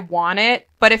say I want it,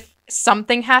 but if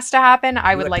something has to happen,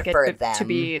 I would like it to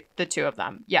be the two of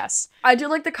them. Yes. I do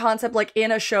like the concept, like,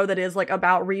 in a show that is, like,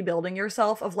 about rebuilding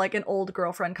yourself, of, like, an old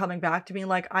girlfriend coming back to being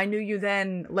like, I knew you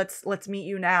then, let's meet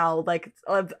you now. Like,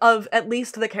 of at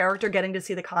least the character getting to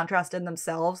see the contrast in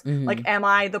themselves. Mm-hmm. Like, am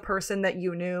I the person that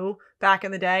you knew back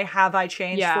in the day? Have I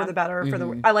changed for the better? For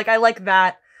the I like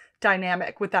that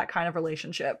dynamic with that kind of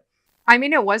relationship. I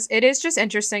mean, it is just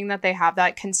interesting that they have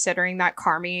that, considering that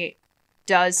Carmy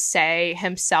does say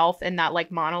himself in that,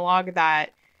 like, monologue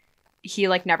that he,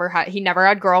 like, never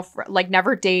had girlfriend, like,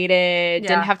 never dated,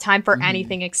 didn't have time for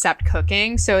anything except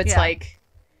cooking. So it's like,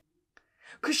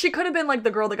 because she could have been, like,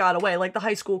 the girl that got away, like the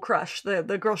high school crush,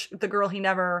 the girl he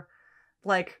never,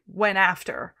 like, went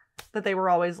after, that they were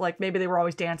always, like, maybe they were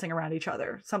always dancing around each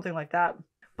other, something like that.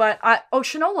 But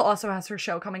Shinola also has her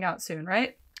show coming out soon,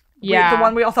 right? Yeah, the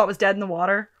one we all thought was dead in the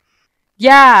water.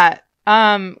 Yeah.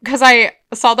 Because I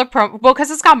saw the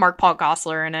because it's got Mark Paul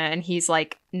Gosselaar in it, and he's,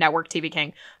 like, network TV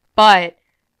king. But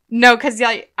no, because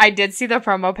I did see the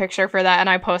promo picture for that, and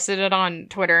I posted it on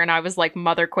Twitter, and I was like,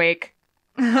 Motherquake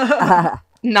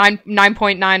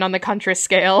 9.9 on the Contra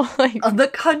scale. Like, on the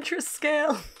Contra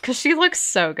scale, because she looks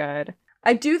so good.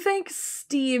 I do think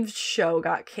Steve's show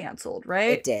got canceled,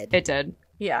 right? It did.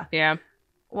 Yeah.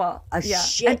 Well, a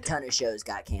shit ton of shows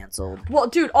got canceled. Well,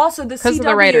 dude, also the CW, of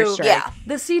the writers' strike.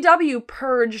 The CW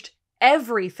purged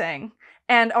everything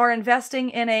and are investing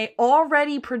in a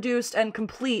already produced and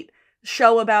complete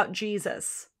show about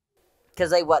Jesus.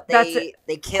 Because they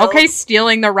killed. Okay,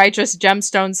 stealing the righteous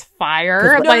gemstones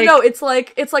fire. No, it's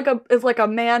like a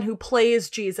man who plays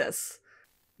Jesus.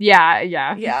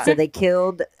 Yeah. So they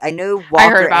killed. I know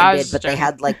Walker ended, but they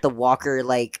had, like, the Walker,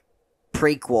 like,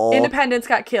 prequel. Independence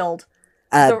got killed.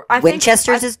 So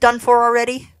Winchester's is done for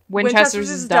already? Winchester's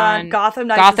is done. Gotham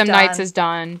Knights is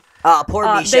done. Oh, poor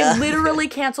Misha. They literally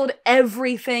canceled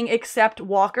everything except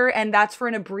Walker, and that's for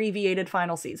an abbreviated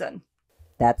final season.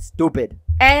 That's stupid.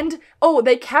 And,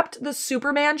 they kept the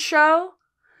Superman show.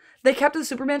 But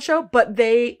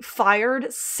they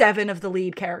fired 7 of the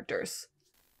lead characters.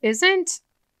 Isn't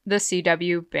the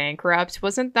CW bankrupt?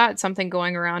 Wasn't that something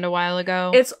going around a while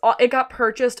ago? It got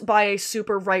purchased by a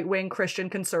super right-wing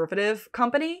Christian conservative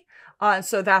company,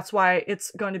 so that's why it's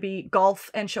going to be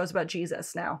golf and shows about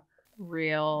Jesus now.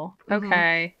 Real.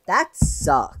 Okay. That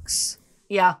sucks.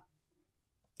 Yeah.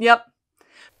 Yep.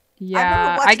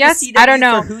 Yeah, I guess, I don't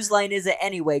know. Whose Line Is It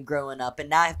Anyway growing up, and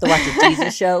now I have to watch a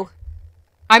Jesus show?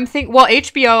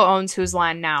 HBO owns Whose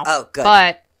Line now. Oh, good.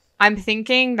 But I'm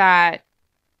thinking that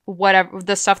whatever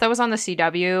the stuff that was on the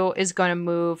CW is going to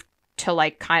move to,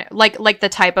 like, kind of like the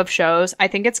type of shows. I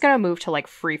think it's going to move to, like,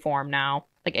 Freeform now,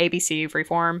 like ABC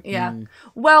Freeform. Yeah.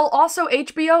 Well, also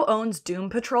HBO owns Doom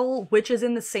Patrol, which is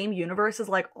in the same universe as,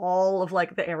 like, all of,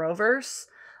 like, the Arrowverse.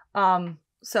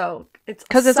 So it's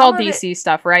because it's all DC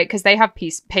stuff, right? Because they have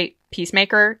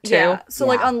Peacemaker too. Yeah. So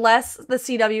like, unless the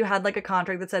CW had, like, a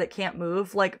contract that said it can't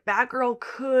move, like, Batgirl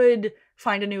could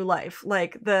find a new life.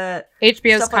 Like, the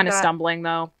HBO's kind of stumbling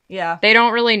though. Yeah. They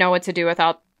don't really know what to do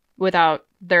without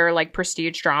their, like,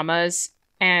 prestige dramas,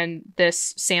 and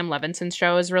this Sam Levinson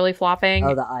show is really flopping.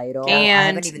 Oh, The Idol.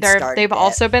 And they've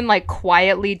also been, like,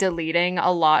 quietly deleting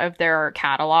a lot of their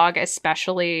catalog,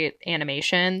 especially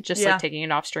animation, just like taking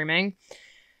it off streaming.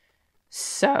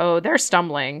 So they're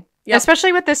stumbling. Yep.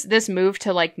 Especially with this move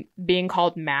to, like, being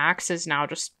called Max is now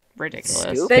just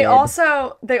ridiculous. Stupid. They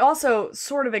also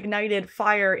sort of ignited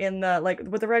fire in the, like,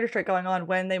 with the writer's strike going on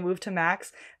when they moved to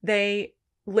Max. They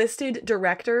listed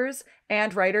directors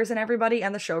and writers and everybody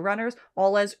and the showrunners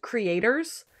all as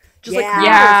creators. Just like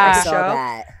creators of the show.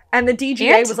 That. And the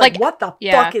DGA was like, what the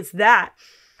fuck is that?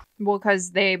 Well,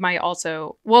 because they might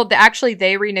also... Well, actually,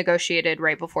 they renegotiated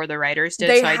right before the writers did.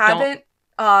 They haven't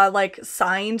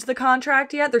signed the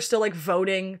contract yet. They're still, like,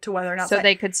 voting to whether or not. So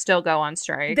they could still go on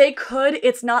strike. They could.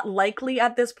 It's not likely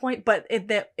at this point, but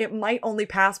it might only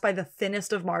pass by the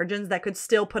thinnest of margins. That could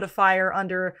still put a fire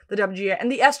under the WGA,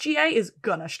 and the SGA is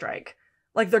gonna strike.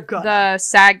 Like, they're gonna. The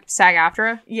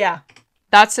SAG-AFTRA? Yeah.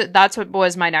 That's what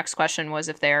was my next question, was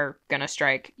if they're gonna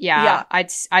strike. Yeah.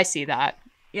 I see that.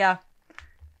 Yeah.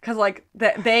 Because, like,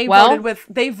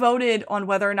 they voted on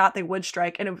whether or not they would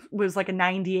strike, and it was like a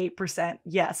 98%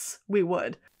 yes, we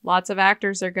would. Lots of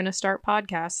actors are going to start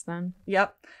podcasts then.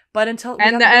 Yep. But until...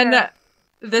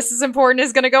 This is important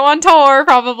is going to go on tour,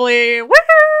 probably.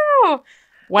 Woohoo!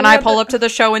 When I pull up to the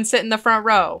show and sit in the front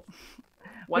row.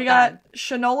 We got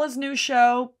Shinola's new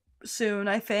show soon,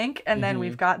 I think, and then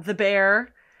we've got The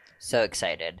Bear. So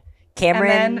excited.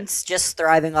 Cameron's just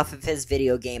thriving off of his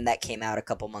video game that came out a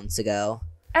couple months ago.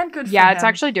 And good for him. Yeah, it's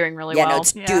actually doing really well.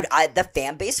 Dude, the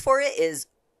fan base for it is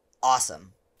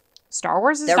awesome. Star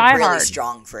Wars is they're diehard. really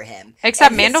strong for him.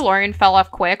 Except Mandalorian fell off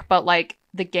quick, but like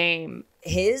the game,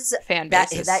 his fan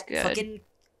base is that good. fucking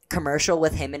commercial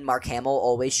with him and Mark Hamill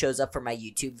always shows up for my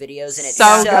YouTube videos, and it's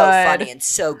so funny and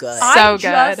so good.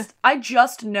 I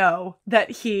just know that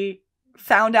he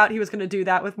found out he was going to do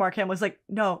that with Mark Hamill. Was like,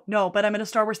 no, but I'm in a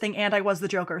Star Wars thing and I was the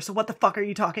Joker. So what the fuck are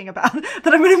you talking about?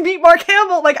 That I'm going to meet Mark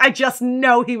Hamill? Like, I just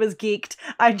know he was geeked.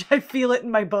 I feel it in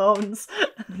my bones.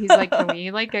 He's like, can we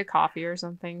like get coffee or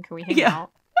something? Can we hang out?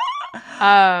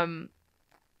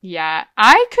 Yeah,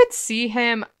 I could see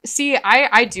him. See,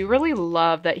 I do really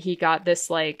love that he got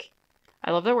this, like, I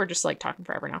love that we're just like talking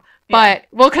forever now. But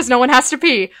because no one has to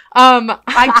pee.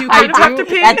 I do kind of have to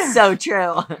pee. That's so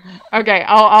true. Okay,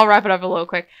 I'll wrap it up a little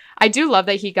quick. I do love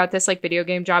that he got this like video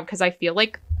game job because I feel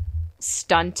like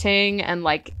stunting and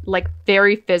like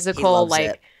very physical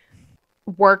like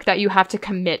work that you have to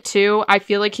commit to. I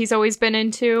feel like he's always been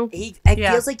into. It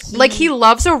feels like he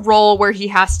loves a role where he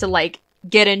has to like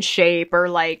get in shape or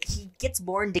like he gets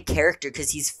more into character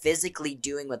because he's physically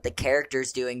doing what the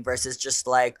character's doing versus just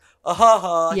like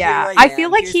I feel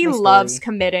like he loves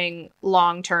committing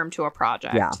long term to a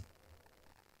project. Yeah,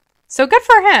 so good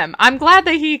for him. I'm glad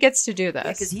that he gets to do this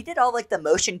because he did all like the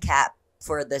motion cap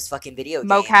for this fucking video game,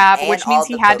 mocap, which means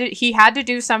he had to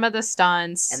do some of the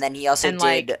stunts, and then he also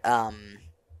did I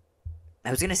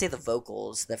was gonna say the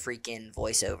vocals, the freaking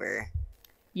voiceover.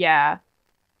 Yeah,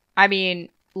 I mean,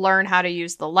 learn how to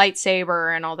use the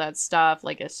lightsaber and all that stuff.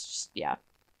 Like, it's just,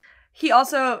 He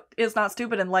also is not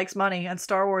stupid and likes money, and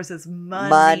Star Wars is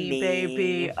money,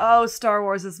 baby. Oh, Star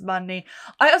Wars is money.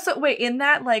 I also, in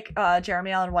that, like,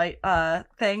 Jeremy Allen White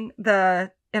thing,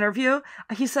 the interview,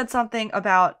 he said something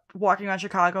about walking around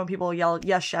Chicago and people yell,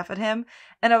 "Yes, chef," at him.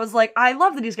 And I was like, I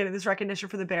love that he's getting this recognition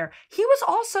for The Bear. He was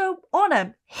also on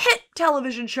a hit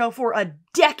television show for a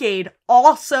decade,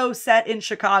 also set in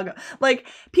Chicago. Like,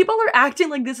 people are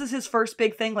acting like this is his first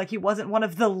big thing, like he wasn't one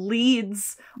of the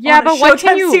leads. Yeah, but what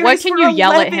can you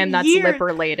yell at him that's lip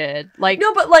related? Like,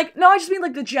 I just mean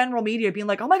like the general media being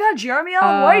like, oh my god, Jeremy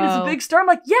Allen White is a big star. I'm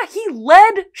like, yeah, he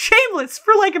led Shameless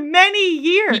for like many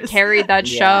years. He carried that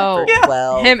show.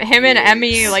 Yeah. Him and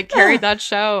Emmy like carried that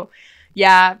show.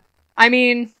 Yeah. I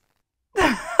mean,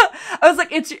 I was like,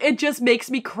 it just makes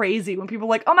me crazy when people are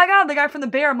like, oh my god, the guy from The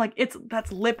Bear. I'm like,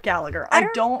 that's Lip Gallagher.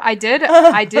 I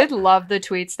did love the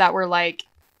tweets that were like,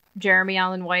 Jeremy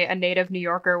Allen White, a native New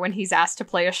Yorker, when he's asked to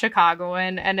play a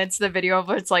Chicagoan, and it's the video of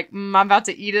it's like, I'm about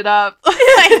to eat it up.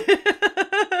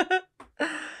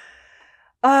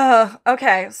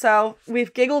 Okay, so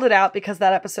we've giggled it out because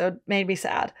that episode made me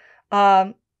sad.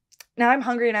 Now I'm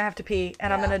hungry and I have to pee,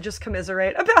 and I'm gonna just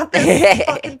commiserate about this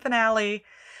fucking finale.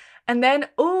 And then,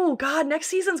 oh god, next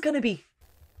season's gonna be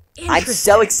interesting. I'm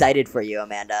so excited for you,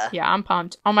 Amanda. Yeah, I'm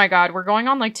pumped. Oh my god, we're going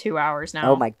on like 2 hours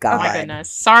now. Oh my god. Oh my goodness.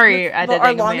 Sorry, editing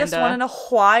our longest Amanda. one in a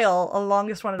while.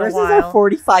 This is a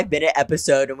 45-minute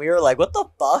episode, and we were like, what the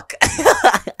fuck?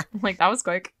 Like, that was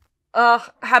quick.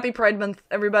 Happy Pride Month,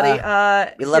 everybody.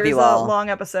 We love you all. Here's a long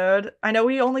episode. I know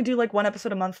we only do like one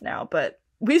episode a month now, but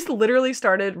we literally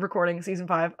started recording season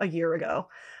 5 a year ago.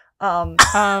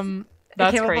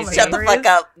 That's crazy. Shut the fuck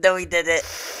up. No, we did it.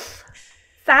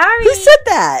 Sorry. Who said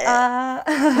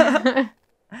that?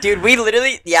 Dude, we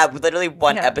literally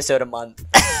one episode a month.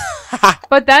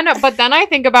 But then I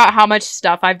think about how much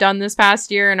stuff I've done this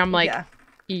past year, and I'm like,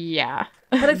 yeah.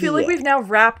 But I feel like we've now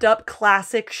wrapped up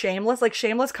classic Shameless. Like,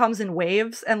 Shameless comes in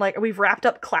waves, and like we've wrapped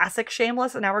up classic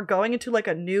Shameless, and now we're going into like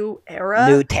a new era,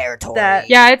 new territory.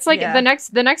 It's like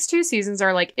the next 2 seasons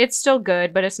are like, it's still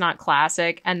good, but it's not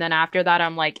classic. And then after that,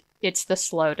 I'm like, it's the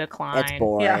slow decline. It's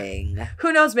boring. Yeah.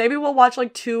 Who knows? Maybe we'll watch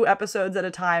like 2 episodes at a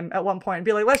time at one point and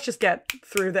be like, let's just get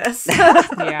through this.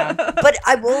 Yeah. But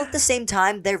I will at the same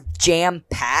time, they're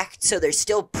jam-packed, so they're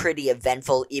still pretty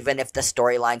eventful, even if the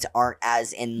storylines aren't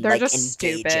as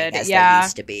engaging as they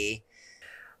used to be.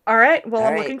 All right. Well,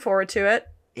 I'm looking forward to it.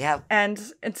 Yeah. And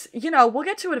it's, we'll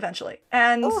get to it eventually.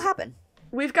 And it'll happen.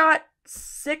 We've got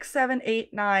 6, 7,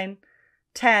 8, 9,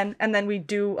 10, and then we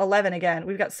do 11 again.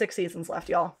 We've got 6 seasons left,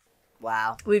 y'all.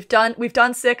 Wow. We've done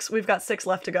 6. We've got 6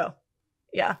 left to go.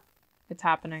 Yeah. It's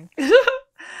happening.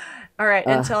 All right.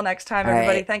 Until next time,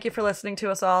 everybody. Right. Thank you for listening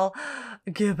to us all.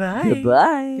 Goodbye.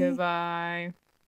 Goodbye. Goodbye.